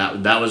 And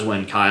that was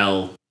when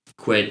Kyle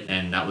quit,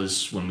 and that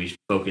was when we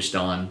focused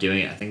on doing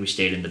it. I think we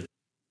stayed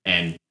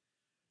and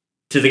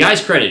to the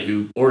guy's credit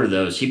who ordered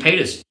those, he paid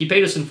us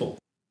in full.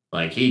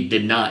 Like he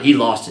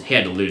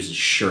had to lose his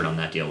shirt on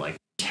that deal like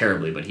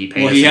terribly, but he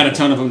paid. Well, he had a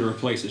ton of them to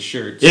replace his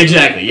shirts.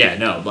 Exactly. Yeah.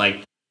 No.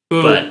 Like,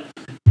 but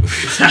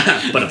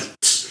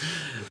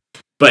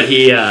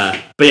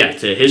yeah.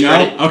 To his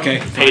credit, okay,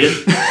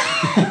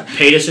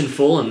 paid us in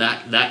full, and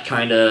that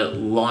kind of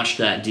launched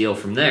that deal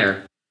from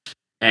there.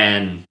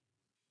 And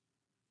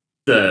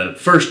that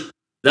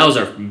was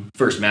our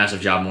first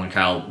massive job when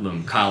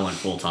Kyle went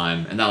full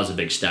time, and that was a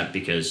big step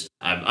because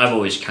I've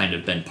always kind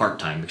of been part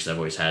time because I've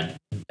always had,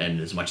 and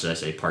as much as I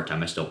say part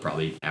time, I still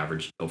probably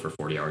average over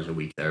 40 hours a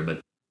week there, but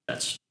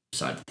that's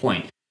beside the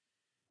point.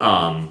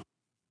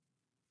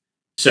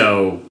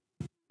 So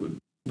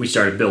we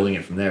started building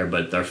it from there,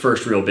 but our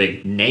first real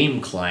big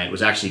name client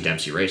was actually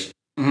Dempsey Racing.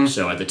 Mm-hmm.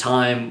 So at the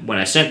time when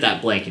I sent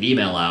that blanket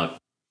email out,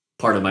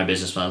 part of my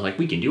business plan was like,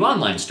 we can do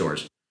online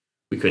stores.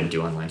 We couldn't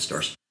do online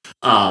stores.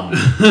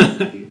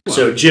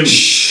 So Jim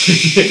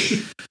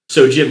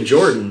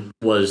Jordan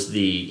was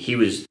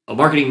a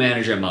marketing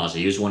manager at Mazda.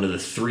 He was one of the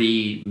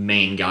three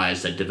main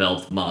guys that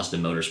developed Mazda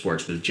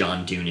Motorsports with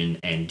John Doonan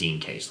and Dean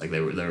Case. Like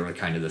they were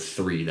kind of the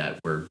three that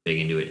were big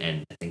into it.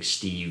 And I think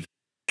Steve,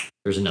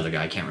 there's another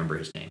guy, I can't remember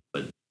his name,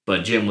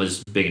 but Jim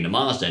was big into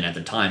Mazda, and at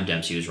the time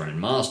Dempsey was running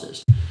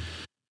Mazdas.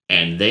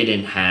 And they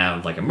didn't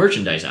have like a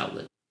merchandise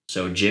outlet.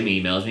 So Jim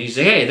emails me. He's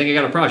like, hey, I think I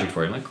got a project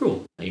for you. I'm like,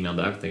 cool. I emailed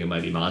back. I think it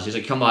might be Mazda. He's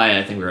like, come by.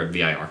 I think we were at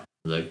VIR.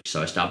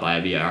 So I stopped by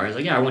at VIR. I was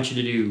like, yeah, I want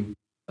you to do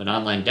an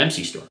online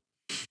Dempsey store.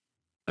 I'm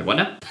like, what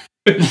now?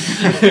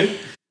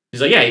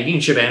 He's like, yeah, you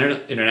can ship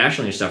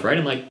internationally and stuff, right?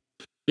 I'm like,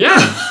 yeah,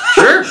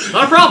 sure.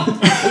 Not a problem.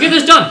 We'll get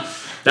this done.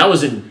 That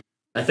was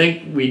I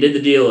think we did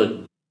the deal at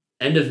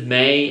end of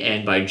May,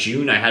 and by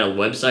June, I had a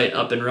website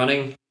up and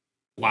running.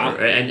 Wow.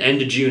 And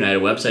end of June, I had a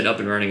website up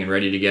and running and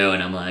ready to go,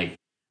 and I'm like,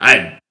 I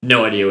had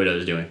no idea what I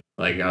was doing.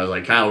 Like, I was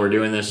like, Kyle, we're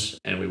doing this,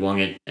 and we wung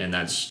it, and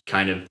that's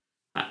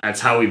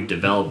how we've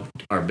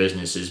developed our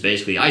business is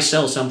basically I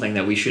sell something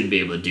that we shouldn't be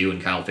able to do,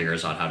 and Kyle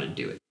figures out how to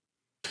do it.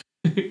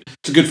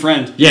 It's a good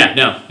friend. Yeah,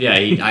 no. Yeah,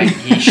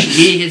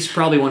 he has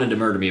probably wanted to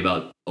murder me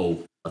about,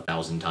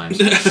 1,000 times.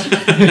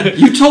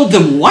 You told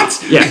them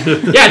what? Yeah.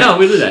 Yeah, no,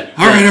 we did that.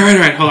 All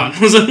right. Hold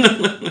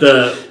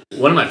on.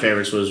 One of my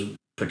favorites was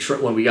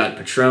when we got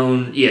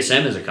Patron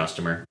ESM as a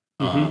customer.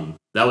 Mm-hmm.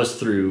 That was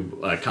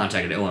through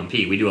contact at OMP.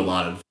 We do a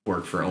lot of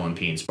work for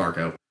OMP and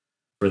Sparco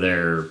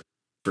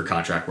for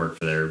contract work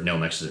for their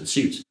Nomexes and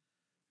suits.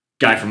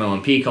 Guy from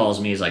OMP calls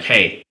me. He's like,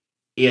 hey,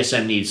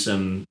 ESM needs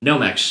some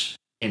Nomex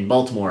in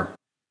Baltimore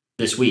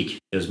this week.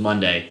 It was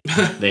Monday.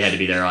 They had to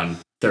be there on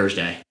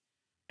Thursday.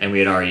 And we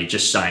had already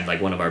just signed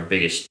like one of our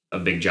a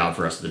big job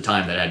for us at the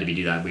time that had to be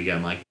do that weekend.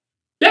 I'm like,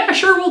 yeah,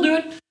 sure, we'll do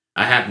it.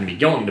 I happened to be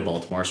going to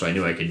Baltimore, so I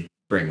knew I could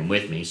bring them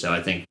with me. So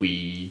I think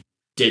we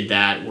did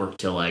that, worked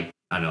till like,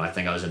 I don't know, I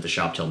think I was at the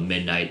shop till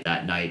midnight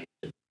that night,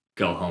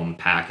 go home,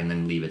 pack, and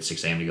then leave at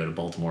 6 a.m. to go to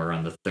Baltimore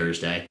on the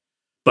Thursday.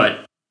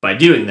 But by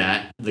doing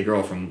that,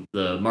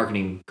 the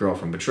marketing girl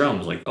from Patron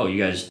was like, oh,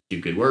 you guys do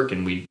good work.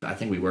 And I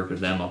think we worked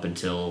with them up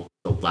until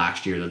the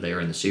last year that they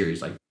were in the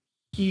series, like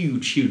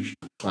huge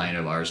client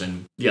of ours.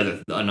 And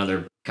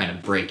another kind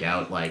of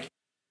breakout, like,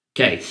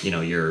 okay,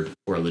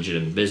 we're a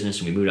legitimate business,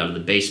 and we moved out of the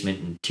basement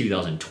in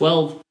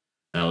 2012.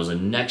 That was the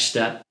next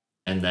step.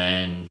 And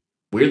then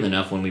weirdly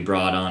enough, when we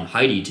brought on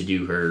Heidi to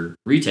do her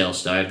retail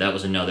stuff, that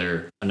was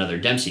another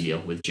Dempsey deal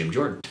with Jim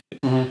Jordan.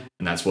 Mm-hmm.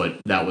 And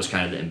that was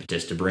kind of the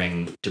impetus to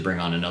bring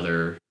on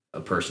another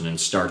person and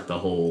start the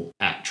whole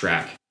at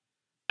track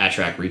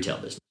retail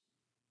business.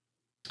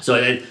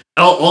 So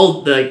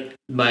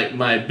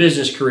my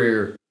business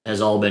career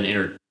has all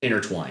been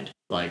intertwined.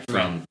 Like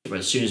from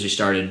as soon as we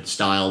started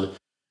Styled.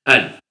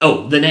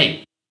 The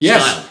name.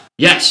 Yes. Styled.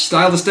 Yes.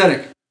 Styled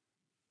Aesthetic.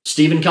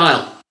 Stephen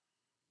Kyle.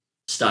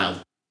 Styled.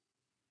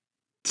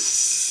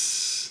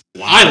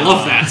 Wow. I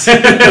love that.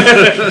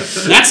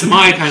 That's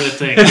my kind of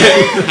thing.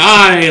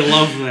 I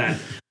love that.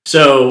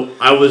 So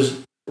I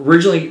was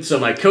originally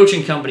my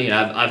coaching company.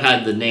 I've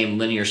had the name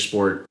Linear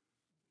Sport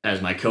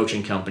as my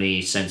coaching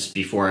company since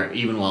before,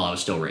 even while I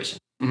was still racing.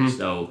 Mm-hmm.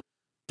 So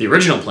the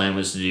original plan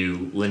was to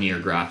do Linear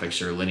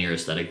Graphics or Linear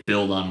Aesthetic,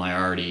 build on my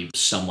already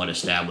somewhat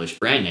established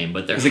brand name.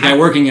 But as a guy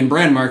working in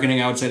brand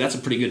marketing, I would say that's a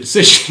pretty good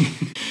decision.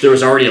 There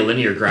was already a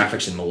Linear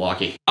Graphics in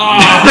Milwaukee. Oh,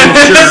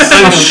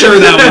 I'm sure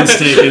that one's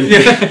taken.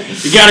 Yeah.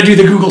 You got to do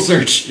the Google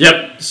search.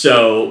 Yep.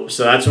 So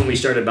that's when we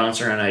started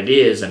bouncing around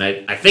ideas, and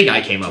I think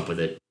I came up with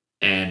it.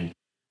 And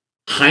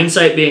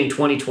hindsight being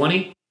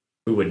 2020,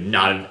 we would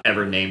not have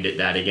ever named it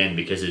that again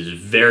because it is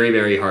very,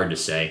 very hard to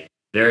say.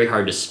 Very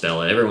hard to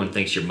spell it. Everyone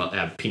thinks you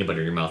have peanut butter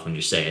in your mouth when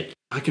you say it.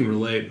 I can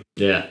relate.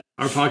 Yeah.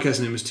 Our podcast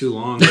name is too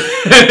long.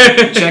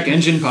 Check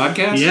Engine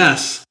Podcast?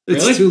 Yes.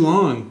 It's really? too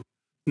long.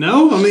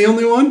 No? I'm the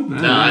only one?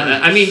 No,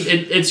 I mean,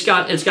 it's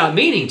got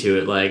meaning to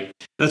it. Like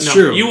That's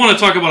true. You want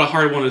to talk about a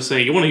hard one to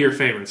say. You want to hear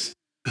favorites.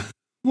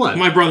 What?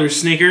 My brother's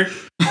sneaker.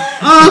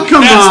 Oh,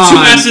 come That's on.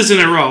 That's 2 S's in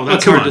a row.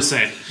 That's hard to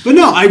say. But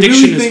no, I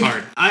Diction really think... is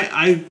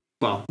hard.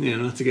 Well,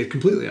 not to get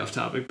completely off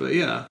topic, but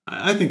yeah,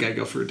 I think I'd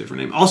go for a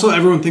different name. Also,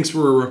 everyone thinks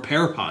we're a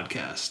repair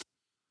podcast.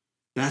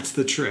 That's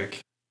the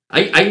trick.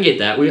 I can get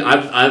that.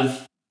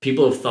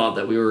 People have thought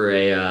that we were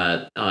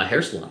a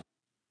hair salon.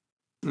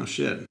 Oh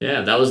shit.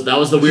 Yeah, that was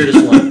the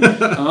weirdest one.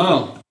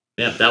 Oh.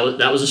 Yeah,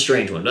 that was a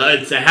strange one.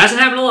 It hasn't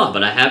happened a lot,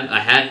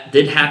 but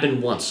did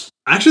happen once.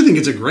 I actually think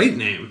it's a great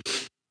name.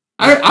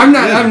 I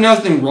have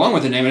nothing wrong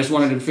with the name. I just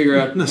wanted to figure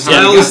out the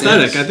style,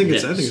 aesthetic. I think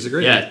it's a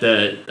great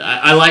name.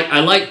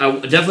 I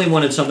definitely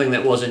wanted something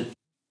that wasn't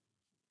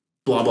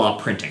blah blah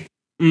printing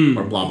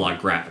or blah blah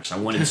graphics. I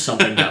wanted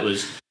something that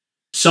was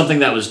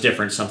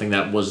different, something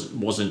that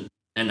wasn't,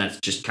 and that's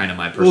just kind of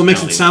my personality. Well, it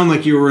makes it sound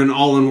like you were an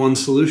all-in-one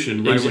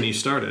solution when you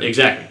started.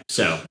 Exactly.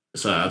 So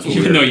that's what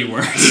even though you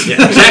weren't.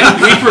 Yeah,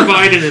 exactly. We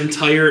provide an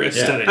entire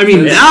aesthetic. I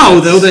mean, now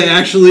though they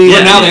actually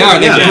now they are.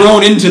 They've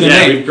grown into the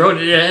name. We've grown,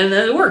 and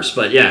it works.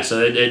 But yeah,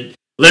 so it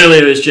literally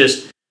it was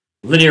just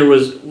linear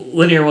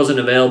wasn't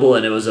available,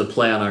 and it was a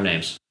play on our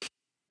names.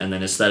 And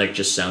then aesthetic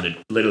just sounded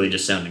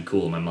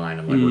cool in my mind.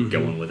 I'm like, we're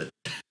going with it.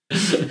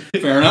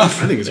 Fair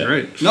enough. I think it's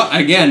great. No,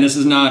 again, this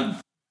is not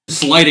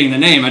slighting the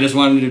name. I just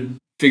wanted to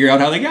figure out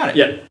how they got it.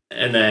 Yeah,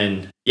 and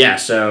then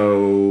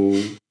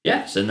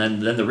and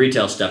then the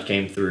retail stuff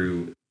came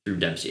through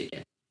Dempsey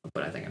again.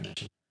 But I think I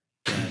mentioned.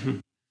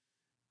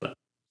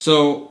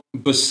 So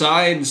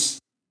besides,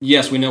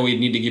 yes, we know we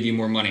need to give you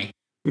more money,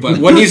 but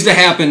what needs to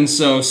happen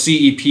so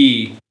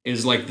CEP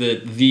is like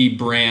the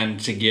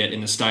brand to get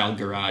in the style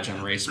garage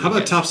on race? How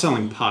about top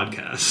selling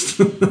podcast?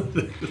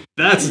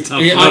 That's a tough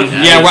one.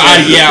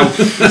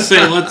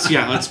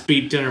 Let's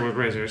beat Dinner with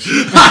Razors.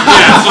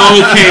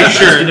 Okay,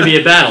 sure. It's gonna be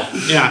a battle.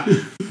 Yeah.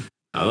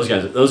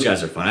 Those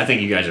guys are fun. I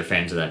think you guys are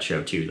fans of that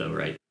show too, though,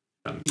 right?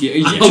 I'll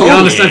be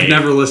honest, I've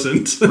never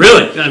listened.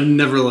 Really? I've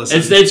never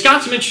listened. It's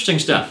got some interesting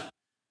stuff.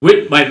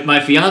 With my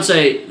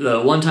fiance,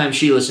 the one time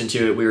she listened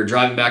to it, we were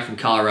driving back from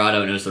Colorado,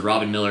 and it was the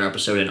Robin Miller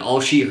episode, and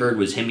all she heard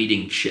was him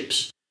eating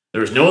chips.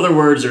 There was no other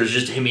words. There was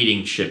just him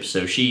eating chips.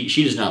 So she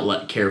does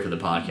not care for the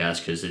podcast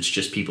because it's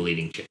just people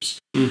eating chips.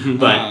 Mm-hmm.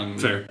 But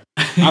fair.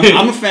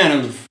 I'm a fan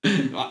of.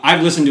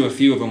 I've listened to a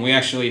few of them.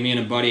 Me and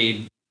a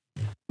buddy,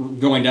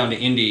 going down to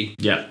Indy.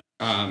 Yeah.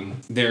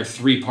 Their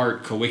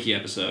 3-part Kowicki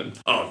episode.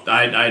 Oh,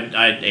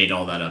 I ate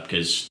all that up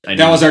because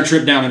that was our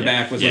trip down and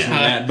back. Was listening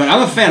to that. But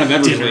I'm a fan of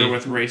Eversley. Dinner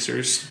with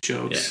Racers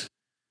jokes. Yeah.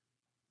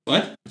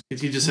 What?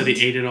 He just said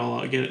he ate it all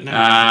out. Get it now.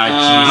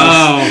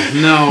 Oh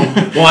no.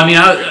 Well,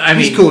 I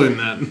mean, he's cool in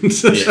that.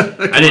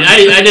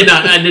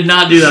 I did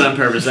not do that on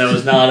purpose. That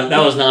was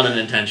not an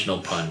intentional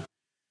pun.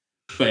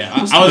 But yeah,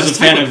 I was a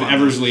fan of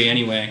Eversley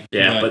anyway.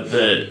 Yeah, but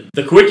the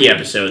Kowicki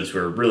episodes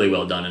were really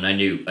well done, and I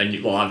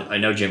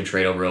know Jim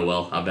Trado real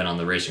well. I've been on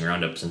the Racing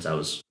Roundup since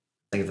I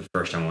think the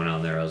first time I went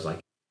on there, I was like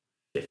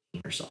 15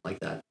 or something like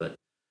that. But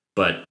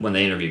when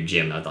they interviewed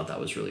Jim, I thought that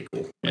was really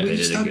cool. Yeah, we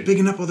stop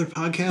bigging up other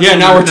podcasts. Yeah,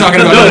 now we're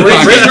talking about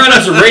Racing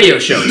Roundup's a radio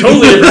show,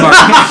 totally different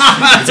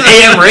market. It's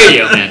AM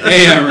radio, man.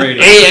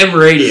 AM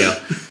radio.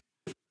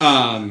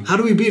 How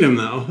do we beat him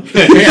though?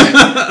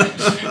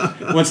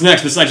 What's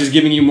next besides just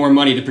giving you more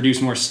money to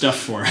produce more stuff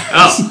for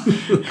us?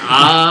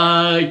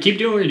 Keep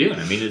doing what you're doing.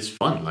 I mean, it's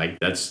fun. Like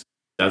that's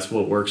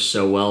what works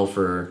so well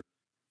for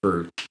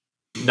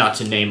not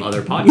to name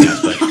other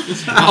podcasts, but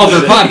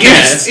other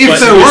podcasts. If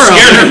there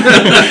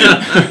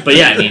were, but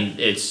yeah, I mean,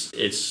 it's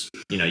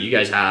you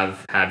guys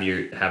have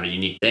a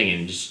unique thing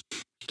and just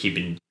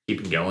keeping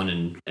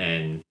going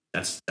and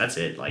that's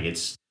it. Like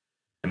it's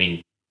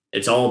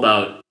all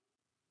about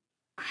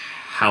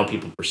how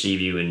people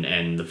perceive you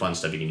and the fun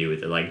stuff you can do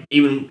with it. Like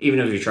even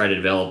if you try to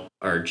develop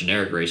our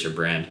generic racer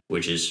brand,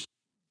 which is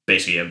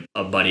basically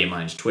a buddy of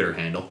mine's Twitter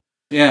handle.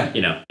 Yeah.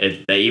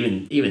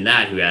 Even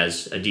that who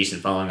has a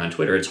decent following on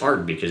Twitter, it's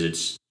hard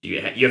because you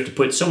have to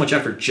put so much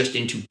effort just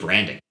into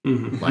branding.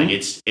 Mm-hmm. Like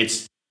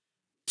it's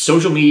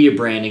social media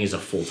branding is a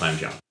full-time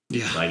job.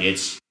 Yeah. Like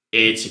it's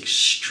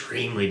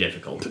extremely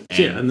difficult.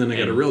 And then I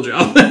got a real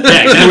job. Yeah,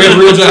 exactly. We have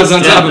real jobs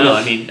on top of it.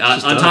 I mean,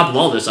 on top of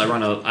all this, I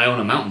own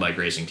a mountain bike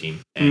racing team,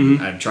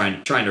 and I'm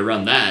trying to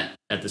run that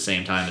at the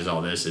same time as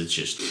all this. It's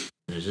just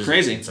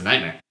crazy. It's a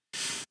nightmare.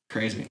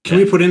 Crazy. Can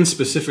we put in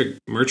specific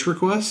merch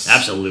requests?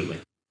 Absolutely.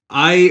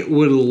 I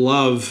would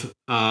love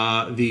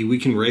We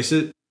Can Race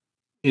It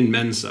in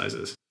men's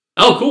sizes.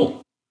 Oh,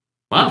 cool!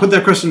 Wow. I put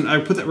that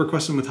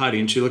request in with Heidi,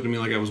 and she looked at me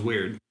like I was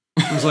weird.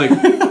 I was like,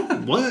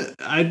 "What?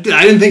 I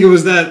didn't think it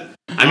was that."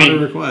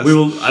 Request.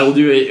 I will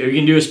do it. We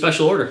can do a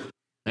special order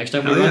next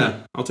time we run.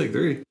 Yeah, I'll take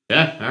 3.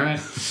 Yeah. All right.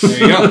 There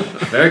you go.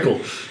 Very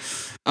cool.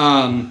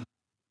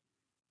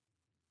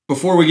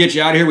 Before we get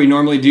you out of here, we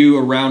normally do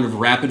a round of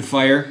rapid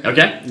fire.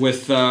 Okay.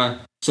 With so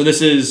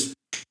this is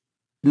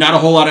not a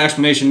whole lot of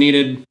explanation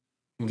needed.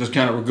 We'll just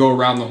kind of go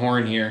around the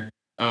horn here.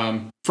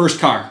 First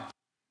car.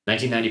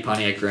 1990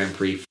 Pontiac Grand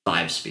Prix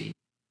 5-speed.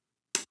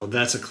 Oh,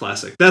 that's a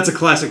classic. That's a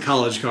classic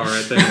college car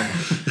right there.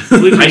 I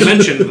believe I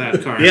mentioned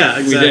that car. Yeah,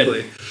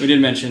 exactly. We did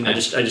mention that.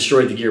 I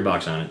destroyed the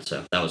gearbox on it,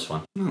 so that was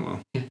fun. Oh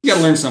well. You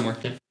gotta learn somewhere.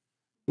 Yeah.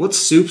 What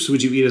soups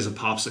would you eat as a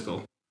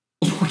popsicle?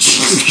 That's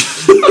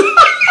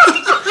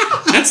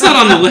not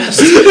on the list.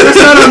 That's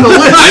not on the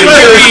list.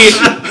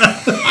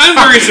 I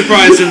I'm very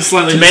surprised and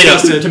slightly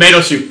disgusted.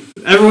 Tomato soup.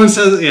 Everyone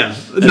says,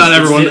 not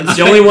everyone. It's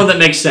the only one that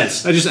makes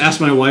sense. I just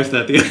asked my wife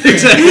that the other day,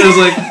 and I was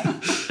like,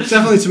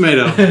 definitely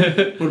tomato.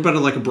 What about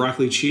like a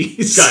broccoli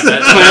cheese? God,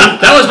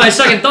 that was my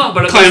second thought,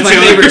 but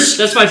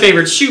that's my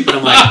favorite soup, and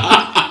I'm like,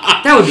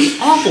 that would be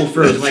awful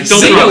for like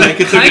tomato.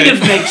 Kind of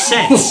makes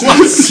sense.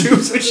 What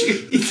soups would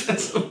you eat?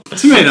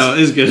 Tomato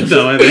is good,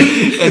 though, I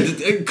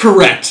think.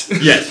 Correct.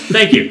 Yes,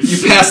 thank you.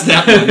 You passed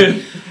that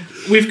one.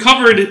 We've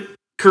covered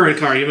current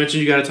car. You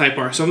mentioned you got a Type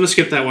R, so I'm going to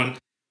skip that one.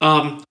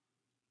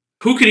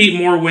 Who could eat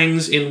more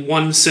wings in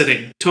one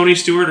sitting? Tony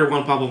Stewart or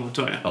Juan Pablo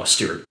Montoya? Oh,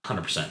 Stewart,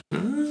 100%.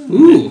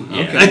 Ooh,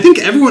 yeah. Okay. I think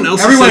everyone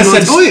else said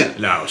Montoya.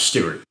 No,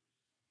 Stewart.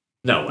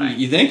 No way.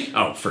 You think?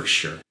 Oh, for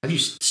sure.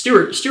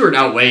 Stewart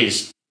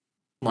outweighs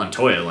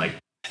Montoya. Like,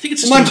 I think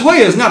it's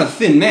Montoya is not a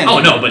thin man. Oh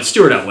no, but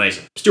Stewart outweighs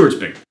him. Stewart's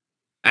big,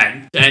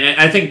 and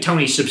I think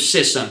Tony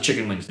subsists on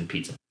chicken wings and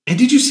pizza. And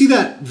did you see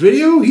that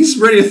video? He's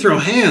ready to throw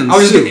hands.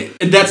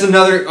 That's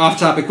another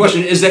off-topic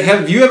question. Is that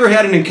have you ever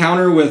had an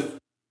encounter with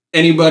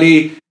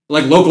anybody?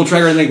 Like local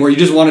track or anything where you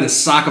just wanted to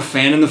sock a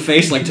fan in the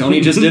face like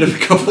Tony just did a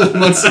couple of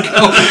months ago?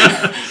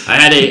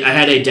 I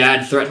had a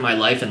dad threaten my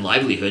life and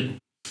livelihood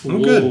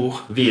good.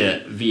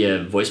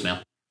 via voicemail.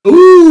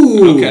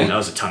 Ooh. Okay. That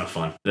was a ton of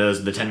fun.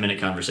 The 10-minute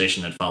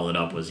conversation that followed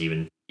up was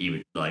even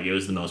like it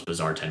was the most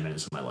bizarre 10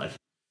 minutes of my life.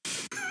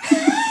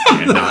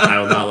 And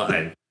I will not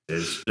lie.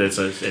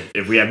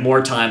 If we had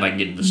more time, I can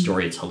get into the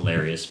story. It's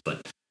hilarious. But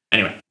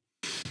anyway.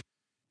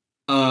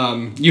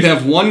 You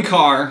have one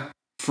car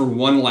for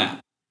one lap.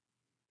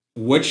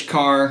 Which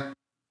car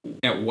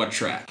at what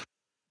track?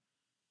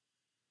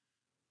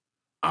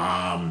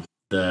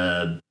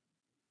 The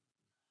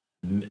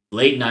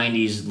late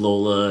 90s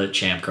Lola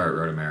Champ Car at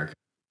Road America.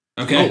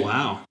 Okay. Oh,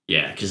 wow.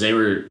 Yeah, because they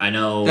were, I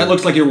know... That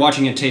looks like you're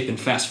watching a tape and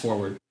fast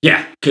forward.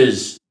 Yeah,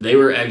 because they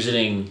were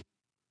exiting...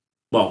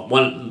 Well,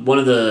 one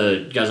of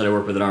the guys that I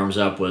work with at Arms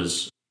Up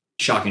was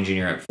shock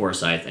engineer at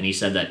Forsyth, and he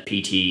said that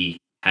PT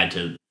had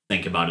to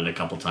think about it a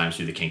couple times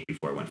through the kink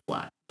before it went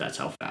flat. That's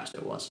how fast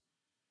it was.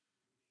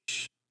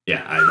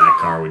 Yeah, that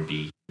car would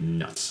be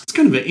nuts. It's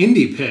kind of an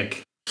indie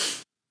pick.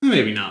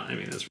 Maybe not. I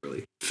mean, that's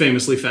really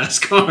famously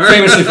fast car.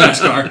 Famously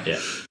fast car. Yeah.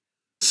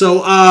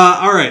 So,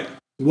 all right.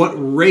 What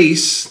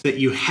race that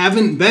you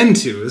haven't been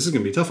to, this is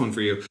going to be a tough one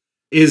for you,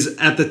 is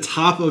at the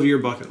top of your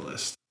bucket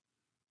list?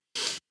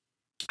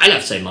 I'd have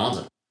to say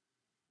Monza.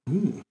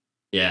 Ooh.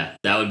 Yeah,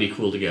 that would be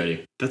cool to go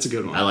to. That's a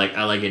good one. I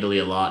like Italy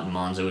a lot, and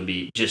Monza would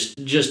be just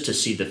to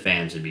see the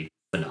fans would be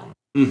phenomenal.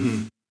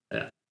 Mm-hmm.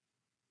 Yeah.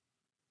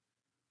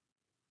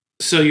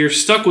 So you're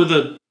stuck with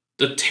a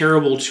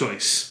terrible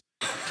choice.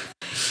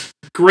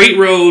 Great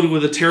road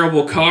with a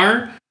terrible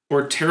car,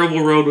 or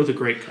terrible road with a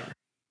great car?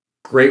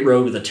 Great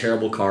road with a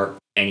terrible car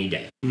any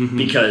day. Mm-hmm.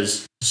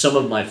 Because some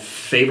of my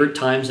favorite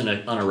times on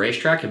a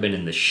racetrack have been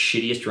in the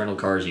shittiest rental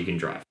cars you can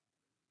drive.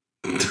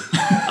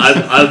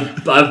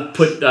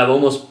 I've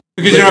almost...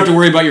 Because you don't have to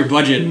worry about your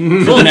budget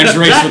for the next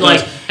race.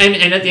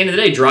 And at the end of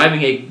the day,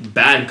 driving a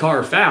bad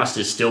car fast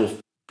is still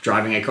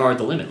driving a car at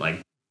the limit.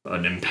 Like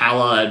an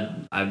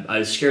Impala,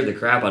 I scared the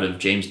crap out of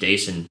James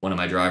Dason, one of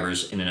my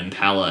drivers, in an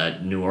Impala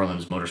at New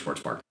Orleans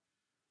Motorsports Park.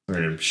 We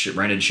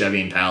rented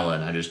Chevy Impala,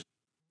 and I just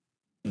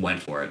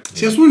went for it.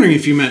 See, I was wondering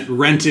if you meant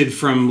rented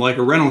from like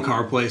a rental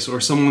car place or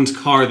someone's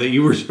car that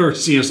you were, or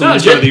someone's car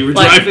that you were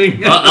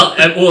driving.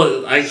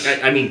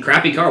 I mean,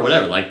 crappy car,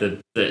 whatever. Like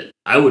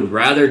I would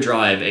rather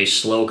drive a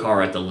slow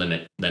car at the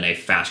limit than a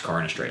fast car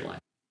in a straight line.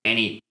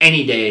 Any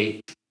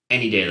day of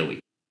the week.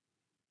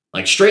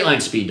 Like straight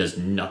line speed does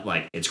not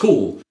it's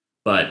cool,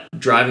 but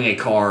driving a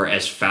car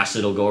as fast as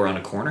it'll go around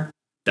a corner,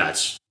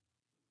 that's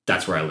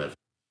where I live.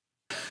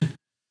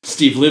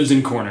 Steve lives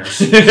in corners.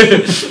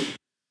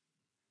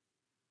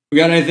 We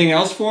got anything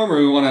else for him, or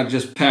we want to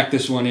just pack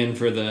this one in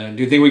for the...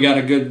 Do you think we got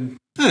a good...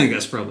 I think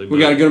that's probably... We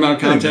got a good amount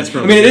of content?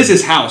 I mean, it is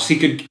his house. He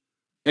could...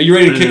 Are you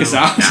ready to kick us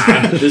out?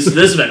 This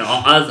has been...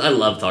 I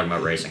love talking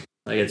about racing.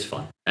 Like, it's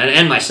fun.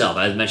 And myself.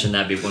 I mentioned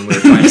that before when we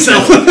were trying to sell.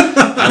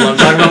 I love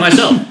talking about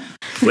myself.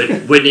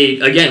 Whitney,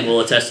 again, will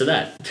attest to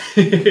that.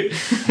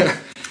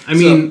 I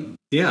mean,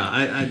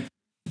 yeah,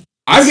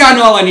 I've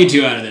gotten all I need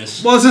to out of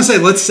this. Well, I was gonna say,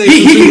 let's say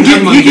he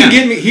can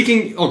get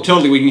me. Oh,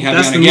 totally. We can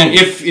have him on again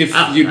if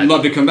you'd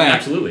love to come back.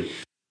 Absolutely.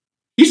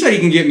 He said he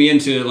can get me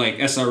into like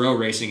SRO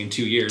racing in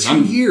 2 years.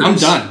 2 years. I'm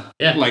done.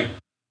 Yeah. Like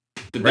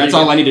that's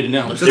all I needed to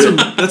know.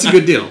 That's a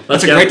good deal.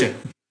 That's a great deal.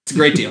 It's a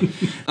great deal.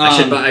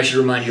 I should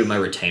remind you of my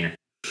retainer.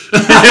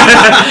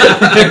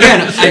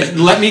 Again,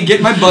 let me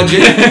get my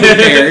budget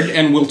prepared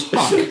and we'll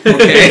talk.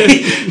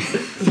 Okay.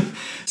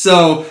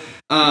 So.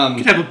 You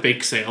could have a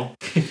bake sale.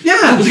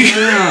 Yeah.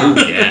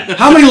 Yeah.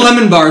 How many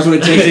lemon bars would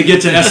it take to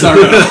get to SRO?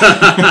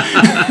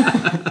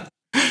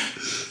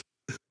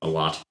 A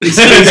lot. And who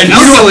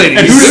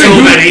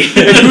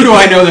do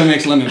I know that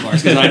makes lemon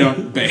bars? Because I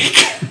don't bake.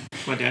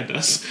 My dad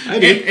does. I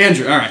do.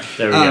 Andrew, all right.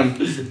 There we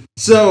go.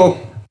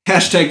 So,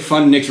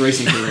 #fun Nick's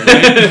racing career,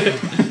 right?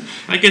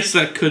 I guess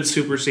that could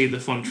supersede the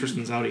fun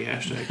Tristan's Audi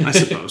hashtag. I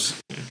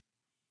suppose. Yeah.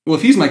 Well,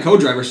 if he's my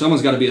co-driver,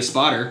 someone's got to be a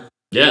spotter.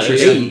 Yeah,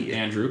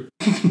 Andrew.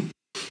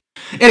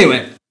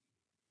 Anyway,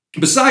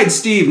 Besides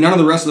Steve, none of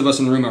the rest of us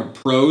in the room are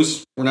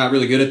pros. We're not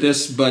really good at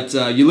this, but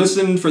you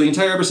listened for the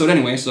entire episode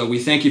anyway, so we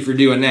thank you for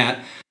doing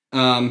that.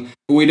 But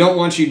we don't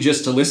want you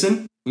just to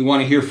listen. We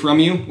want to hear from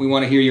you. We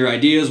want to hear your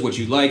ideas, what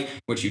you like,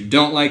 what you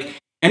don't like.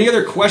 Any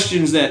other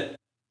questions that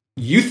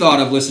you thought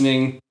of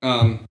listening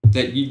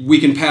that we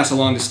can pass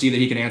along to Steve that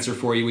he can answer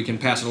for you. We can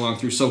pass it along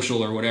through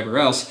social or whatever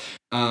else.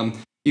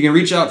 You can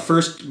reach out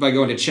first by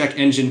going to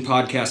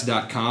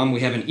checkenginepodcast.com. We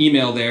have an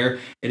email there.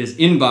 It is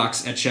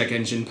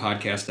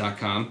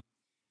inbox@checkenginepodcast.com.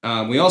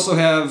 We also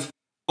have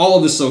all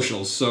of the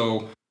socials.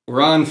 So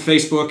we're on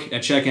Facebook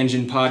at Check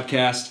Engine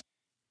Podcast.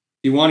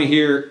 If you want to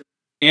hear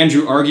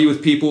Andrew argue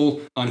with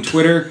people on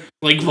Twitter.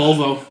 Like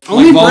Volvo.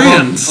 Only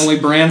brands. Only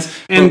brands.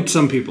 And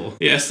some people.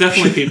 Yes,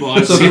 definitely people.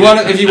 So if you want...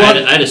 I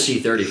had a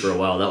C30 for a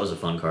while. That was a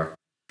fun car.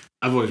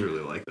 I've always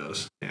really liked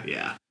those.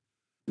 Yeah.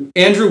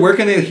 Andrew, where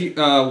can they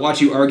watch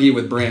you argue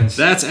with brands?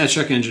 That's at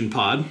Check Engine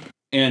Pod.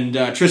 And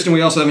Tristan,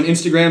 we also have an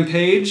Instagram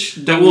page.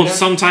 That will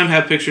sometime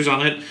have pictures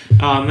on it.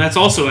 That's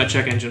also at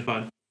Check Engine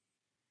Pod.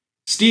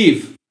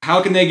 Steve, how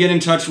can they get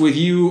in touch with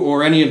you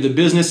or any of the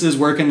businesses?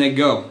 Where can they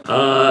go?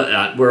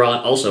 We're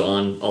also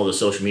on all the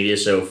social media.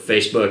 So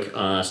Facebook,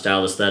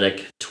 Styled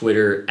Aesthetic,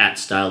 Twitter at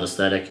Styled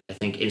Aesthetic. I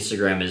think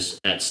Instagram is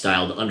at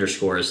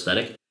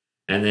Styled_Aesthetic.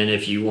 And then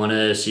if you want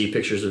to see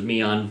pictures of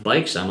me on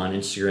bikes, I'm on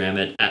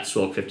Instagram at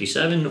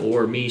Swelk57,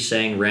 or me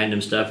saying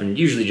random stuff and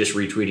usually just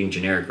retweeting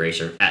generic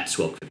racer at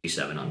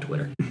Swelk57 on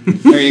Twitter.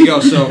 There you go.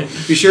 So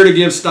be sure to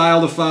give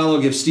Styled a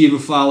follow, give Steve a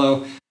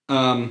follow.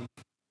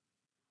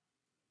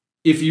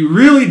 If you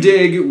really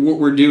dig what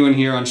we're doing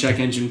here on Check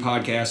Engine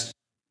Podcast,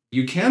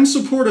 you can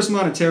support us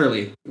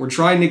monetarily. We're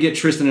trying to get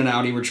Tristan an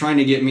Audi. We're trying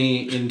to get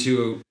me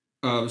into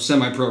a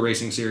semi-pro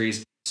racing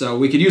series. So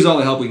we could use all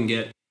the help we can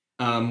get.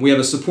 We have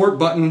a support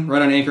button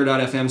right on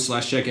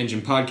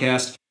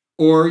anchor.fm/checkenginepodcast,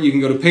 or you can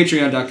go to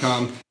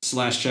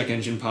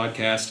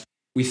patreon.com/checkenginepodcast.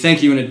 We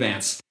thank you in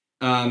advance.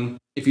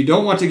 If you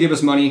don't want to give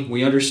us money,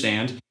 we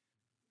understand.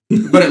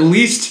 But at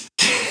least...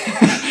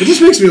 It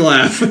just makes me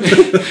laugh.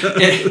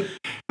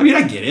 I mean,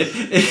 I get it.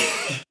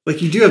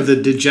 Like, you do have the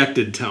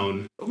dejected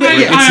tone. Like,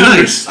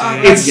 it's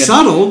nice. It's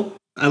subtle.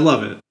 I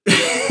love it.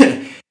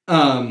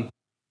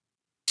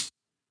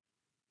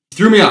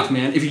 Threw me off,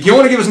 man. If you don't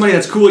want to give us money,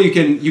 that's cool.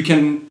 You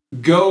can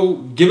go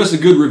give us a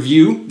good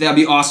review. That'd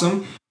be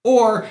awesome.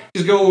 Or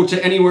just go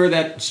to anywhere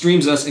that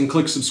streams us and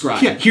click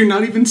subscribe. Yeah, you're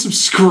not even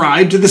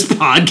subscribed to this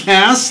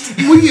podcast?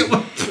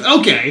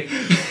 Okay.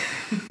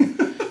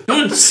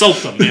 Don't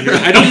insult them, man.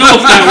 I don't know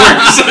if that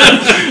works.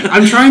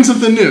 I'm trying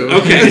something new.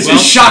 Okay, It's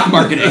just shock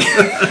marketing.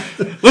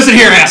 Listen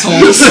here,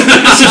 assholes.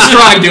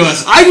 Subscribe to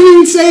us. I didn't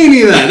even say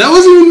any of that. That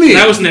wasn't even me.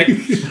 That was Nick.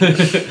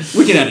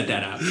 We can edit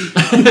that out.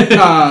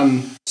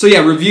 So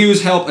yeah,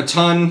 reviews help a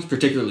ton,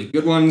 particularly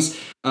good ones.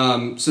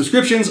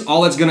 Subscriptions,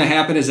 all that's going to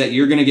happen is that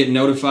you're going to get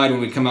notified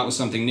when we come out with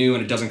something new,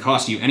 and it doesn't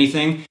cost you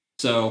anything.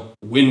 So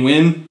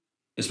win-win,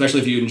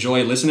 especially if you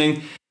enjoy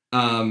listening.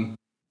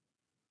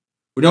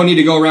 We don't need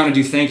to go around and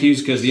do thank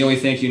yous, because the only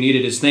thank you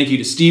needed is thank you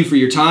to Steve for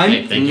your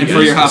time and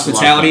for your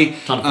hospitality.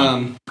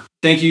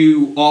 Thank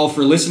you all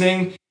for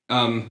listening.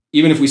 Even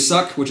if we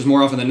suck, which is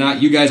more often than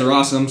not, you guys are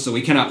awesome, so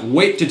we cannot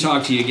wait to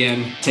talk to you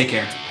again. Take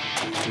care.